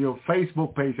warn on your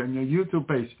Facebook page, on your YouTube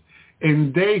page,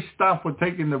 and they stop for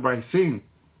taking the vaccine,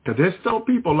 because there's still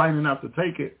people lining up to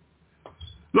take it.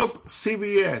 Look,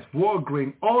 CVS,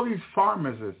 Walgreens, all these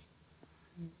pharmacies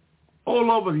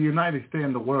all over the United States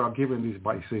and the world are giving this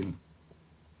vaccine.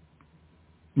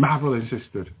 My brother and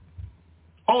sister,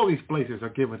 all these places are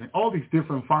giving it. All these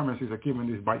different pharmacies are giving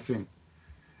this vaccine.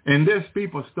 And there's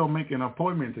people still making an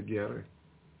appointment together.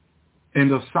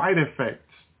 And the side effects,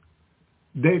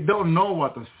 they don't know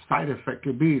what the side effect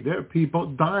could be. There are people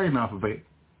dying of it.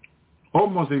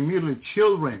 Almost immediately,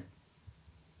 children.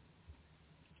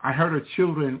 I heard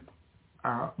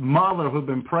a mother who'd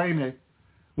been pregnant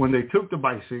when they took the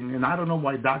vaccine, and I don't know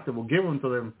why doctor will give them to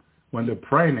them when they're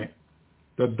pregnant.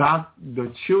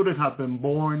 The children have been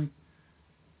born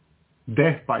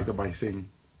dead by the vaccine.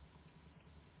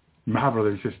 My brother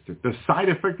and sister. The side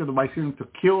effect of the vaccine is to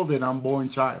kill the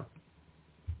unborn child.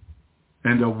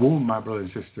 And the womb, my brother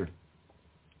and sister.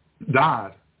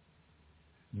 That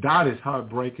is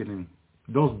heartbreaking. And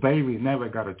those babies never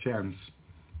got a chance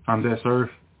on this earth.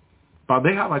 But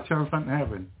they have a chance in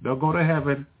heaven. They'll go to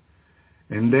heaven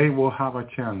and they will have a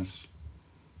chance.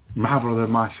 My brother,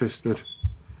 my sister,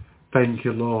 thank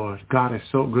you, Lord. God is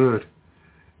so good.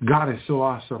 God is so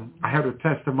awesome. I heard a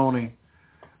testimony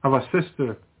of a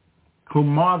sister whose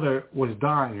mother was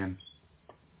dying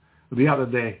the other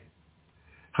day.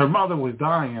 Her mother was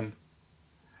dying,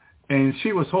 and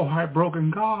she was so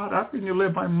heartbroken. God, how can you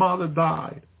let my mother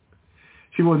die?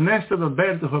 She was next to the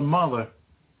bed to her mother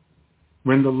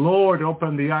when the Lord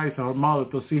opened the eyes of her mother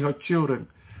to see her children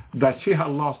that she had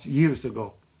lost years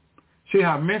ago. She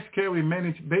had miscarried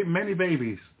many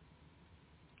babies.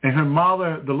 And her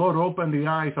mother, the Lord opened the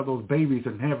eyes of those babies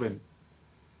in heaven.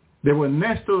 They were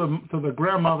next to the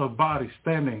grandmother's body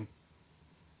standing.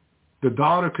 The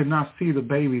daughter could not see the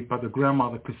baby, but the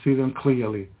grandmother could see them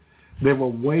clearly. They were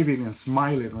waving and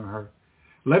smiling at her,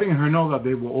 letting her know that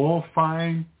they were all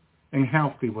fine and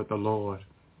healthy with the Lord.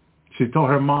 She told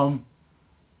her mom,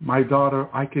 my daughter,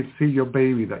 I can see your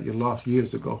baby that you lost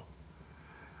years ago.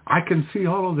 I can see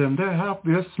all of them. They're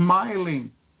happy. They're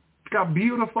smiling. Got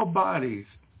beautiful bodies.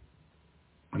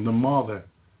 And the mother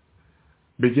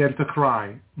began to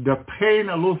cry. The pain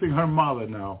of losing her mother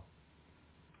now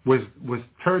was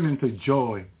turned into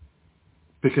joy,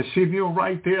 because she knew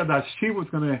right there that she was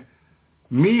going to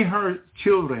meet her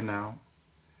children now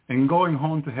and going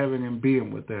home to heaven and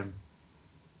being with them.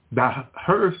 That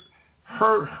her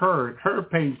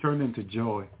pain turned into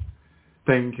joy.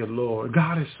 Thank you, Lord.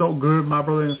 God is so good, my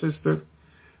brother and sister.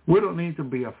 We don't need to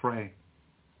be afraid.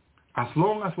 As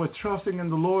long as we're trusting in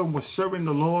the Lord and we're serving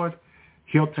the Lord,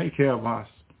 he'll take care of us.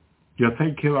 He'll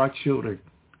take care of our children.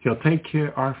 He'll take care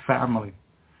of our family.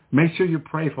 Make sure you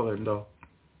pray for them, though.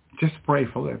 Just pray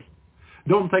for them.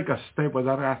 Don't take a step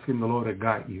without asking the Lord to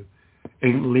guide you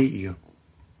and lead you.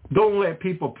 Don't let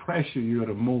people pressure you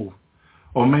to move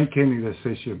or make any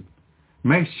decision.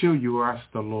 Make sure you ask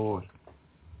the Lord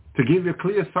to give you a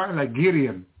clear sign, like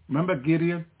Gideon. Remember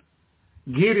Gideon?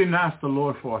 Gideon asked the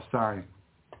Lord for a sign.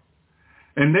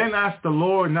 And then asked the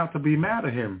Lord not to be mad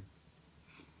at him.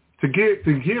 To give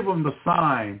him the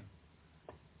sign,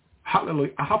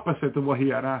 hallelujah, opposite to what he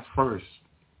had asked first.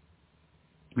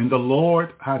 And the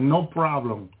Lord had no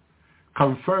problem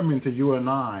confirming to you and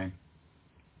I,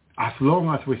 as long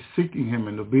as we're seeking him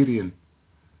and obedient,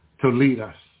 to lead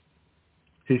us.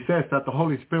 He says that the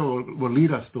Holy Spirit will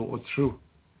lead us to what's true.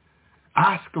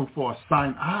 Ask him for a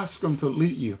sign. Ask him to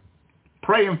lead you.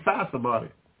 Pray and fast about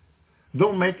it.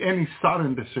 Don't make any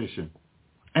sudden decision,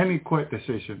 any quick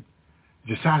decision.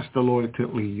 Just ask the Lord to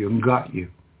lead you and guide you.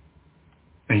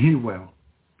 And he will.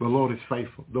 The Lord is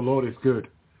faithful. The Lord is good.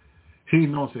 He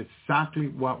knows exactly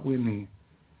what we need.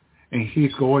 And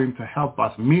he's going to help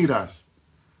us, meet us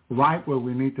right where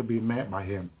we need to be met by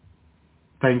him.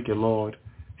 Thank you, Lord.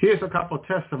 Here's a couple of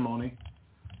testimony.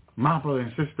 My brother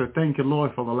and sister, thank you,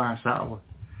 Lord, for the last hour.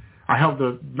 I hope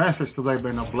the message today has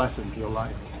been a blessing to your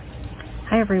life.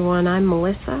 Hi, everyone. I'm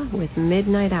Melissa with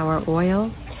Midnight Hour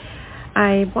Oil.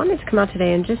 I wanted to come out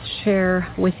today and just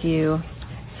share with you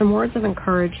some words of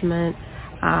encouragement.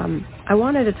 I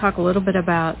wanted to talk a little bit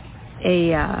about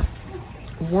a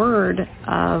word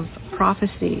of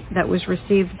prophecy that was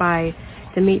received by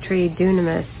Dmitry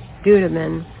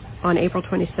Duduman on April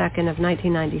 22nd of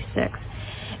 1996.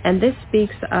 And this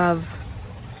speaks of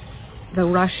the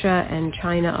Russia and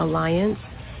China alliance.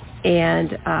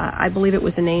 And I believe it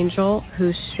was an angel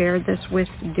who shared this with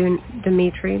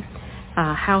Dmitry,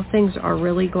 how things are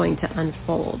really going to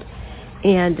unfold.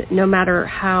 And no matter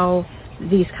how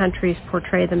these countries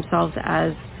portray themselves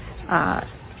as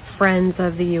friends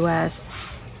of the U.S.,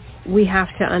 we have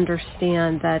to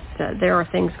understand that there are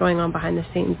things going on behind the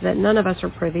scenes that none of us are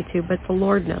privy to, but the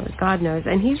Lord knows, God knows.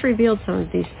 And he's revealed some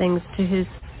of these things to his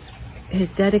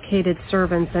dedicated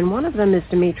servants, and one of them is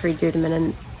Dmitry Duduman.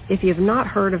 And if you've not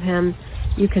heard of him,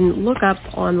 you can look up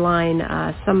online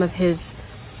some of his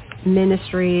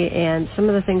ministry and some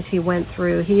of the things he went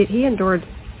through. He endured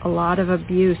a lot of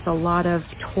abuse, a lot of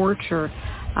torture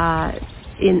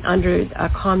under a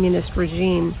communist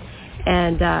regime,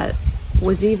 and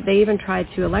they even tried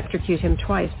to electrocute him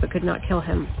twice but could not kill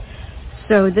him.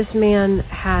 So this man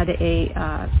had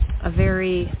a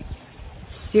very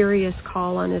serious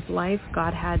call on his life.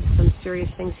 God had some serious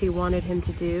things he wanted him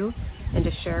to do and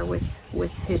to share with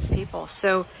his people.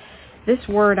 So this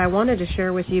word I wanted to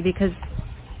share with you because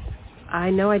I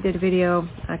know I did a video,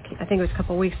 I think it was a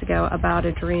couple of weeks ago, about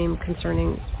a dream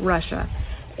concerning Russia.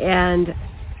 And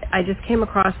I just came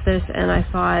across this and I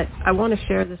thought, I want to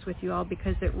share this with you all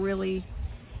because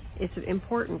it's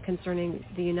important concerning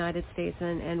the United States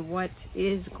and what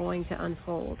is going to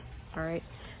unfold. All right.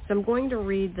 So I'm going to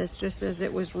read this just as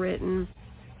it was written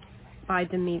by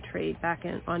Dmitry back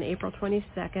on April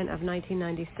 22nd of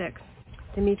 1996.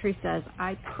 Dimitri says,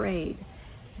 I prayed,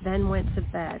 then went to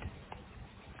bed.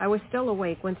 I was still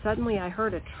awake when suddenly I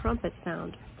heard a trumpet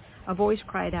sound. A voice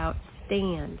cried out,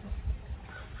 stand.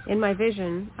 In my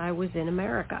vision, I was in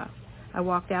America. I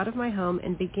walked out of my home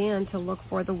and began to look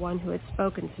for the one who had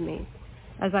spoken to me.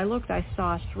 As I looked, I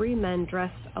saw 3 men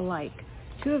dressed alike.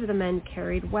 2 of the men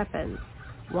carried weapons.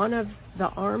 One of the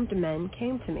armed men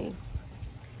came to me.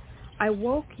 I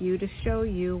woke you to show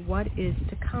you what is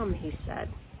to come, he said.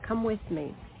 Come with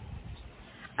me.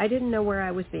 I didn't know where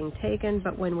I was being taken,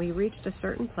 but when we reached a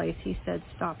certain place, he said,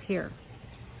 stop here.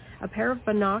 A pair of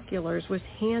binoculars was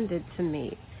handed to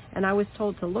me, and I was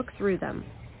told to look through them.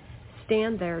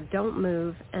 Stand there, don't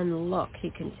move, and look,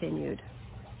 he continued.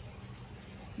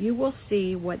 You will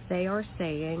see what they are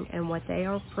saying and what they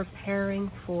are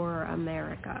preparing for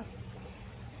America.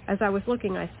 As I was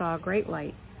looking, I saw a great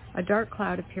light. A dark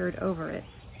cloud appeared over it.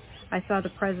 I saw the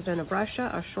president of Russia,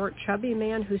 a short, chubby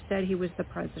man who said he was the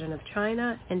president of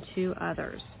China, and 2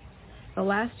 others. The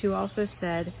last 2 also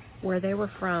said where they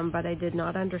were from, but I did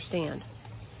not understand.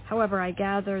 However, I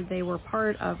gathered they were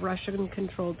part of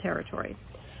Russian-controlled territory.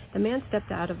 The man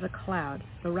stepped out of the cloud.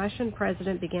 The Russian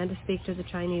president began to speak to the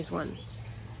Chinese one.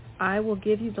 I will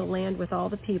give you the land with all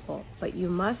the people, but you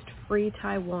must free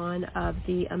Taiwan of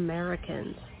the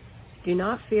Americans. Do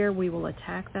not fear, we will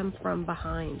attack them from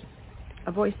behind.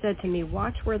 A voice said to me,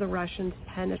 watch where the Russians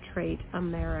penetrate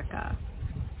America.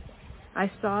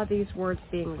 I saw these words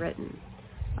being written.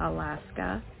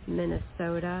 Alaska,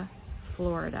 Minnesota,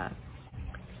 Florida.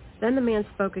 Then the man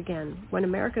spoke again. When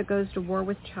America goes to war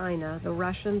with China, the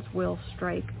Russians will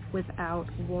strike without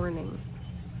warning.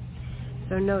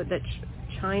 So note that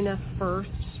China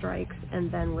first strikes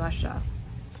and then Russia.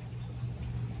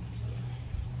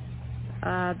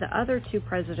 The other 2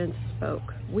 presidents spoke.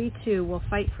 We too will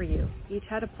fight for you. Each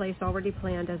had a place already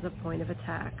planned as a point of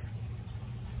attack.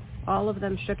 All of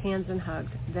them shook hands and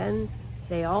hugged. Then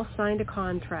they all signed a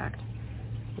contract.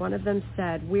 One of them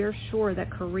said, we're sure that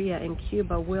Korea and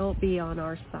Cuba will be on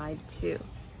our side too.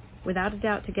 Without a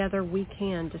doubt, together we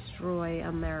can destroy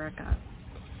America.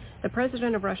 The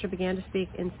president of Russia began to speak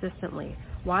insistently.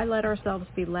 Why let ourselves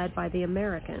be led by the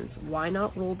Americans? Why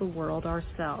not rule the world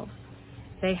ourselves?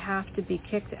 They have to be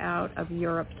kicked out of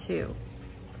Europe too.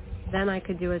 Then I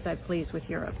could do as I please with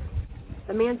Europe.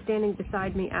 The man standing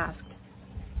beside me asked,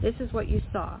 this is what you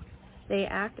saw. They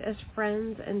act as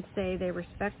friends and say they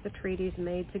respect the treaties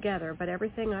made together, but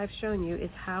everything I've shown you is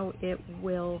how it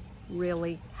will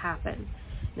really happen.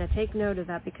 Now take note of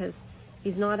that, because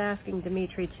he's not asking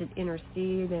Dimitri to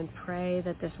intercede and pray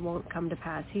that this won't come to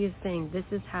pass. He is saying this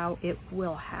is how it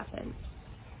will happen.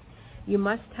 You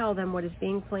must tell them what is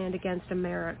being planned against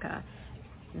America.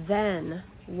 Then,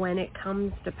 when it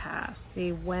comes to pass,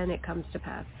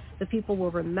 the people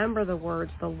will remember the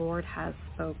words the Lord has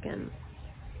spoken.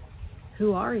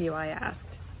 Who are you, I asked.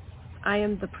 I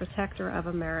am the protector of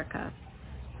America.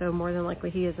 So more than likely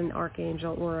he is an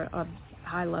archangel or a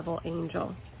high-level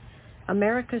angel.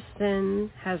 America's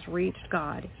sin has reached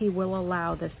God. He will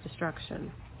allow this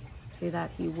destruction. See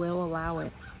that? He will allow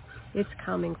it. It's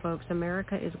coming, folks.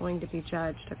 America is going to be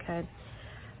judged, okay?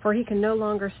 For he can no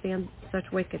longer stand such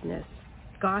wickedness.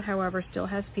 God, however, still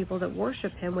has people that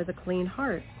worship him with a clean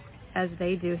heart as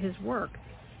they do his work.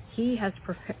 He has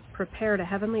prepared a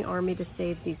heavenly army to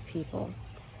save these people.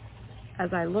 As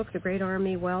I looked, the great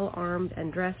army, well armed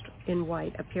and dressed in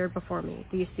white, appeared before me.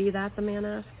 Do you see that? The man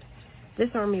asked. This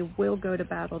army will go to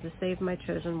battle to save my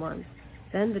chosen ones.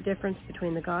 Then the difference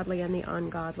between the godly and the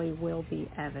ungodly will be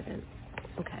evident.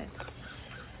 Okay.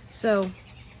 So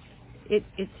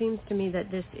it seems to me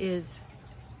that this is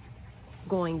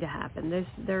going to happen.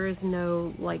 There is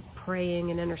no praying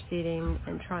and interceding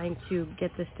and trying to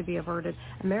get this to be averted.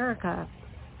 America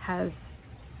has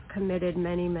committed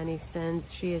many, many sins.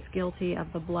 She is guilty of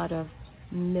the blood of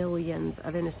millions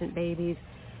of innocent babies.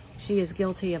 She is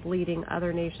guilty of leading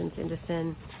other nations into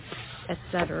sin,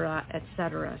 etc.,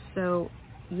 etc. So,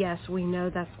 yes, we know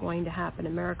that's going to happen.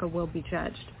 America will be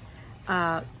judged.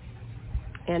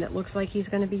 And it looks like he's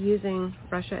going to be using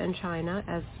Russia and China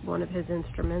as one of his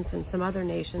instruments, and some other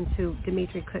nations who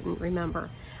Dimitri couldn't remember.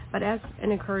 But as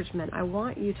an encouragement, I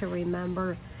want you to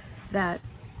remember that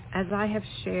as I have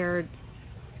shared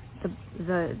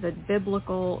the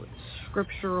biblical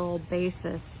scriptural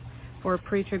basis for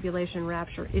pre-tribulation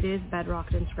rapture, it is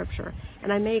bedrocked in Scripture.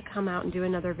 And I may come out and do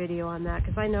another video on that,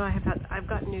 because I know I've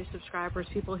got new subscribers,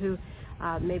 people who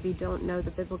maybe don't know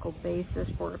the biblical basis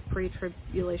for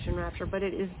pre-tribulation rapture, but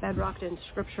it is bedrocked in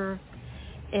Scripture,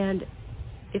 and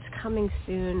it's coming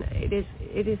soon.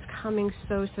 It is coming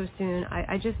so soon.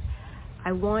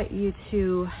 I want you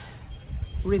to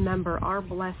remember our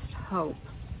blessed hope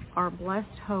Our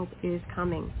blessed hope is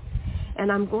coming.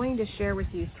 And I'm going to share with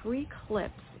you 3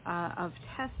 clips of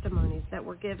testimonies that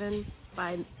were given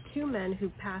by 2 men who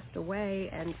passed away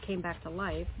and came back to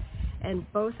life, and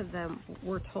both of them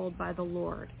were told by the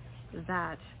Lord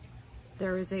that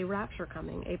there is a rapture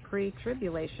coming, a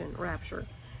pre-tribulation rapture.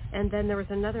 And then there was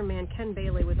another man, Ken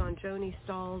Bailey, was on Joni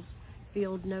Stahl's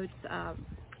Field Notes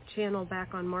channel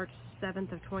back on March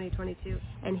 7th of 2022,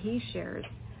 and he shares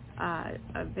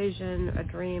a vision, a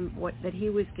dream that he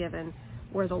was given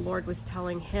where the Lord was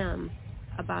telling him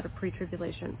about a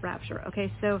pre-tribulation rapture.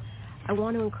 Okay, so I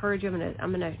want to encourage you.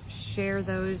 I'm going to share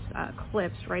those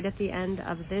clips right at the end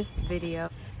of this video.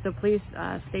 So please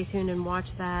stay tuned and watch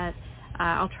that.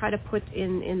 I'll try to put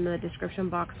in the description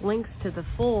box links to the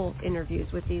full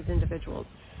interviews with these individuals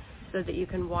so that you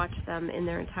can watch them in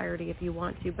their entirety if you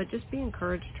want to. But just be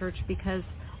encouraged, church, because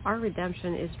our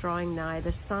redemption is drawing nigh.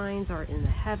 The signs are in the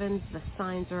heavens. The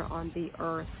signs are on the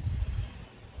earth.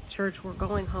 Church, we're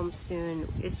going home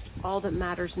soon. It's all that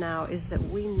matters now is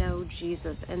that we know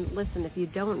Jesus. And listen, if you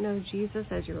don't know Jesus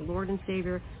as your Lord and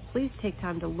Savior, please take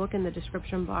time to look in the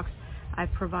description box.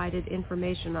 I've provided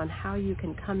information on how you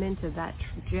can come into that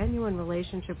genuine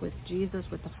relationship with Jesus,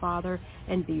 with the Father,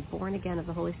 and be born again of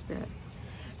the Holy Spirit.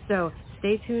 So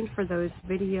stay tuned for those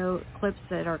video clips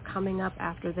that are coming up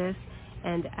after this.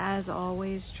 And as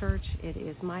always, church, it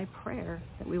is my prayer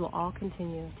that we will all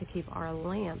continue to keep our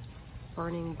lamps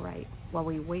burning bright while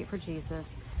we wait for Jesus.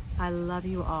 I love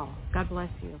you all. God bless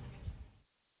you.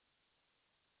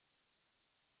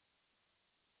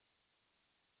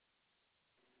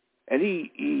 And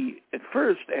he at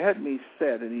first had me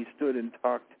set, and he stood and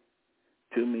talked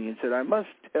to me and said, I must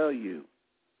tell you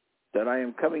that I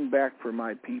am coming back for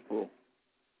my people.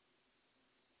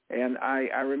 And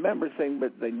I remember saying,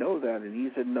 but they know that. And he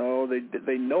said, no,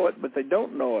 they know it, but they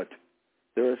don't know it.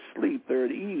 They're asleep. They're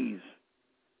at ease.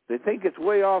 They think it's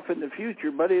way off in the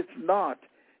future, but it's not.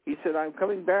 He said, I'm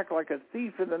coming back like a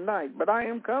thief in the night, but I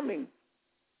am coming.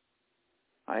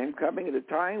 I am coming at a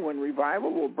time when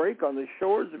revival will break on the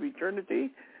shores of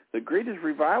eternity, the greatest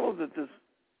revival that this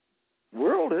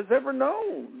world has ever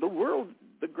known,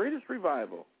 the greatest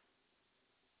revival.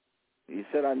 He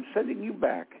said, I'm sending you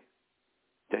back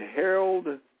to herald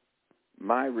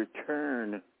my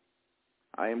return.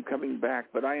 I am coming back,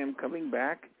 but I am coming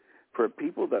back for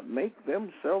people that make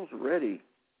themselves ready,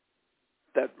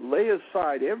 that lay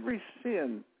aside every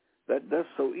sin that does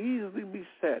so easily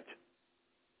beset,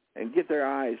 and get their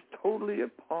eyes totally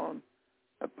upon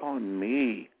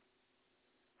me.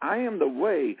 I am the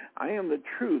way, I am the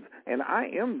truth, and I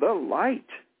am the light.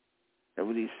 And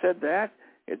when he said that,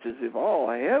 it's as if all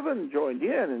heaven joined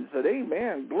in and said,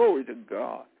 amen, glory to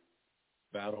God.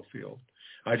 Battlefield.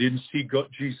 I didn't see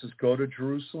Jesus go to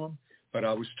Jerusalem, but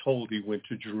I was told he went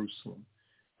to Jerusalem.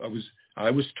 I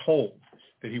was told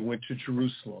that he went to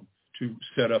Jerusalem to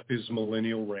set up his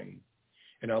millennial reign.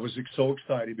 And I was so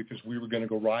excited because we were going to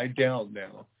go ride down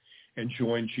now and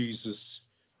join Jesus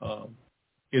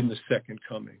in the second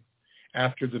coming.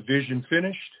 After the vision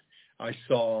finished, I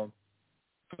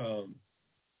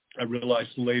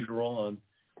realized later on,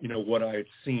 what I had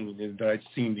seen, and that I'd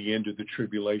seen the end of the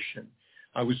tribulation.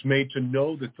 I was made to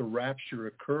know that the rapture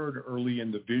occurred early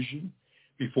in the vision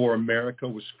before America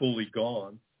was fully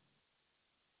gone.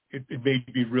 It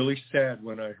made me really sad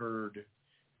when I heard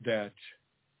that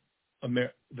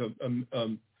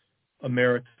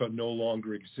America no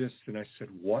longer exists. And I said,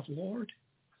 what, Lord?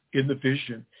 In the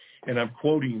vision. And I'm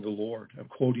quoting the Lord. I'm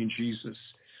quoting Jesus.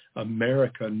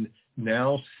 America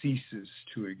now ceases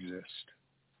to exist.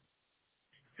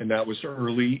 And that was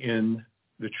early in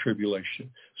the tribulation.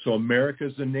 So America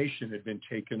as a nation had been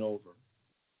taken over.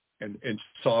 And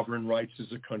sovereign rights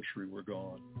as a country were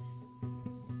gone.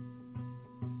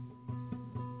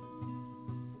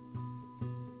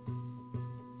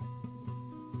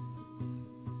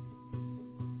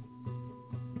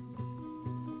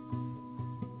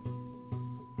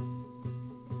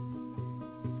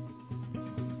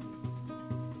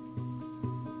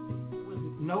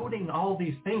 Noting all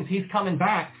these things, he's coming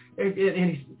back, and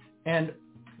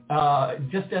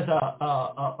just as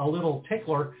a little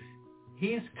tickler,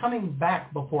 he's coming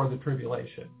back before the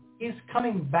tribulation. He's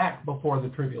coming back before the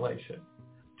tribulation.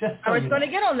 I was going to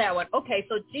get on that one. Okay,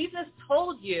 so Jesus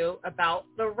told you about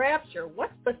the rapture.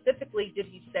 What specifically did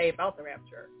he say about the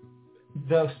rapture?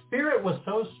 The Spirit was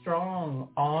so strong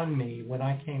on me when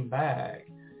I came back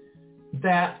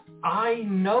that I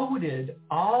noted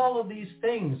all of these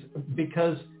things,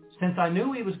 because since I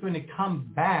knew he was going to come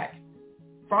back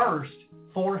first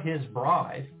for his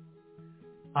bride,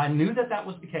 I knew that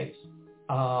was the case.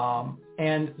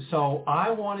 And so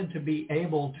I wanted to be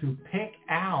able to pick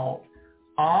out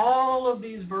all of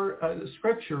these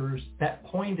scriptures that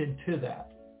pointed to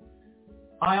that.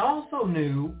 I also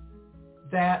knew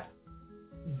that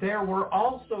there were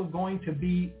also going to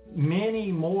be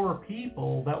many more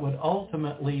people that would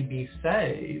ultimately be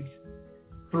saved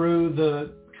through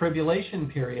the tribulation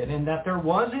period, and that there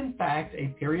was in fact a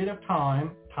period of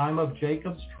time of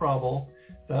Jacob's trouble,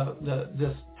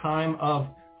 this time of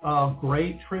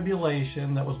great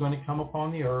tribulation that was going to come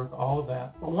upon the earth, all of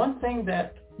that. But one thing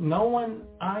that no one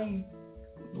I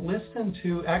listened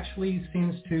to actually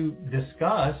seems to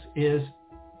discuss is,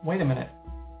 wait a minute,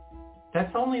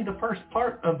 that's only the first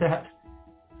part of that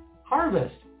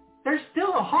harvest. There's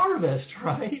still a harvest,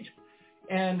 right?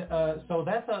 And so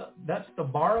that's the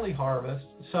barley harvest.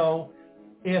 So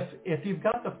if you've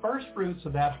got the first fruits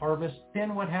of that harvest,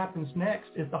 then what happens next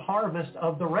is the harvest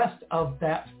of the rest of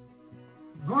that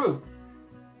group.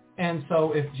 And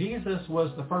so if Jesus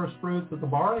was the first fruits of the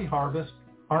barley harvest,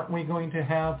 aren't we going to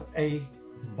have a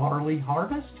barley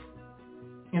harvest?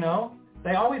 You know,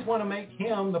 they always want to make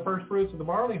him the first fruits of the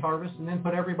barley harvest and then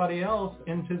put everybody else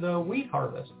into the wheat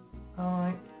harvest. All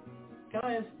right,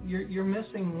 guys, you're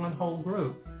missing one whole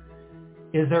group.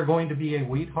 Is there going to be a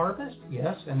wheat harvest?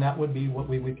 Yes, and that would be what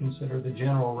we would consider the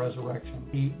general resurrection.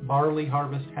 The barley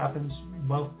harvest happens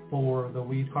before the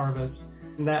wheat harvest,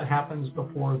 and that happens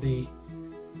before the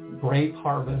grape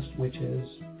harvest, which is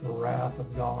the wrath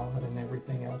of God and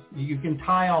everything else. You can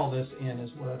tie all this in,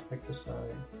 is what I'd like to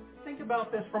say. Think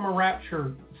about this from a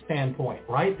rapture standpoint,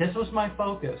 right? This was my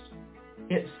focus.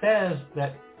 It says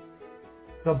that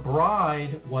the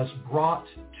bride was brought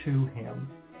to him.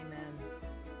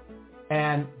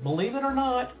 And believe it or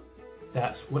not,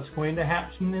 that's what's going to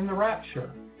happen in the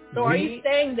rapture. So are you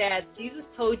saying that Jesus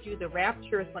told you the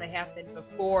rapture is going to happen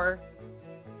before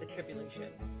the tribulation?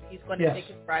 He's going to take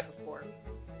his bride before?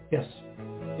 Yes.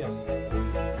 Yes.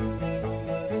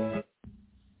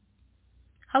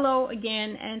 Hello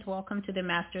again, and welcome to the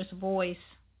Master's Voice.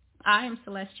 I am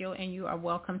Celestial, and you are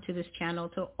welcome to this channel.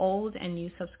 To old and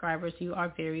new subscribers, you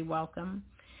are very welcome.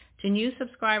 To new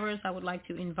subscribers, I would like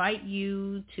to invite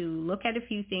you to look at a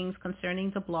few things concerning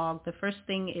the blog. The first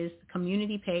thing is the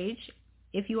community page.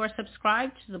 If you are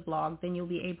subscribed to the blog, then you'll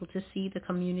be able to see the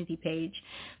community page.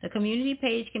 The community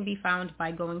page can be found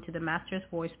by going to the Master's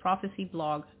Voice Prophecy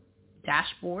blog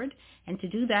dashboard. And to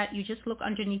do that, you just look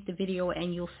underneath the video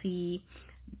and you'll see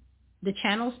the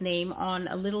channel's name on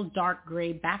a little dark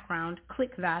gray background.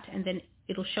 Click that, and then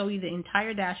it'll show you the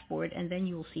entire dashboard, and then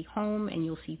you'll see home, and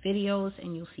you'll see videos,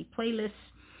 and you'll see playlists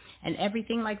and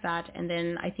everything like that. And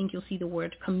then I think you'll see the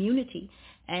word community.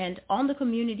 And on the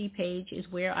community page is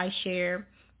where I share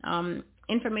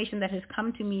information that has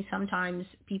come to me. Sometimes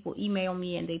people email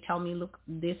me and they tell me, look,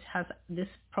 this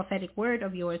prophetic word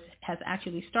of yours has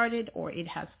actually started, or it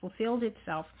has fulfilled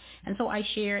itself. And so I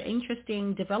share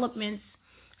interesting developments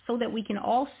so that we can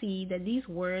all see that these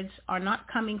words are not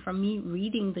coming from me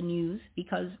reading the news,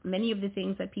 because many of the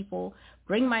things that people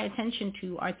bring my attention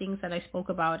to are things that I spoke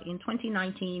about in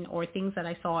 2019 or things that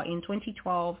I saw in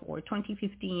 2012 or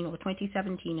 2015 or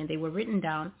 2017, and they were written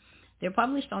down. They're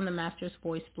published on the Master's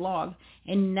Voice blog.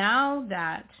 And now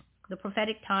that the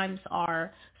prophetic times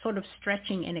are sort of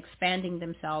stretching and expanding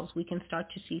themselves, we can start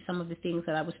to see some of the things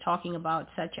that I was talking about,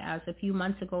 such as a few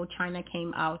months ago, China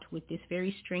came out with this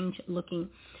very strange-looking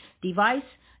device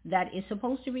that is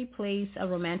supposed to replace a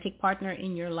romantic partner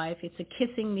in your life. It's a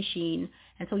kissing machine.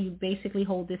 And so you basically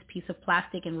hold this piece of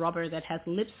plastic and rubber that has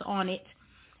lips on it,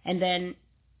 and then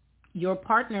your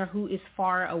partner who is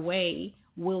far away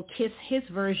will kiss his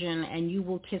version and you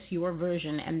will kiss your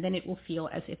version, and then it will feel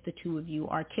as if the two of you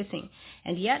are kissing.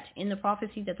 And yet, in the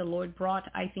prophecy that the Lord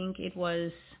brought, I think it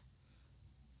was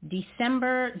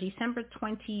December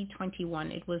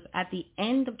 2021. It was at the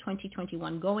end of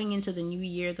 2021, going into the new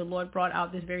year, the Lord brought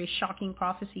out this very shocking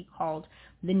prophecy called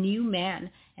the new man.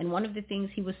 And one of the things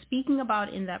he was speaking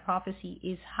about in that prophecy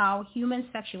is how human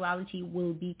sexuality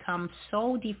will become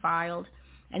so defiled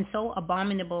and so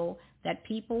abominable that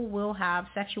people will have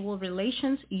sexual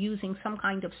relations using some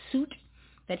kind of suit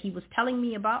that he was telling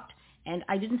me about. And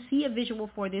I didn't see a visual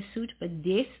for this suit, but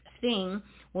this thing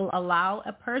will allow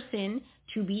a person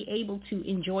to be able to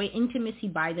enjoy intimacy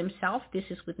by themselves. This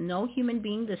is with no human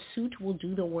being. The suit will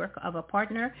do the work of a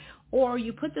partner. Or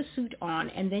you put the suit on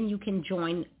and then you can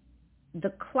join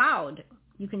the cloud.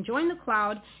 You can join the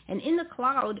cloud, and in the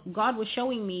cloud, God was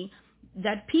showing me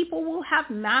that people will have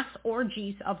mass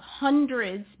orgies of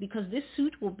hundreds, because this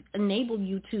suit will enable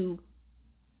you to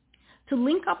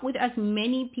link up with as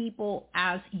many people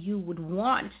as you would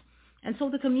want. And so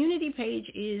the community page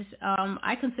is,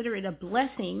 I consider it a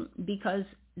blessing, because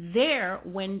there,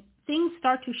 when things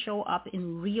start to show up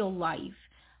in real life,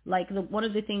 Like one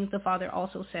of the things the Father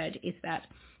also said is that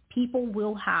people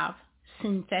will have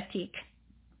synthetic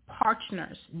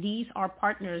partners. These are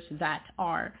partners that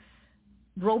are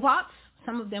robots.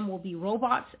 Some of them will be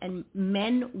robots, and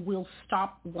men will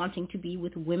stop wanting to be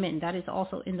with women. That is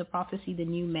also in the prophecy, the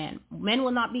new man. Men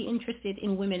will not be interested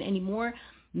in women anymore.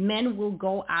 Men will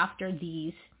go after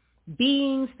these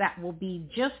beings that will be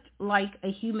just like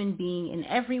a human being in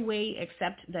every way,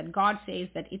 except that God says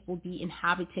that it will be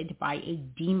inhabited by a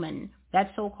demon.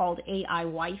 That so-called AI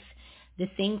wife, the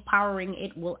thing powering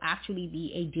it will actually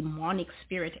be a demonic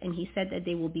spirit. And he said that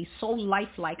they will be so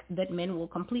lifelike that men will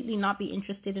completely not be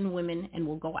interested in women and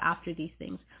will go after these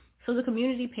things. So the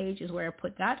community page is where I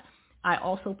put that. I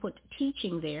also put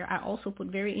teaching there. I also put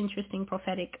very interesting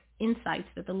prophetic insights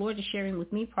that the Lord is sharing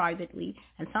with me privately.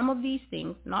 And some of these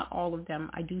things, not all of them,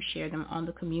 I do share them on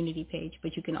the community page,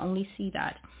 but you can only see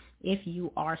that if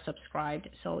you are subscribed.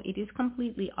 So it is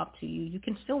completely up to you. You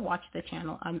can still watch the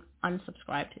channel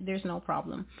unsubscribed. There's no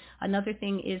problem. Another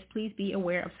thing is, please be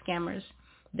aware of scammers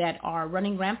that are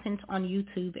running rampant on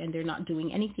YouTube and they're not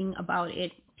doing anything about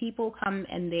it. People come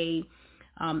and they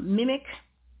mimic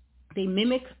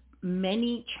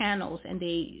many channels, and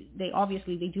they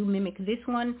obviously do mimic this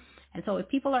one. And so if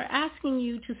people are asking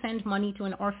you to send money to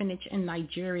an orphanage in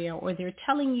Nigeria, or they're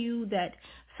telling you that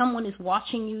someone is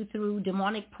watching you through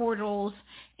demonic portals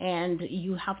and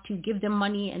you have to give them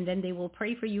money and then they will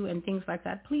pray for you and things like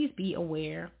that, please be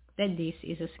aware that this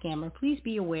is a scammer. Please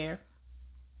be aware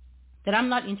that I'm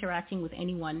not interacting with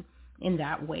anyone in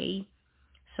that way.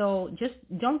 So just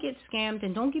don't get scammed,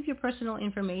 and don't give your personal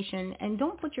information, and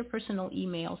don't put your personal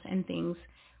emails and things.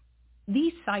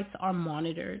 These sites are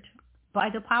monitored by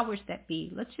the powers that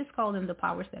be. Let's just call them the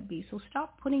powers that be. So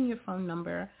stop putting your phone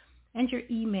number and your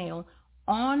email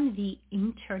on the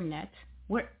internet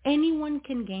where anyone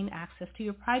can gain access to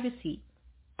your privacy,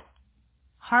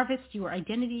 harvest your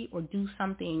identity, or do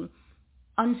something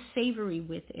unsavory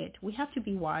with it. We have to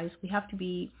be wise. We have to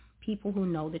be people who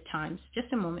know the times.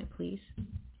 Just a moment, please.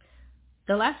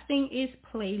 The last thing is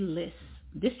playlists.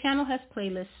 This channel has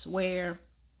playlists where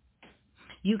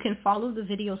you can follow the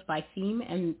videos by theme,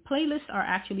 and playlists are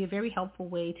actually a very helpful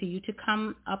way to you to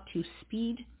come up to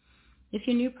speed. If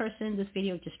you're a new person, this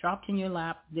video just dropped in your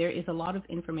lap. There is a lot of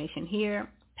information here,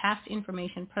 past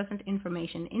information, present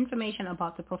information, information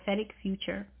about the prophetic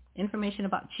future, information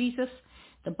about Jesus,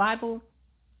 the Bible,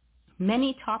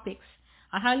 many topics.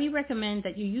 I highly recommend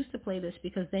that you use the playlist,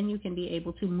 because then you can be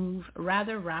able to move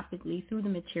rather rapidly through the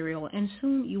material, and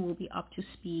soon you will be up to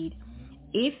speed.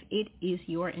 If it is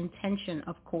your intention,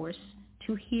 of course,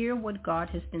 to hear what God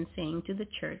has been saying to the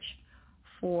church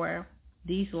for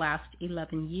these last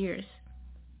 11 years.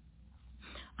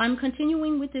 I'm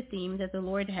continuing with the theme that the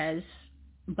Lord has,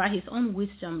 by his own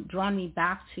wisdom, drawn me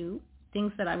back to,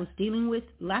 things that I was dealing with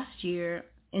last year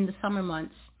in the summer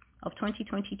months of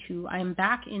 2022. I am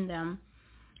back in them.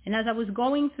 And as I was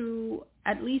going through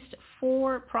at least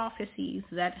 4 prophecies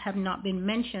that have not been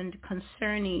mentioned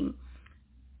concerning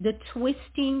the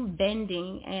twisting,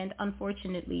 bending, and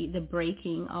unfortunately the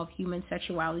breaking of human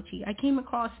sexuality, I came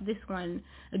across this one,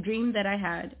 a dream that I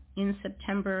had in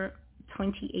September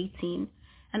 2018.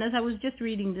 And as I was just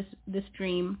reading this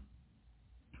dream,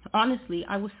 honestly,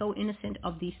 I was so innocent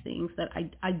of these things that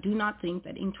I do not think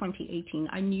that in 2018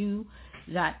 I knew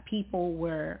that people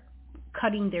were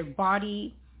cutting their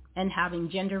body and having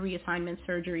gender reassignment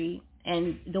surgery.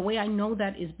 And the way I know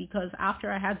that is because after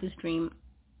I had this dream,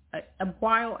 a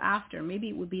while after, maybe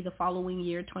it would be the following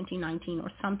year, 2019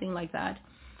 or something like that,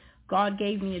 God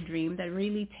gave me a dream that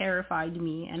really terrified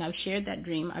me. And I've shared that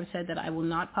dream. I've said that I will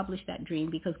not publish that dream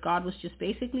because God was just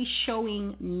basically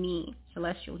showing me,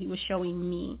 Celestial, he was showing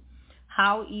me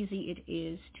how easy it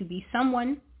is to be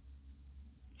someone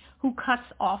who cuts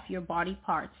off your body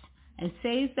parts and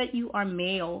says that you are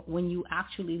male when you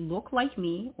actually look like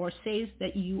me, or says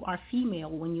that you are female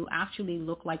when you actually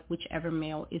look like whichever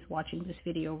male is watching this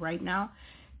video right now.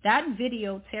 That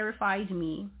video terrified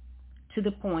me to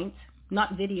the point,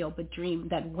 not video, but dream,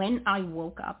 that when I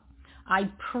woke up,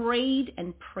 I prayed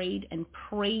and prayed and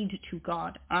prayed to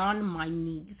God on my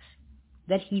knees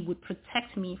that he would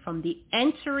protect me from the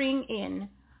entering in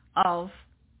of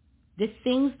the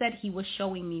things that he was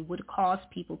showing me would cause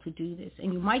people to do this.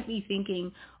 And you might be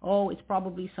thinking, oh, it's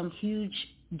probably some huge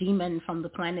demon from the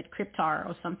planet Kryptar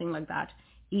or something like that.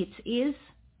 It is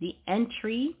the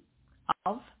entry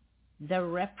of the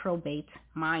reprobate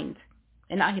mind.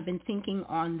 And I have been thinking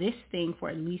on this thing for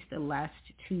at least the last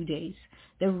 2 days.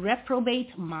 The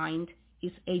reprobate mind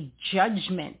is a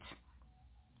judgment.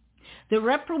 The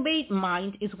reprobate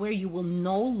mind is where you will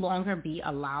no longer be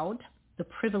allowed the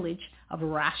privilege of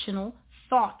rational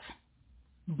thought.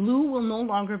 Blue will no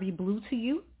longer be blue to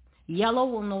you. Yellow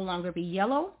will no longer be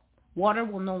yellow. Water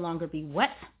will no longer be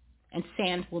wet. And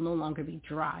sand will no longer be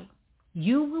dry.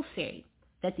 You will say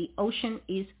that the ocean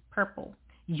is purple.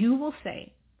 You will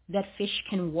say that fish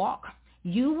can walk.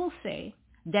 You will say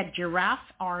that giraffes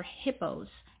are hippos.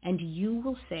 And you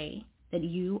will say that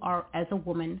you are, as a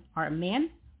woman, are a man,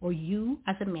 or you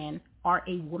as a man are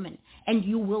a woman. And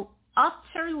you will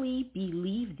utterly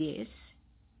believe this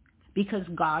because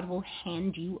God will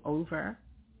hand you over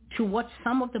to what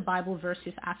some of the Bible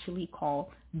verses actually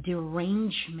call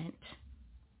derangement.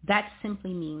 That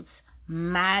simply means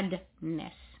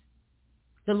madness.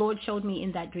 The Lord showed me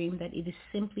in that dream that it is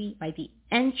simply by the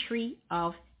entry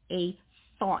of a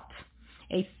thought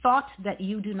that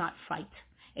you do not fight,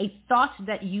 a thought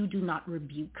that you do not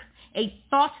rebuke, a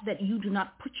thought that you do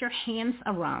not put your hands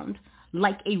around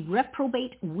like a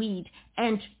reprobate weed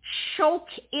and choke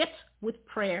it with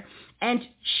prayer and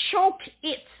choke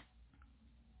it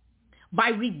by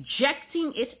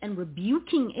rejecting it and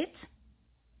rebuking it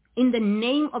in the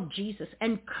name of Jesus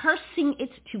and cursing it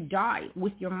to die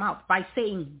with your mouth by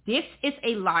saying, this is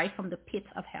a lie from the pit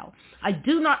of hell. I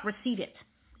do not receive it.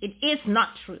 It is not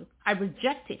true. I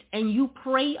reject it. And you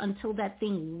pray until that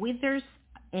thing withers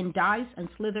and dies and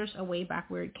slithers away back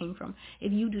where it came from.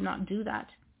 If you do not do that,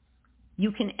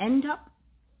 you can end up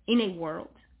in a world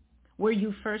where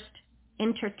you first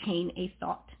entertain a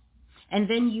thought and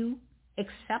then you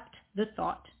accept the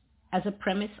thought as a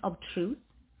premise of truth.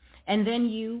 And then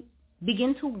you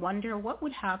begin to wonder what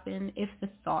would happen if the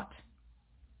thought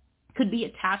could be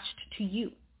attached to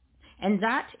you. And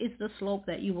that is the slope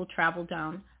that you will travel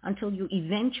down until you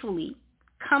eventually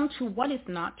come to what is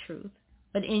not truth.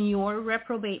 But in your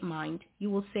reprobate mind,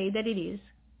 you will say that it is.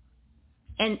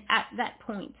 And at that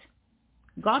point,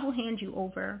 God will hand you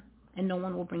over and no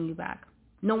one will bring you back.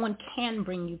 No one can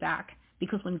bring you back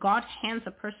because when God hands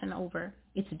a person over,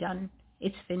 it's done.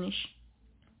 It's finished.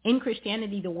 In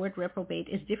Christianity, the word reprobate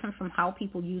is different from how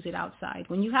people use it outside.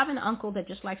 When you have an uncle that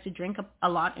just likes to drink a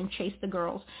lot and chase the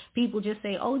girls, people just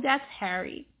say, oh, that's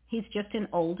Harry. He's just an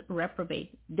old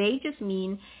reprobate. They just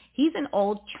mean he's an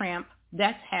old tramp.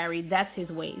 That's Harry. That's his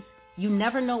ways. You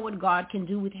never know what God can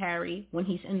do with Harry when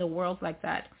he's in the world like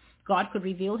that. God could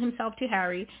reveal himself to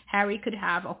Harry. Harry could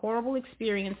have a horrible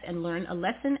experience and learn a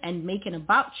lesson and make an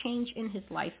about change in his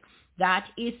life. That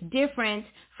is different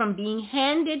from being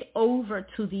handed over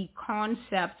to the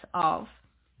concept of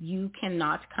you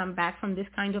cannot come back from this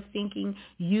kind of thinking.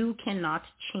 You cannot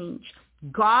change.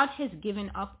 God has given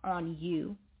up on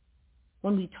you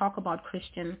when we talk about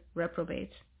Christian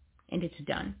reprobates, and it's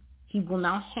done. He will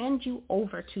now hand you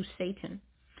over to Satan,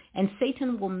 and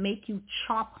Satan will make you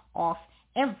chop off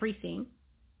everything.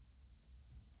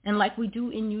 And like we do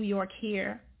in New York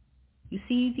here, you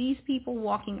see these people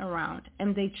walking around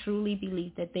and they truly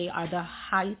believe that they are the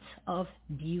height of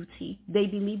beauty. They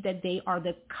believe that they are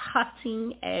the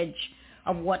cutting edge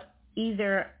of what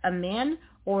either a man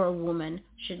or a woman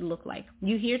should look like.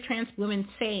 You hear trans women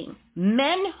saying,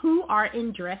 men who are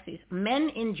in dresses, men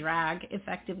in drag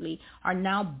effectively, are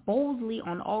now boldly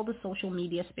on all the social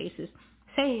media spaces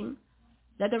saying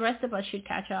that the rest of us should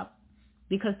catch up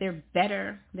because they're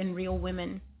better than real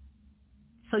women.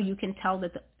 So you can tell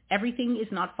that everything is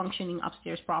not functioning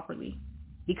upstairs properly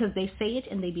because they say it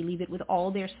and they believe it with all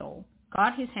their soul.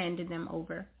 God has handed them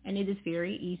over, and it is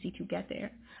very easy to get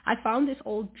there. I found this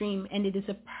old dream, and it is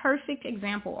a perfect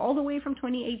example all the way from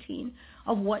 2018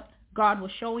 of what God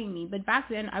was showing me. But back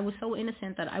then, I was so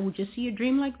innocent that I would just see a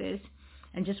dream like this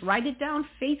and just write it down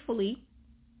faithfully.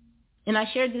 And I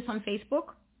shared this on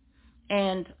Facebook,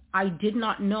 and I did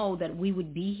not know that we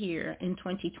would be here in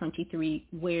 2023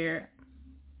 where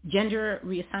gender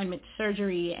reassignment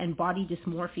surgery and body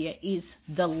dysmorphia is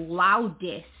the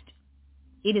loudest.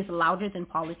 It is louder than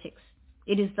politics.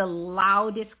 It is the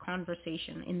loudest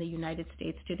conversation in the United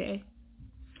States today.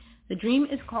 The dream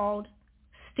is called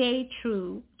Stay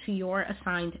True to Your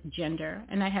Assigned Gender.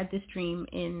 And I had this dream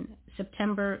in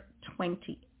September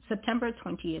 20th,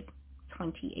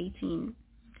 2018.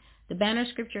 The banner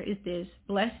scripture is this: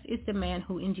 blessed is the man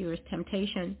who endures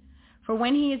temptation, for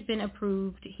when he has been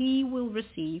approved, he will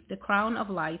receive the crown of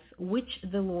life, which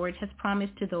the Lord has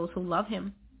promised to those who love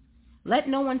him. Let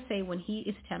no one say when he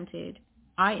is tempted,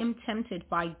 I am tempted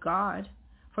by God,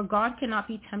 for God cannot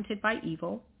be tempted by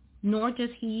evil, nor does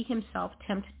he himself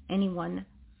tempt anyone.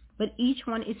 But each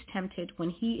one is tempted when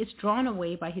he is drawn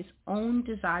away by his own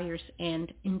desires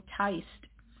and enticed.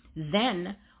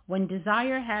 Then, when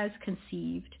desire has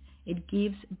conceived, it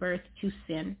gives birth to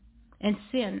sin. And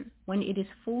sin, when it is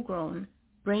full grown,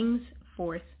 brings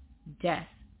forth death.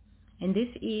 And this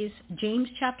is James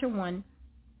chapter 1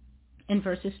 in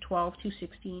verses 12 to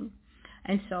 16.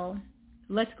 And so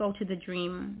let's go to the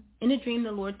dream. In a dream,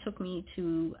 the Lord took me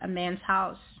to a man's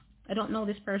house. I don't know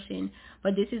this person,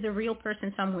 but this is a real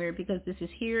person somewhere, because this is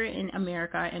here in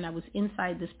America, and I was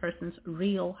inside this person's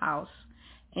real house.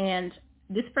 And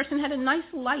this person had a nice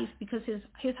life because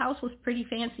his house was pretty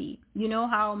fancy. You know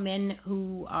how men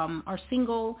who are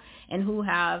single and who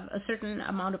have a certain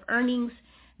amount of earnings,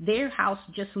 their house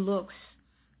just looks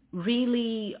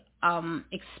really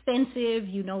expensive.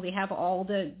 You know, they have all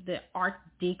the art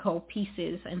deco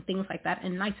pieces and things like that,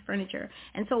 and nice furniture.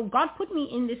 And so God put me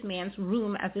in this man's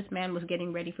room as this man was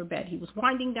getting ready for bed. He was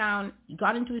winding down, he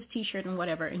got into his t-shirt and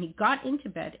whatever, and he got into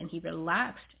bed and he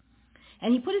relaxed.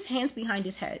 And he put his hands behind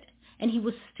his head, and he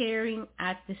was staring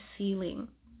at the ceiling.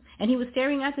 And he was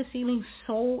staring at the ceiling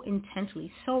so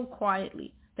intently, so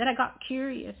quietly, that I got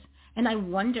curious, and I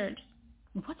wondered,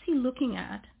 what's he looking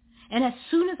at? And as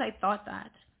soon as I thought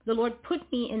that, the Lord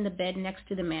put me in the bed next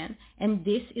to the man, and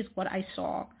this is what I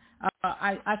saw.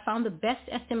 I found the best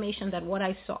estimation of what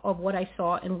I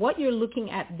saw, and what you're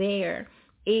looking at there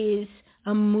is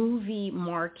a movie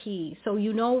marquee. So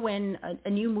you know when a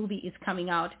new movie is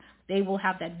coming out, they will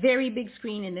have that very big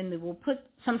screen, and then they will put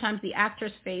sometimes the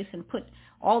actor's face and put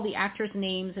all the actors'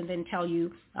 names, and then tell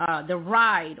you the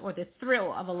ride or the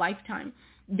thrill of a lifetime.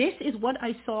 This is what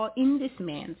I saw in this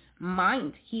man's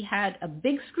mind. He had a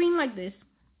big screen like this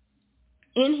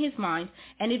in his mind,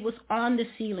 and it was on the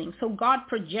ceiling. So God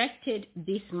projected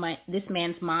this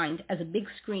man's mind as a big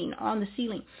screen on the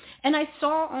ceiling. And I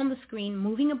saw on the screen,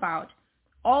 moving about,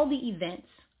 all the events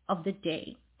of the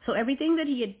day. So everything that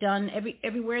he had done,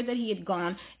 everywhere that he had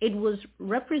gone, it was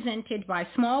represented by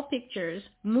small pictures,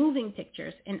 moving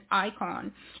pictures, and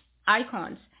icons.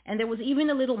 And there was even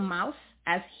a little mouse,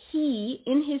 as he,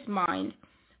 in his mind,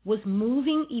 was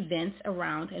moving events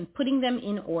around and putting them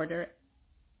in order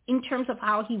in terms of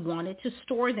how he wanted to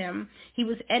store them. He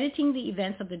was editing the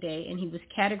events of the day, and he was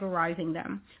categorizing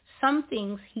them. Some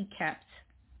things he kept,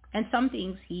 and some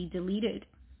things he deleted.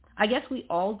 I guess we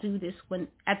all do this when,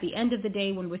 at the end of the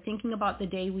day, when we're thinking about the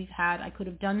day we've had, I could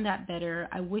have done that better.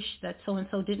 I wish that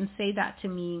so-and-so didn't say that to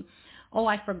me. Oh,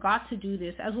 I forgot to do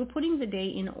this. As we're putting the day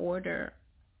in order,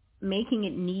 making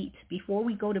it neat before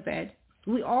we go to bed,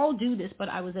 we all do this, but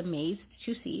I was amazed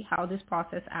to see how this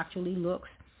process actually looks.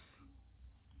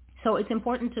 So it's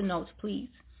important to note, please,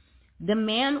 the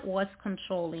man was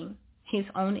controlling his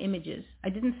own images. I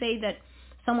didn't say that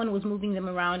someone was moving them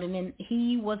around and then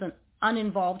he was an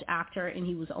uninvolved actor and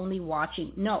he was only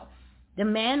watching. No, the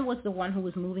man was the one who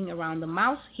was moving around the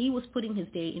mouse. He was putting his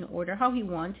day in order how he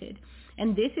wanted.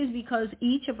 And this is because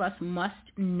each of us must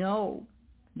know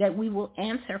that we will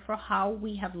answer for how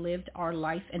we have lived our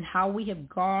life and how we have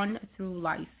gone through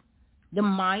life. The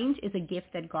mind is a gift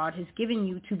that God has given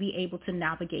you to be able to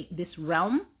navigate this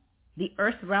realm, the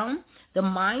earth realm. The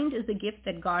mind is a gift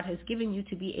that God has given you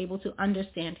to be able to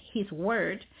understand his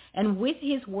word. And with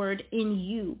his word in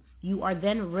you, you are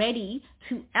then ready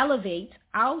to elevate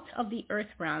out of the earth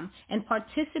realm and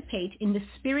participate in the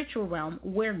spiritual realm,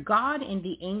 where God and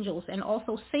the angels, and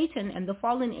also Satan and the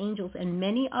fallen angels and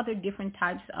many other different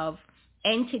types of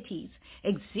entities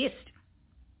exist.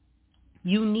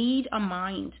 You need a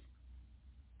mind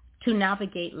to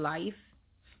navigate life,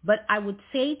 but I would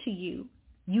say to you,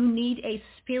 you need a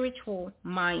spiritual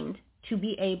mind to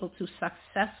be able to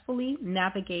successfully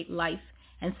navigate life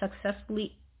and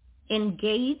successfully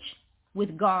engage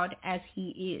with God as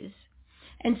he is.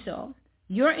 And so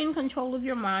you're in control of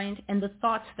your mind and the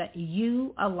thoughts that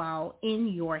you allow in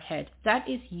your head. That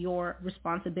is your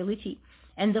responsibility.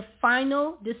 And the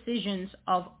final decisions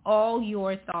of all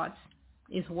your thoughts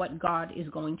is what God is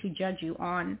going to judge you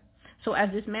on. So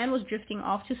as this man was drifting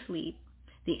off to sleep,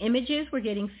 the images were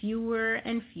getting fewer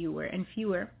and fewer and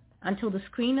fewer until the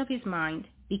screen of his mind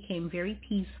became very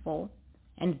peaceful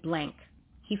and blank.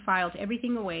 He filed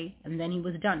everything away, and then he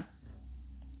was done.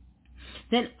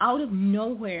 Then out of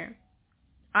nowhere,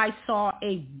 I saw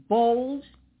a bold,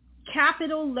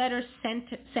 capital letter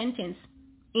sentence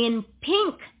in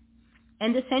pink.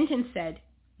 And the sentence said,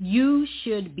 "You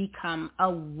should become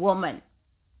a woman."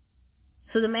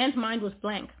 So the man's mind was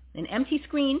blank, an empty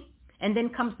screen, and then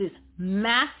comes this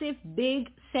massive,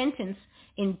 big sentence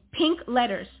in pink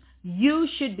letters, "You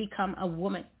should become a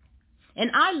woman." And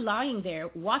I, lying there,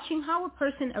 watching how a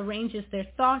person arranges their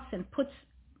thoughts and puts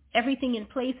everything in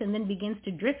place and then begins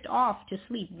to drift off to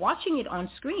sleep, watching it on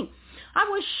screen. I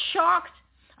was shocked.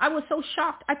 I was so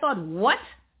shocked. I thought, what?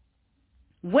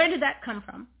 Where did that come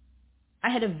from? I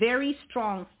had a very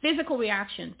strong physical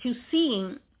reaction to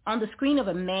seeing on the screen of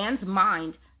a man's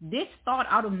mind this thought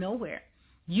out of nowhere.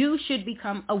 You should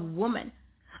become a woman.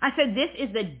 I said, this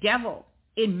is the devil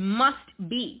It must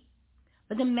be.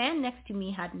 But the man next to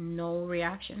me had no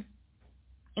reaction.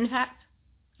 In fact,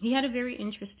 he had a very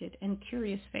interested and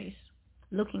curious face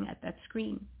looking at that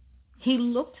screen. He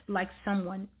looked like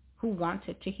someone who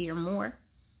wanted to hear more.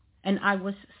 And I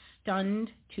was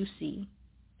stunned to see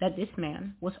that this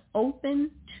man was open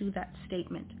to that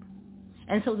statement.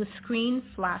 And so the screen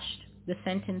flashed the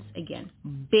sentence again.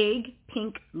 Big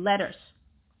pink letters.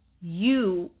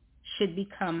 You should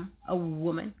become a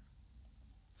woman.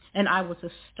 And I was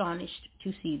astonished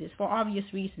to see this for obvious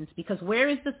reasons, because where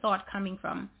is the thought coming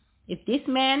from? If this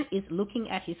man is looking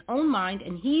at his own mind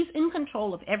and he's in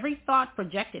control of every thought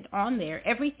projected on there,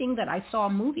 everything that I saw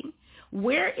moving,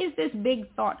 where is this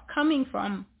big thought coming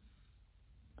from?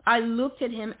 I looked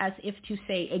at him as if to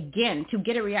say again, to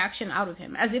get a reaction out of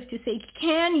him, as if to say,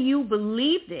 can you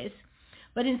believe this?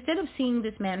 But instead of seeing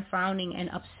this man frowning and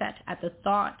upset at the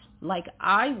thought like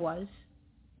I was,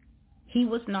 he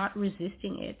was not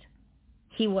resisting it.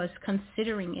 He was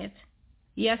considering it.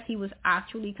 Yes, he was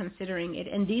actually considering it.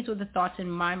 And these were the thoughts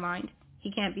in my mind. He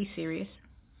can't be serious.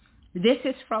 This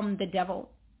is from the devil.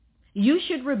 You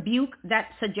should rebuke that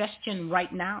suggestion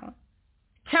right now.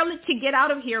 Tell it to get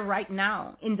out of here right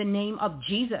now in the name of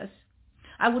Jesus.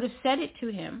 I would have said it to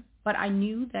him, but I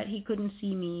knew that he couldn't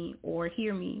see me or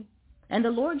hear me. And the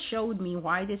Lord showed me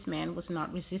why this man was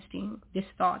not resisting this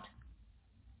thought.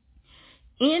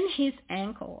 In his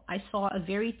ankle, I saw a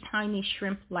very tiny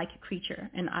shrimp-like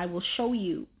creature, and I will show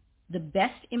you the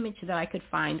best image that I could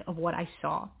find of what I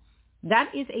saw. That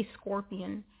is a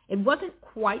scorpion. It wasn't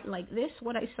quite like this,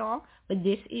 what I saw, but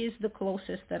this is the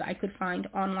closest that I could find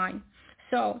online.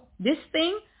 So this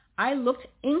thing, I looked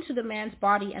into the man's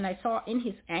body, and I saw in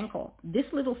his ankle this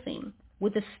little thing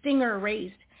with a stinger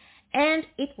raised, and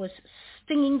it was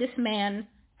stinging this man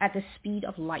at the speed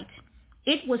of light.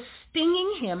 It was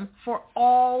stinging him for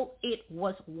all it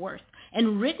was worth.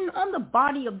 And written on the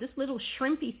body of this little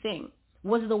shrimpy thing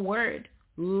was the word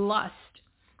lust.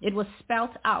 It was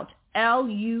spelt out,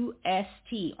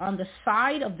 L-U-S-T, on the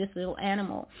side of this little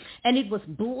animal. And it was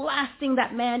blasting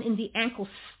that man in the ankle,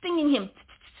 stinging him.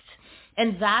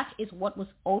 And that is what was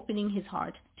opening his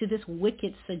heart to this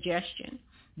wicked suggestion.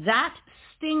 That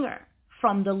stinger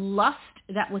from the lust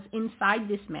that was inside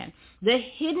this man, the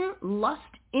hidden lust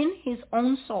in his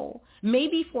own soul,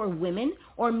 maybe for women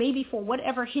or maybe for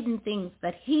whatever hidden things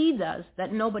that he does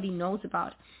that nobody knows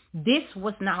about. This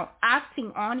was now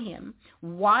acting on him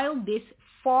while this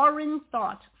foreign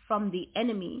thought from the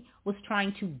enemy was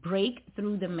trying to break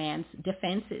through the man's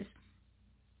defenses.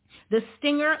 The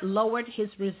stinger lowered his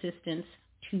resistance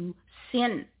to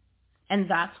sin, and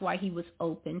that's why he was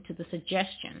open to the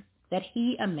suggestion that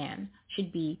he, a man,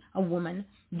 should be a woman.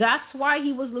 That's why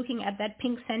he was looking at that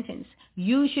pink sentence,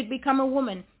 you should become a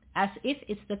woman, as if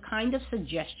it's the kind of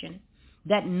suggestion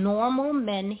that normal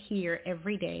men hear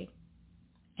every day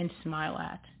and smile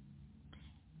at.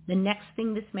 The next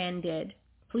thing this man did,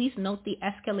 please note the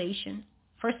escalation.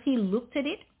 First, he looked at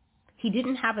it. He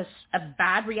didn't have a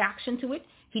bad reaction to it.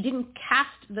 He didn't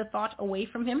cast the thought away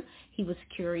from him. He was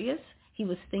curious. He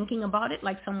was thinking about it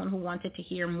like someone who wanted to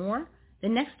hear more. The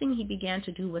next thing he began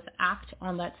to do was act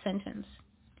on that sentence.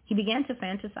 He began to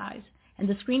fantasize, and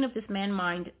the screen of this man's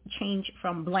mind changed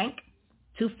from blank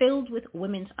to filled with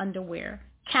women's underwear,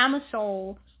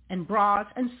 camisoles and bras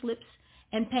and slips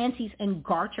and panties and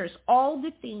garters, all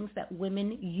the things that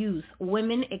women use.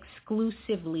 Women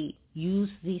exclusively use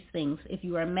these things. If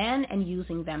you are a man and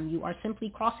using them, you are simply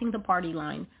crossing the party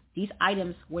line. These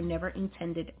items were never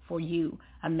intended for you.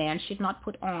 A man should not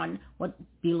put on what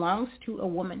belongs to a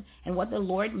woman. And what the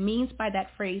Lord means by that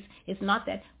phrase is not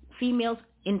that females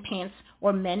in pants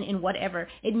or men in whatever.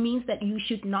 It means that you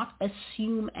should not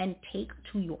assume and take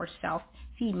to yourself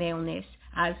femaleness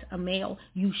as a male.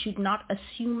 You should not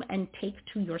assume and take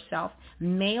to yourself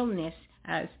maleness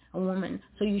as a woman.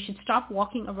 So you should stop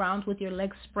walking around with your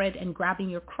legs spread and grabbing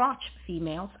your crotch,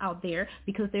 females out there,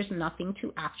 because there's nothing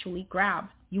to actually grab.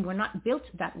 You were not built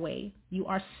that way. You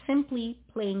are simply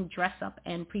playing dress up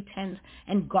and pretend,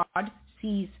 and God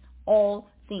sees all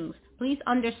things. Please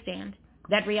understand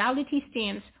that reality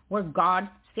stands where God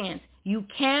stands. You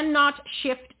cannot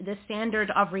shift the standard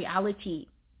of reality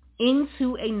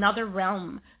into another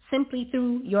realm simply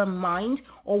through your mind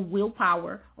or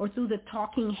willpower or through the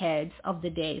talking heads of the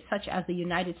day, such as the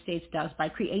United States does by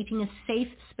creating a safe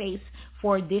space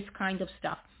for this kind of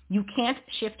stuff. You can't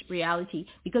shift reality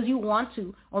because you want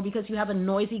to, or because you have a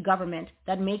noisy government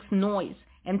that makes noise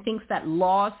and thinks that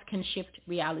laws can shift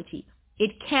reality.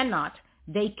 It cannot.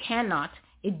 They cannot.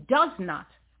 It does not.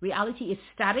 Reality is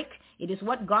static. It is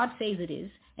what God says it is,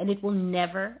 and it will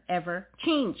never, ever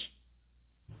change.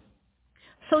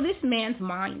 So this man's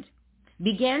mind,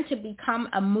 began to become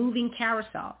a moving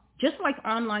carousel, just like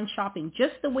online shopping,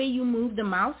 just the way you move the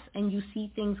mouse and you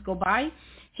see things go by.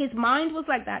 His mind was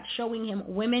like that, showing him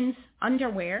women's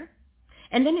underwear.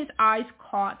 And then his eyes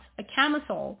caught a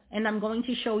camisole, and I'm going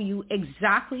to show you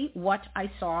exactly what I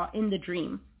saw in the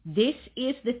dream. This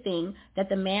is the thing that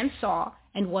the man saw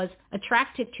and was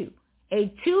attracted to,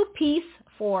 a two-piece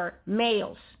for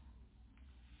males.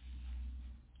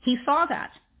 He saw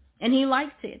that, and he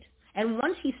liked it. And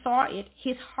once he saw it,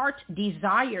 his heart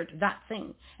desired that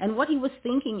thing. And what he was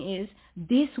thinking is,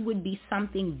 this would be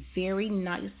something very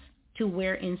nice to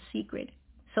wear in secret.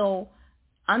 So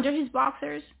under his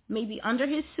boxers, maybe under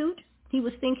his suit, he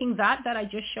was thinking that I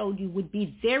just showed you would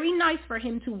be very nice for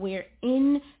him to wear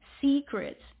in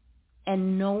secret,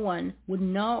 and no one would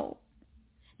know.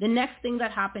 The next thing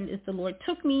that happened is the Lord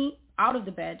took me out of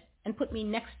the bed and put me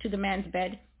next to the man's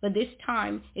bed. But this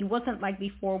time, it wasn't like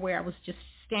before where I was just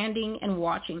standing and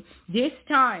watching. This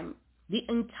time, the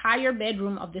entire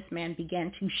bedroom of this man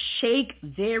began to shake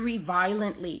very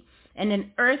violently, and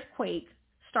an earthquake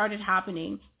started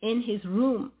happening in his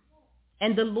room.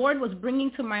 And the Lord was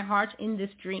bringing to my heart in this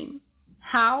dream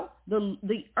how the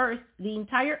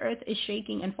entire earth is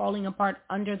shaking and falling apart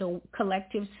under the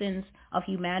collective sins of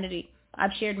humanity.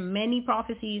 I've shared many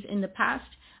prophecies in the past,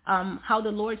 how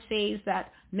the Lord says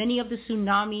that many of the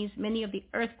tsunamis, many of the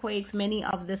earthquakes, many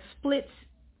of the splits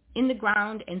in the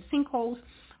ground and sinkholes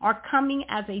are coming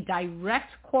as a direct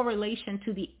correlation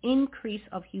to the increase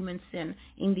of human sin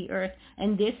in the earth.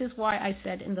 And this is why I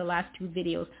said in the last two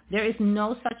videos, there is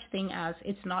no such thing as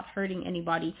it's not hurting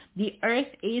anybody. The earth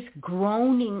is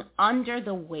groaning under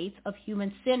the weight of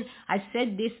human sin. I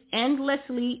said this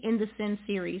endlessly in the sin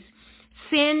series.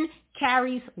 Sin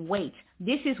carries weight.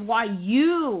 This is why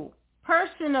you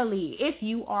personally, if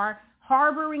you are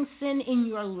harboring sin in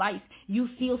your life, you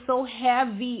feel so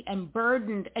heavy and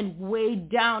burdened and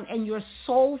weighed down, and your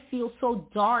soul feels so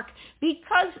dark,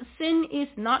 because sin is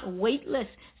not weightless.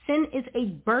 Sin is a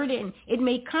burden. It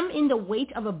may come in the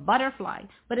weight of a butterfly,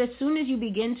 but as soon as you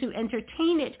begin to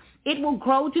entertain it, it will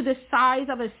grow to the size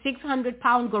of a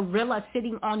 600-pound gorilla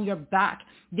sitting on your back.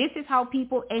 This is how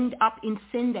people end up in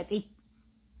sin that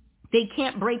they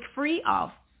can't break free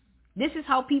of. This is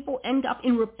how people end up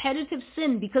in repetitive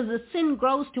sin, because the sin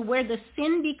grows to where the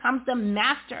sin becomes the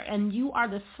master and you are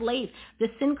the slave. The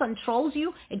sin controls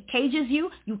you. It cages you.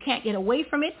 You can't get away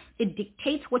from it. It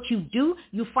dictates what you do.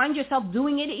 You find yourself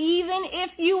doing it even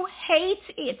if you hate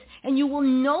it. And you will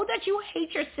know that you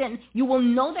hate your sin. You will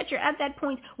know that you're at that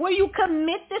point where you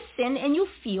commit the sin and you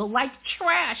feel like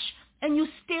trash, and you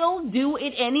still do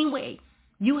it anyway.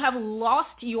 You have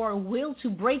lost your will to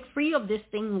break free of this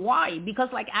thing. Why? Because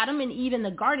like Adam and Eve in the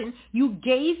garden, you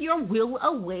gave your will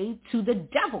away to the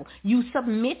devil. You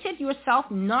submitted yourself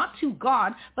not to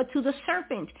God, but to the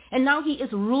serpent. And now he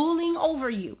is ruling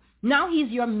over you. Now he's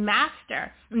your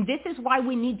master. And this is why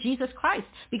we need Jesus Christ,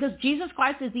 because Jesus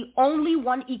Christ is the only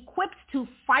one equipped to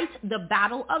fight the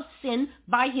battle of sin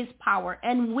by his power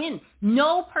and win.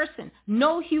 No person,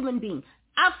 no human being,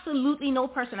 absolutely no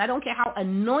person, I don't care how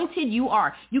anointed you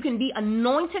are. You can be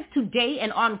anointed today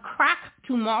and on crack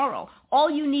tomorrow. All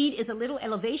you need is a little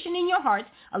elevation in your heart,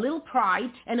 a little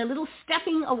pride, and a little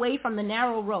stepping away from the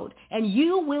narrow road. And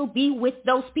you will be with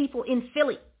those people in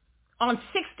Philly on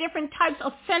 6 different types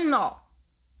of fentanyl.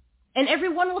 And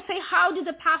everyone will say, how did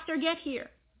the pastor get here?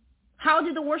 How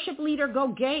did the worship leader go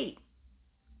gay?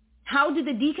 How did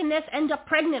the deaconess end up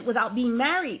pregnant without being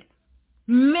married?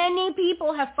 Many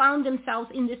people have found themselves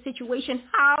in this situation.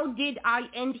 How did I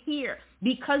end here?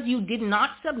 Because you did not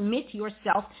submit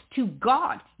yourself to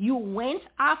God. You went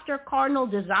after carnal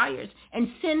desires, and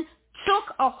sin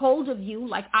took a hold of you,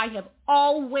 like I have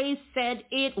always said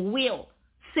it will.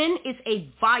 Sin is a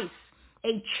vice,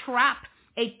 a trap,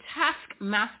 a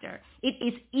taskmaster. It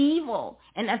is evil.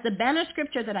 And as the banner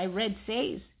scripture that I read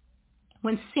says,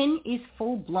 when sin is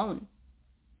full-blown,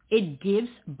 it gives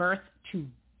birth to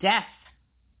death.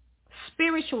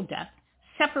 Spiritual death,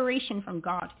 separation from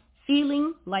God,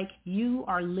 feeling like you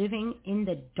are living in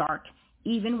the dark,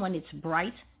 even when it's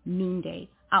bright noonday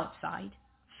outside,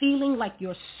 feeling like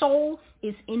your soul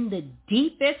is in the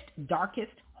deepest,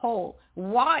 darkest hole.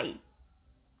 Why?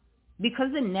 Because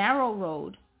the narrow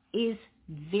road is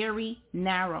very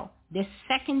narrow. The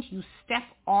second you step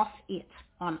off it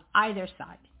on either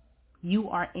side, you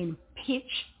are in pitch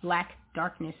black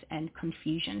darkness and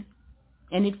confusion.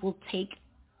 And it will take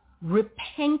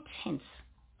repentance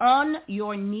on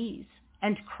your knees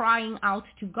and crying out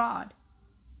to God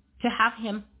to have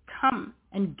him come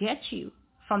and get you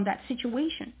from that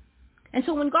situation. And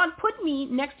so when God put me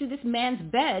next to this man's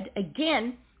bed,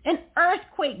 again, an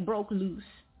earthquake broke loose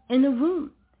in the room.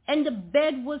 And the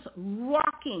bed was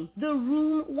rocking. The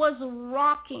room was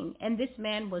rocking. And this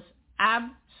man was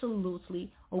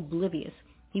absolutely oblivious.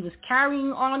 He was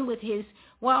carrying on with his,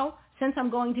 well, since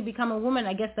I'm going to become a woman,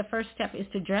 I guess the first step is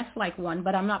to dress like one,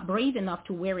 but I'm not brave enough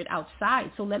to wear it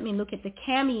outside. So let me look at the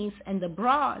camis and the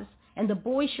bras and the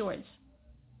boy shorts.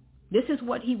 This is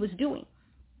what he was doing.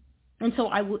 And so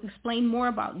I will explain more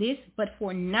about this. But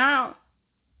for now,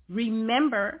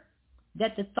 remember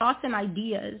that the thoughts and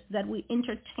ideas that we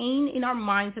entertain in our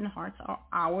minds and hearts are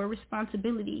our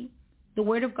responsibility. The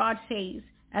Word of God says,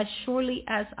 as surely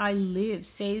as I live,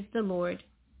 says the Lord,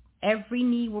 every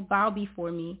knee will bow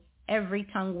before me, every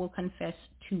tongue will confess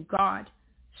to God.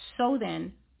 So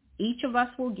then, each of us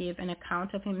will give an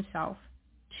account of himself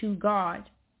to God.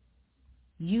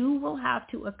 You will have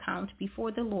to account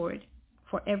before the Lord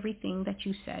for everything that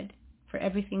you said, for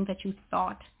everything that you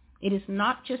thought. It is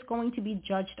not just going to be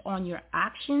judged on your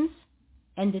actions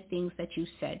and the things that you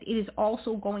said. It is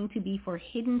also going to be for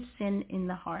hidden sin in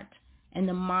the heart and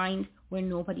the mind where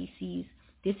nobody sees.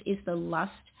 This is the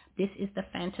lust. This is the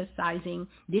fantasizing.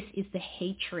 This is the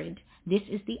hatred. This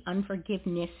is the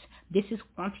unforgiveness. This is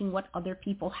wanting what other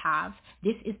people have.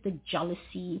 This is the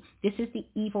jealousy. This is the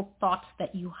evil thoughts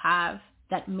that you have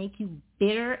that make you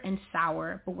bitter and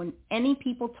sour. But when any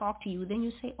people talk to you, then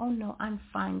you say, oh no, I'm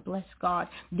fine, bless God.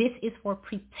 This is for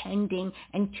pretending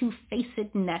and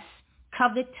two-facedness,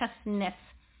 covetousness.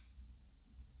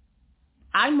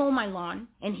 I mow my lawn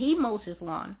and he mows his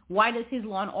lawn. Why does his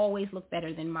lawn always look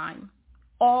better than mine?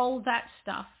 All that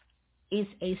stuff is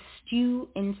a stew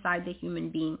inside the human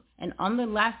being. And on the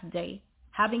last day,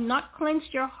 having not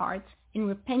cleansed your hearts in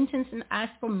repentance and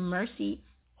asked for mercy,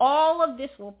 all of this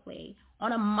will play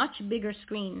on a much bigger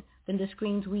screen than the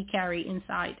screens we carry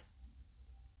inside.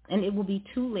 And it will be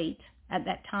too late at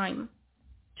that time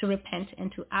to repent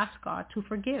and to ask God to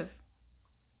forgive.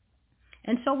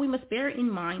 And so we must bear in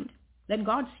mind that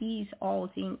God sees all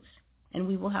things, and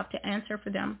we will have to answer for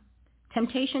them.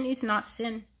 Temptation is not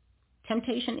sin.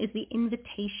 Temptation is the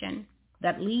invitation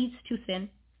that leads to sin.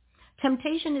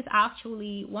 Temptation is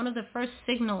actually one of the first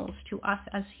signals to us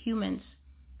as humans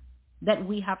that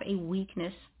we have a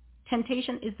weakness.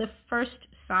 Temptation is the first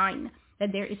sign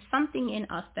that there is something in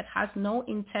us that has no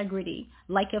integrity,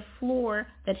 like a floor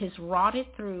that has rotted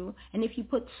through. And if you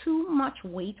put too much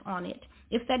weight on it,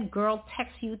 if that girl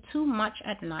texts you too much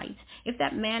at night, if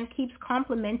that man keeps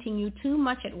complimenting you too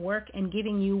much at work and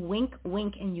giving you wink,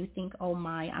 wink, and you think, oh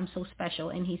my, I'm so special,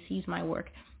 and he sees my work,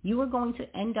 you are going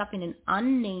to end up in an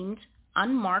unnamed,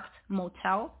 unmarked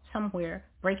motel somewhere,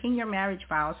 breaking your marriage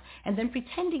vows, and then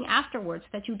pretending afterwards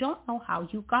that you don't know how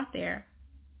you got there.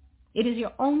 It is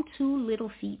your own two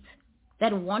little feet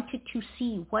that wanted to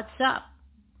see what's up.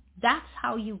 That's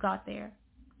how you got there.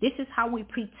 This is how we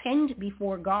pretend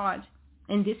before God.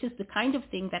 And this is the kind of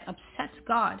thing that upsets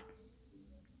God.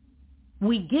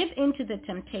 We give into the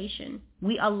temptation.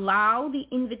 We allow the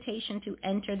invitation to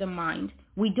enter the mind.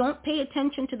 We don't pay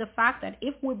attention to the fact that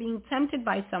if we're being tempted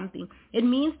by something, it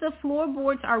means the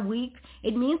floorboards are weak.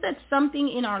 It means that something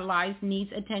in our lives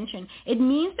needs attention. It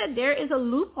means that there is a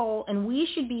loophole and we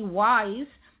should be wise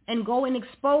and go and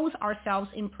expose ourselves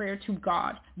in prayer to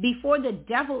God. Before the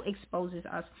devil exposes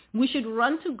us, we should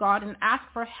run to God and ask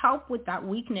for help with that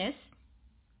weakness.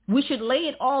 We should lay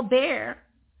it all bare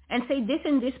and say this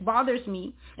and this bothers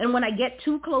me. And when I get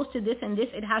too close to this and this,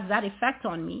 it has that effect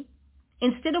on me.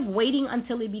 Instead of waiting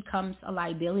until it becomes a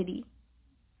liability.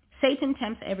 Satan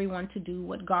tempts everyone to do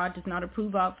what God does not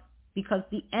approve of because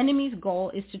the enemy's goal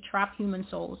is to trap human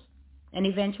souls and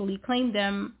eventually claim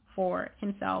them for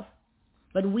himself.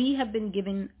 But we have been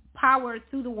given power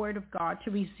through the word of God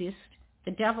to resist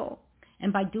the devil.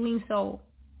 And by doing so,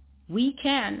 we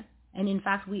can, and in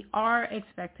fact we are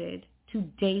expected to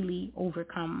daily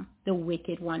overcome the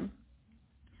wicked one.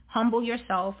 Humble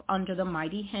yourself under the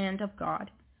mighty hand of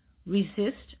God.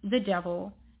 Resist the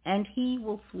devil, and he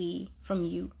will flee from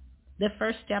you. The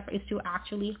first step is to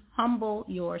actually humble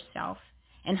yourself.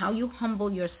 And how you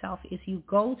humble yourself is you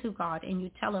go to God and you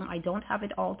tell him, I don't have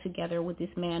it all together with this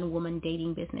man-woman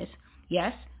dating business.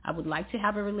 Yes, I would like to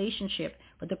have a relationship,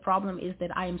 but the problem is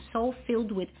that I am so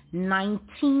filled with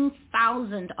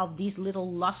 19,000 of these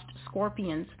little lust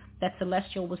scorpions that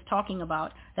Celestial was talking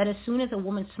about, that as soon as a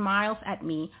woman smiles at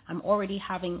me, I'm already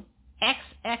having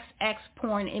XXX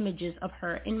porn images of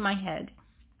her in my head.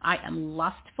 I am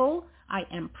lustful. I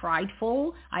am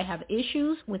prideful. I have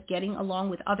issues with getting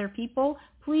along with other people.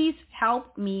 Please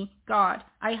help me, God.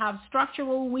 I have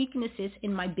structural weaknesses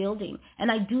in my building,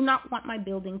 and I do not want my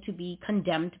building to be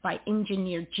condemned by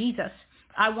engineer Jesus.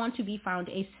 I want to be found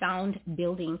a sound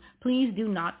building. Please do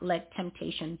not let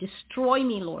temptation destroy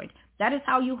me, Lord. That is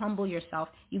how you humble yourself.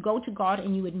 You go to God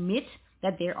and you admit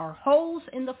that there are holes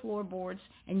in the floorboards,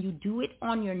 and you do it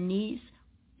on your knees,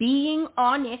 being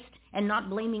honest and not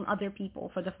blaming other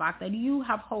people for the fact that you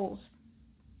have holes.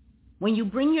 When you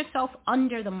bring yourself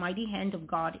under the mighty hand of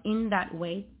God in that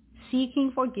way,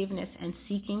 seeking forgiveness and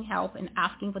seeking help and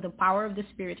asking for the power of the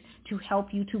Spirit to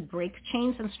help you to break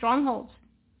chains and strongholds,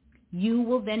 you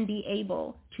will then be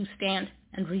able to stand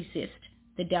and resist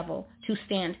the devil, to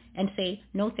stand and say,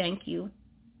 no, thank you.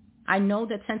 I know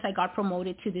that since I got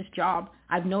promoted to this job,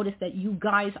 I've noticed that you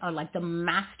guys are like the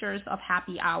masters of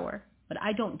happy hour, but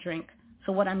I don't drink.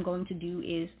 So what I'm going to do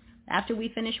is, after we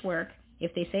finish work,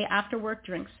 if they say after work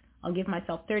drinks, I'll give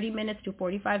myself 30 minutes to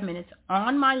 45 minutes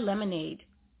on my lemonade,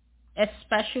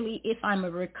 especially if I'm a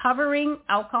recovering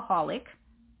alcoholic,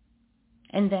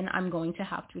 and then I'm going to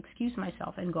have to excuse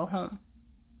myself and go home.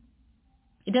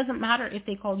 It doesn't matter if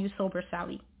they call you Sober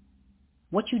Sally.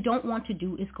 What you don't want to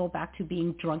do is go back to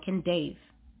being Drunken Dave.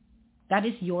 That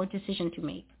is your decision to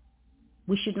make.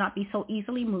 We should not be so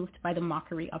easily moved by the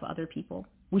mockery of other people.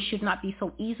 We should not be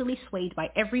so easily swayed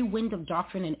by every wind of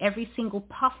doctrine and every single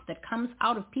puff that comes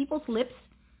out of people's lips,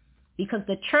 because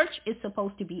the church is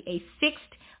supposed to be a fixed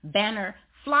banner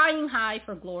flying high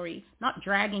for glory, not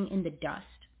dragging in the dust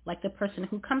like the person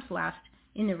who comes last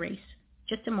in the race.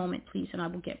 Just a moment, please, and I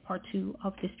will get part 2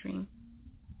 of this dream.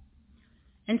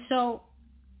 And so,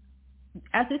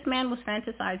 as this man was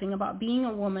fantasizing about being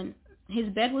a woman, his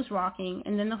bed was rocking,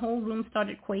 and then the whole room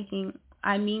started quaking.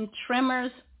 I mean,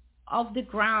 tremors of the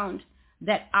ground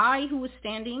that I, who was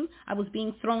standing, I was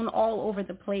being thrown all over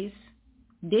the place.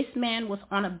 This man was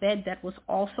on a bed that was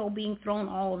also being thrown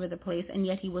all over the place, and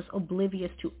yet he was oblivious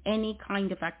to any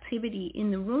kind of activity in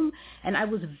the room. And I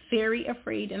was very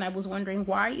afraid, and I was wondering,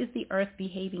 why is the earth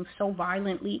behaving so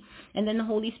violently? And then the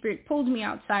Holy Spirit pulled me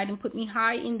outside and put me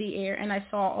high in the air, and I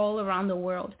saw all around the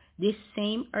world this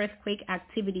same earthquake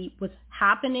activity was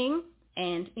happening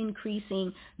and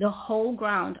increasing. The whole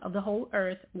ground of the whole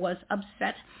earth was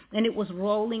upset, and it was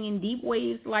rolling in deep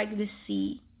waves like the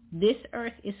sea. This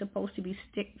earth is supposed to be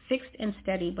fixed and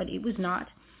steady, but it was not.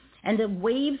 And the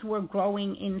waves were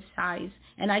growing in size.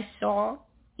 And I saw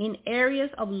in areas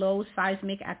of low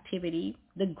seismic activity,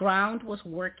 the ground was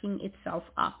working itself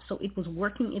up. So it was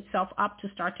working itself up to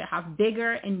start to have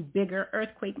bigger and bigger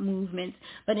earthquake movements.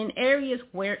 But in areas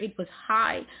where it was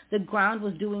high, the ground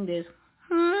was doing this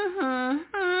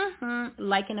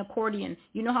like an accordion.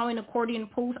 You know how an accordion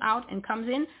pulls out and comes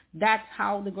in? That's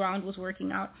how the ground was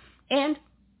working out. And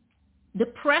the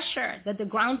pressure that the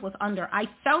ground was under, I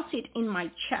felt it in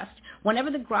my chest. Whenever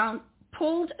the ground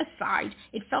pulled aside,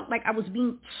 it felt like I was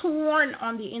being torn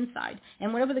on the inside.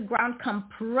 And whenever the ground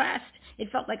compressed,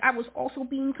 it felt like I was also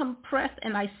being compressed.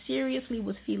 And I seriously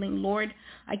was feeling, Lord,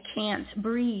 I can't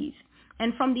breathe.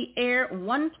 And from the air,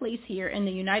 one place here in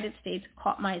the United States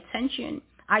caught my attention.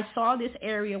 I saw this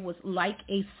area was like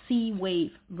a sea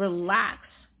wave. Relax,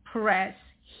 press,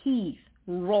 heave,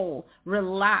 roll,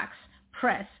 relax,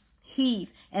 press, heave,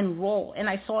 and roll. And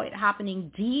I saw it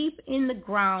happening deep in the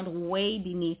ground, way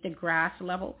beneath the grass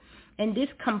level. And this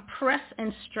compress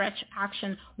and stretch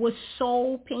action was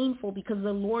so painful because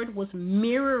the Lord was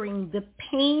mirroring the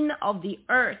pain of the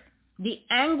earth, the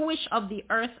anguish of the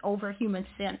earth over human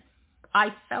sin.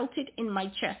 I felt it in my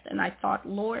chest, and I thought,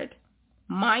 Lord,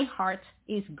 my heart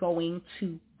is going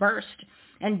to burst.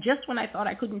 And just when I thought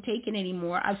I couldn't take it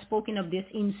anymore, I've spoken of this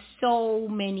in so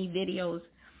many videos.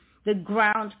 The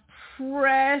ground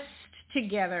pressed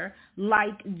together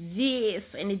like this,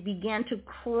 and it began to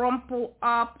crumple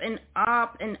up and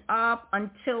up and up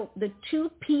until the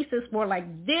two pieces were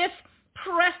like this,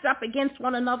 pressed up against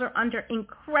one another under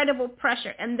incredible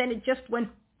pressure. And then it just went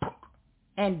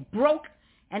and broke,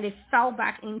 and it fell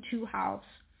back into house.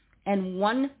 And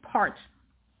one part,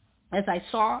 as I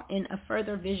saw in a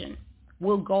further vision,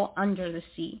 will go under the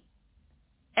sea.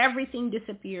 Everything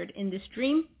disappeared in this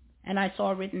dream, and I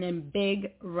saw written in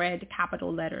big red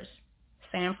capital letters,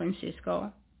 San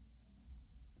Francisco.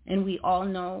 And we all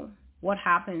know what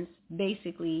happens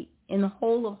basically in the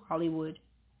whole of Hollywood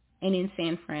and in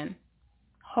San Fran.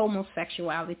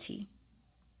 Homosexuality,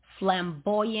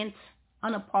 flamboyant,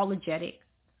 unapologetic,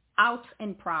 out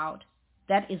and proud.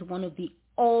 That is one of the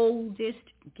oldest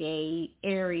gay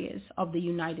areas of the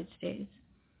United States.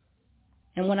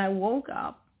 And when I woke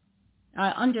up, I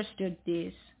understood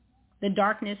this. The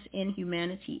darkness in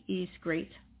humanity is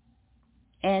great.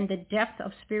 And the depth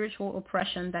of spiritual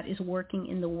oppression that is working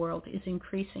in the world is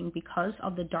increasing because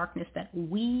of the darkness that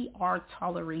we are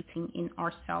tolerating in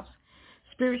ourselves.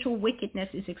 Spiritual wickedness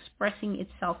is expressing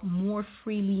itself more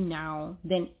freely now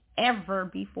than ever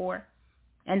before.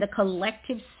 And the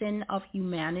collective sin of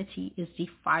humanity is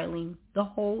defiling the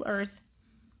whole earth.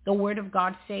 The Word of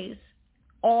God says,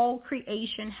 all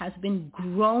creation has been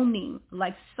groaning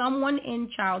like someone in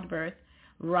childbirth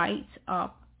right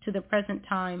up to the present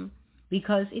time,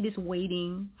 because it is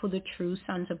waiting for the true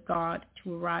sons of God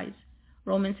to arise.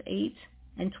 Romans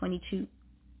 8:22.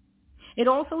 It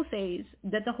also says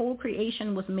that the whole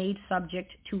creation was made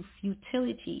subject to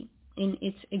futility in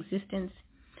its existence,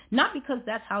 not because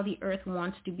that's how the earth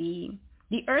wants to be.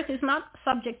 The earth is not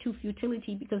subject to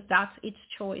futility because that's its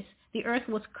choice. The earth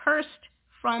was cursed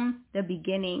from the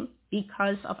beginning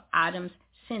because of Adam's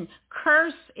sin.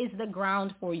 Curse is the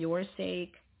ground for your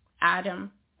sake,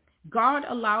 Adam. God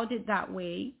allowed it that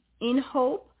way in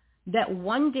hope that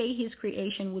one day his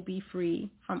creation would be free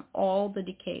from all the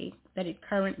decay that it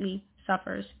currently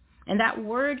suffers. And that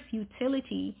word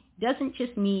futility doesn't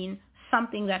just mean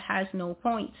something that has no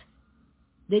point.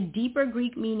 The deeper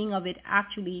Greek meaning of it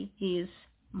actually is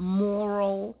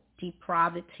moral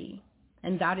depravity.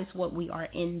 And that is what we are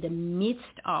in the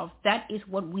midst of. That is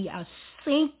what we are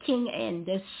sinking in,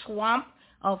 the swamp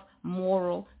of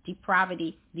moral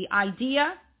depravity. The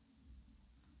idea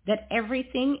that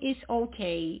everything is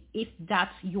okay if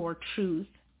that's your truth.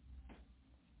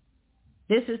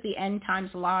 This is the end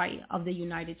times lie of the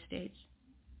United States.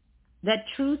 That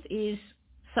truth is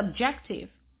subjective,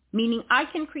 meaning I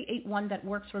can create one that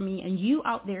works for me and you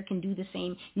out there can do the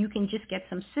same. You can just get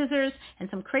some scissors and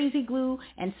some crazy glue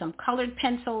and some colored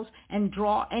pencils and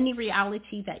draw any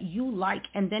reality that you like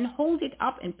and then hold it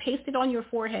up and paste it on your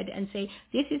forehead and say,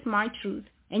 this is my truth.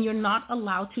 And you're not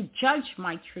allowed to judge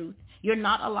my truth. You're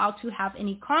not allowed to have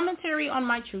any commentary on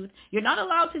my truth. You're not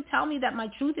allowed to tell me that my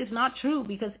truth is not true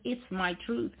because it's my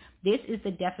truth. This is the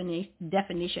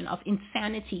definition of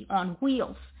insanity on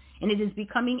wheels. And it is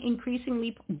becoming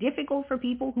increasingly difficult for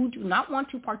people who do not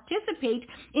want to participate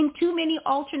in too many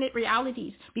alternate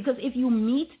realities. Because if you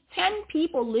meet 10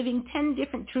 people living 10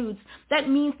 different truths, that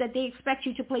means that they expect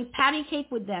you to play patty cake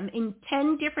with them in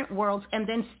 10 different worlds and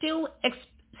then still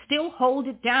hold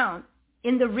it down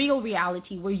in the real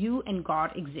reality where you and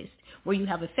God exist, where you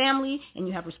have a family and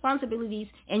you have responsibilities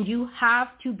and you have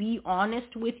to be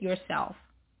honest with yourself.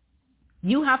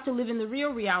 You have to live in the real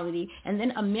reality. And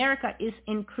then America is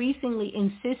increasingly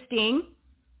insisting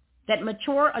that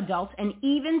mature adults and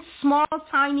even small,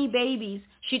 tiny babies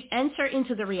should enter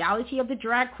into the reality of the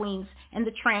drag queens and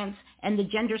the trans and the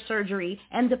gender surgery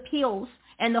and the pills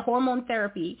and the hormone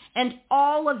therapy and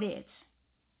all of it.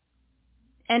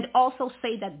 And also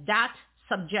say that that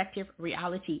subjective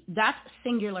reality, that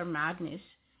singular madness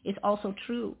is also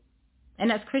true.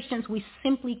 And as Christians, we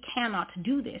simply cannot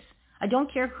do this. I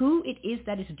don't care who it is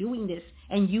that is doing this,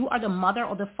 and you are the mother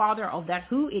or the father of that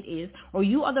who it is, or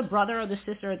you are the brother or the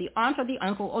sister or the aunt or the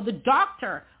uncle or the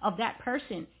doctor of that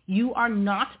person. You are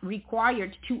not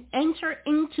required to enter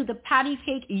into the patty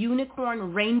cake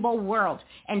unicorn rainbow world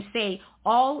and say,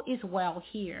 all is well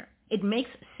here. It makes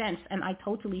sense, and I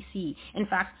totally see. In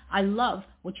fact, I love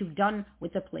what you've done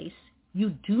with the place.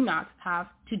 You do not have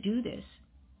to do this.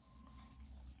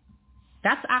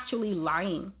 That's actually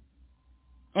lying.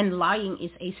 And lying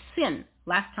is a sin,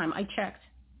 last time I checked.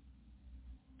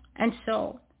 And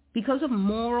so, because of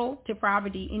moral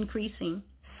depravity increasing,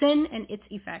 sin and its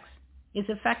effects is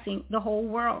affecting the whole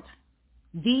world.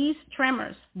 These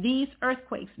tremors, these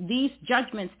earthquakes, these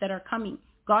judgments that are coming,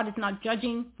 God is not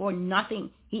judging for nothing.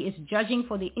 He is judging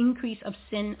for the increase of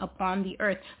sin upon the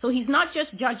earth. So he's not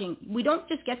just judging. We don't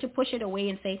just get to push it away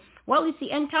and say, well, it's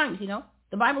the end times, you know.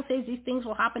 The Bible says these things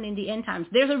will happen in the end times.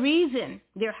 There's a reason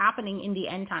they're happening in the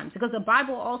end times, because the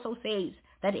Bible also says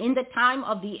that in the time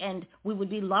of the end, we would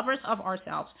be lovers of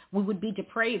ourselves. We would be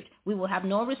depraved. We will have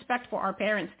no respect for our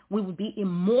parents. We would be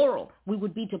immoral. We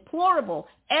would be deplorable.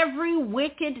 Every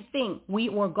wicked thing we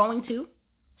were going to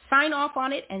sign off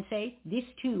on it and say, this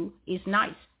too is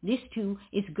nice. This too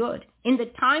is good. In the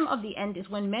time of the end is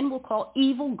when men will call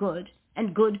evil good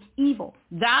and good evil.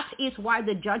 That is why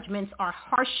the judgments are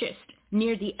harshest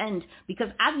near the end, because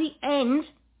at the end,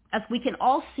 as we can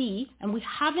all see, and we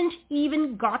haven't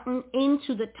even gotten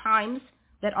into the times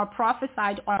that are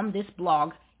prophesied on this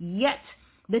blog yet,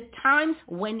 the times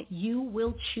when you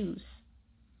will choose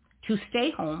to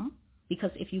stay home,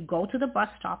 because if you go to the bus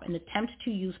stop and attempt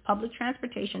to use public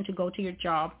transportation to go to your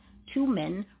job, two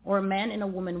men or a man and a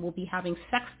woman will be having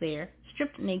sex there,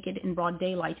 stripped naked in broad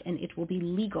daylight, and it will be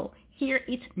legal. Hear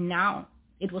it now.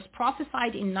 It was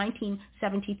prophesied in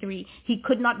 1973. He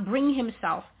could not bring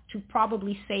himself to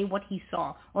probably say what he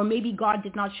saw, or maybe God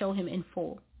did not show him in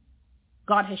full.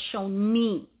 God has shown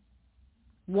me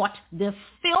what the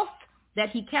filth that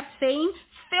he kept saying,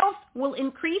 filth will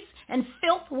increase and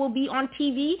filth will be on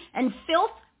TV, and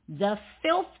the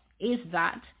filth is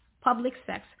that public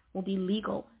sex will be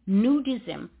legal.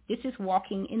 Nudism, this is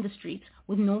walking in the streets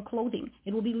with no clothing.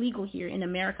 It will be legal here in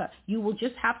America. You will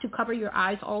just have to cover your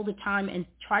eyes all the time and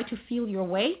try to feel your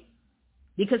way,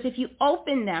 because if you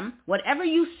open them, whatever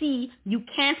you see, you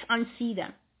can't unsee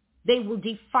them. They will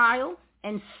defile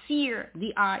and sear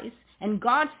the eyes. And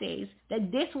God says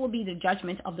that this will be the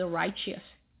judgment of the righteous.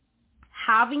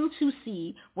 Having to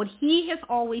see what he has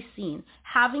always seen,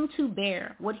 having to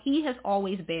bear what he has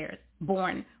always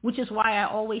borne, which is why I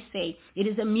always say it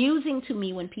is amusing to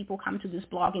me when people come to this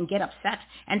blog and get upset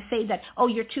and say that, oh,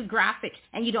 you're too graphic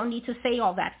and you don't need to say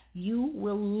all that. You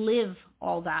will live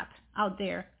all that out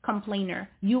there, complainer.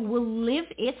 You will live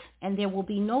it, and there will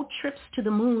be no trips to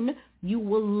the moon. You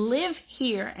will live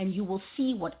here and you will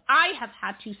see what I have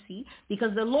had to see,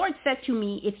 because the Lord said to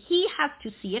me, if he has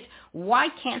to see it, why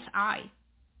can't I?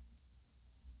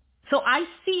 So I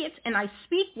see it and I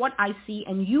speak what I see,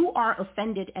 and you are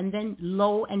offended, and then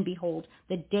lo and behold,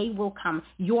 the day will come.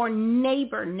 Your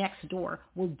neighbor next door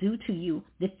will do to you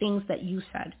the things that you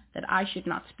said that I should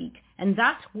not speak. And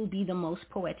that will be the most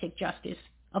poetic justice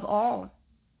of all.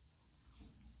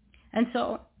 And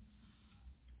so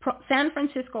San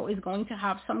Francisco is going to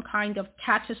have some kind of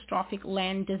catastrophic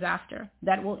land disaster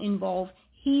that will involve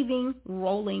heaving,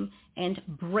 rolling, and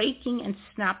breaking and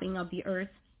snapping of the earth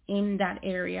in that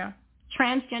area.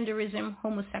 Transgenderism,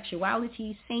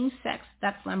 homosexuality, same-sex,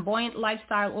 that flamboyant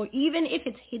lifestyle, or even if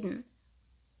it's hidden,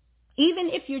 even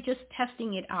if you're just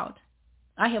testing it out.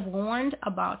 I have warned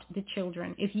about the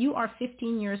children. If you are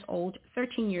 15 years old,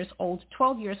 13 years old,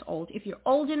 12 years old, if you're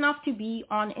old enough to be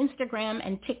on Instagram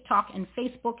and TikTok and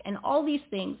Facebook and all these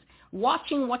things,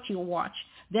 watching what you watch,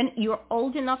 then you're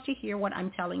old enough to hear what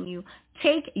I'm telling you.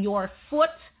 Take your foot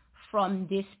from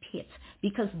this pit,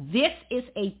 because this is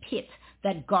a pit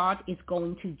that God is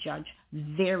going to judge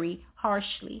very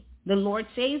harshly. The Lord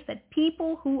says that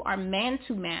people who are man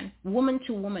to man, woman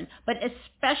to woman, but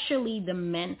especially the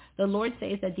men, the Lord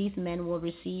says that these men will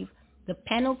receive the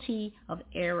penalty of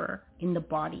error in the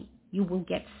body. You will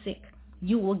get sick.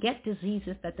 You will get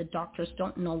diseases that the doctors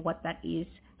don't know what that is.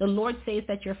 The Lord says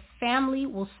that your family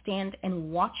will stand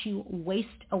and watch you waste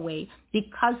away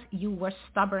because you were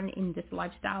stubborn in this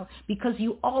lifestyle, because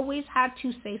you always had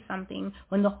to say something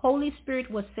when the Holy Spirit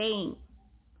was saying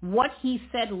what he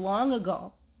said long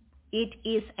ago. It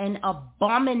is an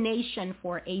abomination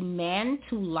for a man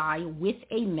to lie with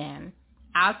a man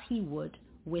as he would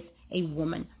with a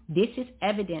woman. This is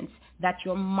evidence that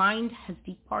your mind has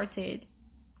departed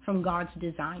from God's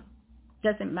design.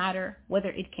 Doesn't matter whether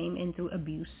it came in through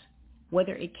abuse,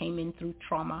 whether it came in through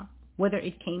trauma, whether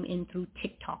it came in through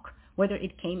TikTok, whether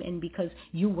it came in because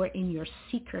you were in your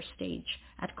seeker stage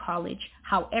at college.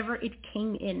 However it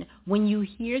came in, when you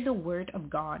hear the word of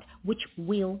God, which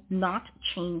will not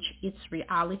change its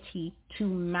reality to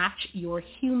match your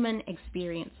human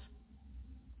experience,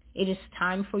 it is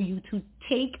time for you to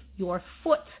take your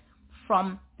foot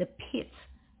from the pit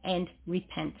and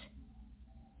repent.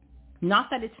 Not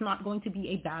that it's not going to be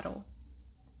a battle,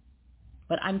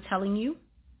 but I'm telling you,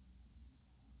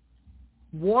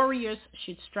 warriors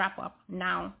should strap up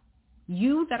now.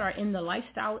 You that are in the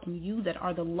lifestyle and you that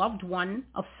are the loved one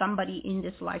of somebody in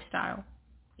this lifestyle,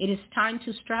 it is time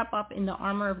to strap up in the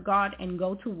armor of God and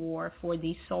go to war for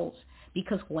these souls.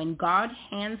 Because when God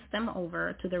hands them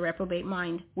over to the reprobate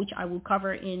mind, which I will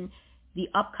cover in the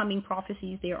upcoming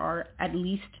prophecies, there are at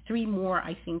least 3 more,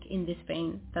 I think, in this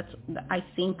vein. I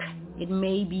think it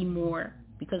may be more,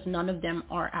 because none of them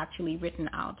are actually written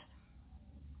out.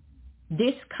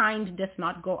 This kind does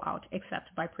not go out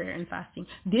except by prayer and fasting.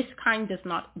 This kind does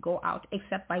not go out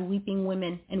except by weeping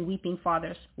women and weeping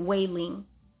fathers, wailing.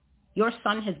 Your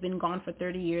son has been gone for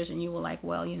 30 years and you were like,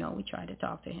 well, we tried to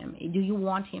talk to him. Do you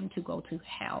want him to go to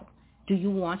hell? Do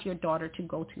you want your daughter to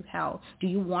go to hell? Do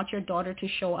you want your daughter to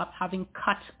show up having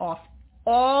cut off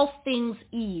all things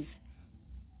Eve?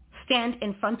 Stand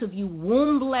in front of you,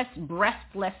 wombless,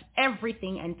 breastless,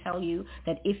 everything, and tell you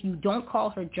that if you don't call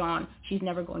her John, she's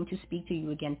never going to speak to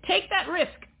you again. Take that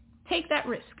risk. Take that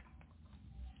risk.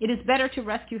 It is better to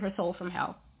rescue her soul from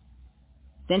hell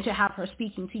than to have her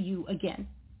speaking to you again.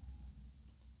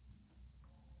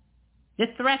 The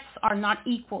threats are not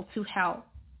equal to hell.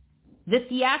 The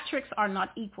theatrics are not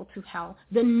equal to hell.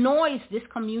 The noise this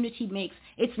community makes,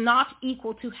 it's not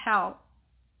equal to hell.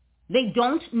 They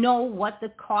don't know what the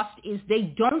cost is.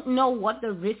 They don't know what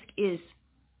the risk is.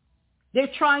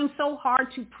 They're trying so hard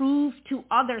to prove to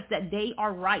others that they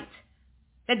are right,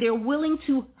 that they're willing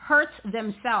to hurt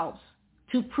themselves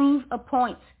to prove a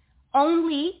point,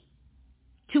 only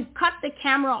to cut the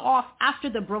camera off after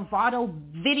the bravado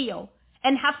video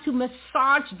and have to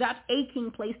massage that aching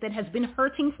place that has been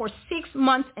hurting for 6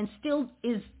 months and still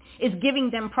is giving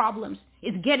them problems,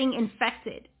 is getting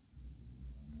infected,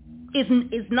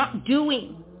 is not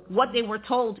doing what they were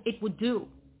told it would do.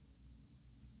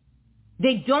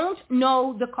 They don't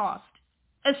know the cost,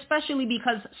 especially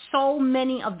because so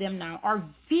many of them now are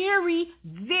very,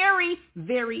 very,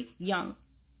 very young.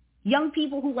 Young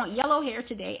people who want yellow hair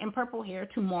today and purple hair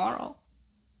tomorrow.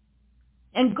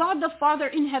 And God the Father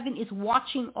in heaven is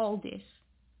watching all this.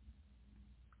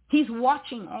 He's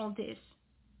watching all this.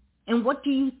 And what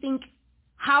do you think,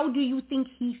 how do you think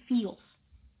he feels?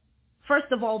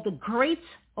 First of all, the great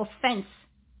offense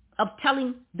of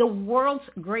telling the world's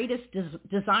greatest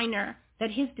designer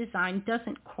that his design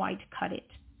doesn't quite cut it.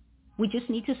 We just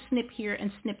need to snip here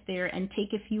and snip there and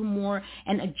take a few more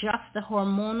and adjust the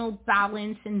hormonal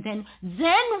balance, and then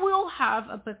we'll have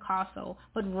a Picasso.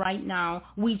 But right now,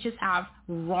 we just have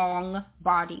wrong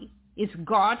body. Is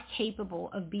God capable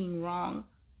of being wrong?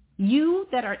 You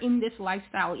that are in this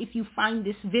lifestyle, if you find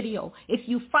this video, if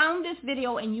you found this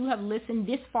video and you have listened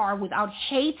this far without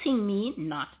hating me,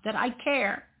 not that I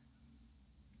care,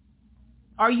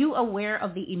 are you aware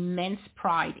of the immense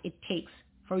pride it takes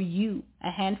for you,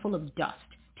 a handful of dust,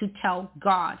 to tell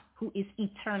God, who is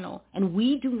eternal, and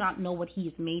we do not know what he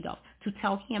is made of, to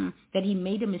tell him that he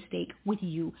made a mistake with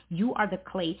you? You are the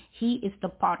clay. He is the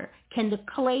potter. Can the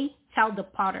clay tell the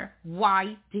potter,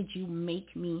 why did you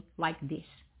make me like this?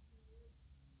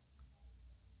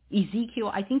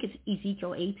 Ezekiel, I think it's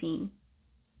Ezekiel 18.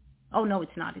 Oh, no,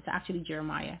 it's not. It's actually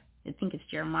Jeremiah. I think it's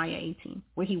Jeremiah 18,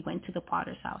 where he went to the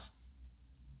potter's house.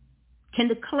 Can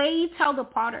the clay tell the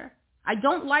potter, I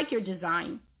don't like your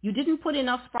design. You didn't put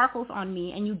enough sparkles on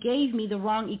me, and you gave me the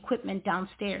wrong equipment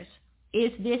downstairs.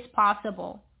 Is this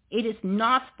possible? It is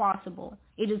not possible.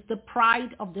 It is the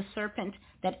pride of the serpent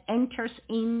that enters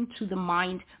into the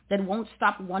mind that won't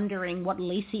stop wondering what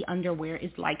lacy underwear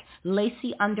is like.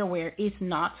 Lacy underwear is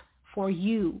not for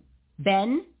you.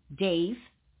 Ben, Dave,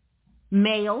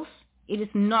 males, it is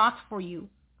not for you.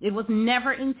 It was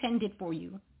never intended for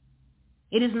you.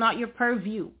 It is not your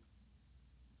purview.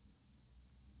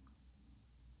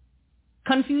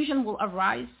 Confusion will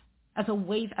arise as a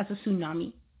wave, as a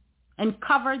tsunami, and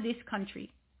cover this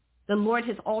country. The Lord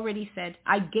has already said,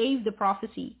 I gave the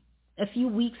prophecy a few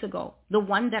weeks ago, the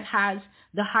one that has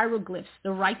the hieroglyphs,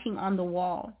 the writing on the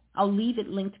wall. I'll leave it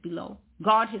linked below.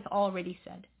 God has already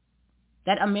said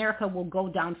that America will go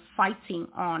down fighting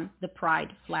on the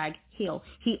Pride Flag Hill.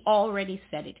 He already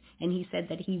said it, and he said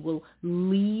that he will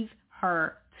leave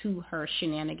her to her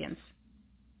shenanigans,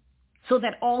 so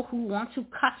that all who want to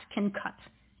cut can cut,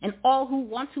 and all who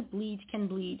want to bleed can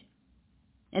bleed.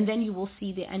 And then you will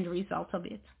see the end result of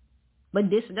it. But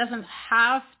this doesn't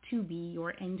have to be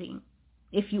your ending.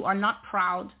 If you are not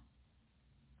proud,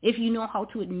 if you know how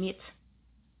to admit,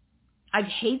 I've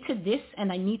hated this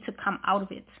and I need to come out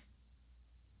of it.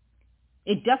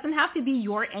 It doesn't have to be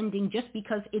your ending just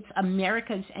because it's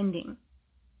America's ending.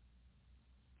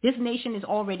 This nation is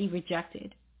already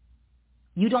rejected.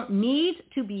 You don't need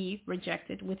to be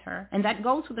rejected with her. And that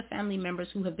goes to the family members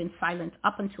who have been silent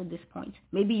up until this point.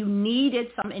 Maybe you needed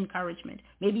some encouragement.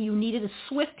 Maybe you needed a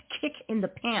swift kick in the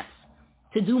pants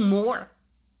to do more,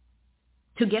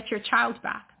 to get your child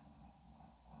back.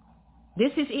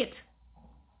 This is it.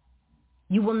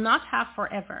 You will not have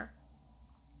forever.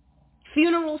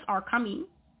 Funerals are coming.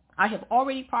 I have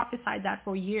already prophesied that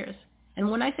for years. And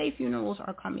when I say funerals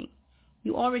are coming,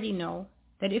 you already know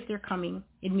that if they're coming,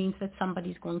 it means that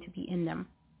somebody's going to be in them.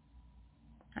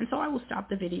 And so I will stop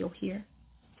the video here.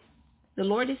 The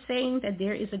Lord is saying that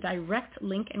there is a direct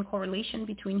link and correlation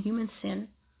between human sin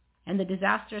and the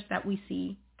disasters that we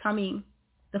see coming,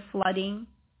 the flooding,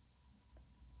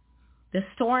 the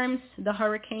storms, the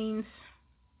hurricanes,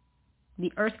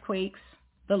 the earthquakes,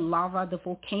 the lava, the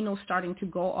volcanoes starting to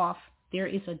go off. There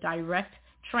is a direct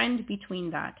trend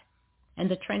between that and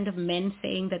the trend of men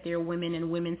saying that they're women and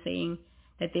women saying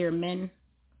that they're men,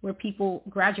 where people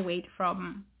graduate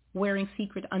from wearing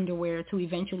secret underwear to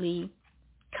eventually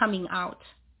coming out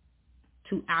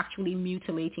to actually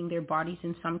mutilating their bodies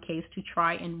in some case to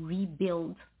try and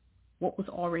rebuild what was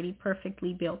already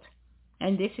perfectly built.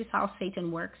 And this is how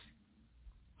Satan works.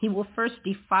 He will first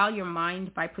defile your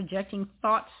mind by projecting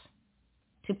thoughts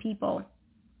to people.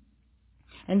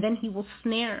 And then he will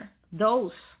snare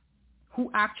those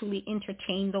who actually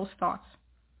entertain those thoughts.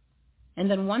 And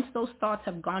then once those thoughts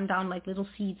have gone down like little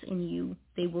seeds in you,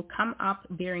 they will come up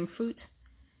bearing fruit.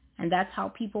 And that's how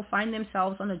people find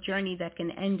themselves on a journey that can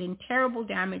end in terrible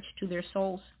damage to their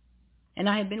souls. And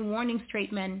I have been warning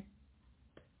straight men,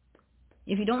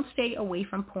 if you don't stay away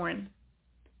from porn,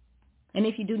 and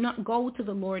if you do not go to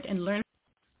the Lord and learn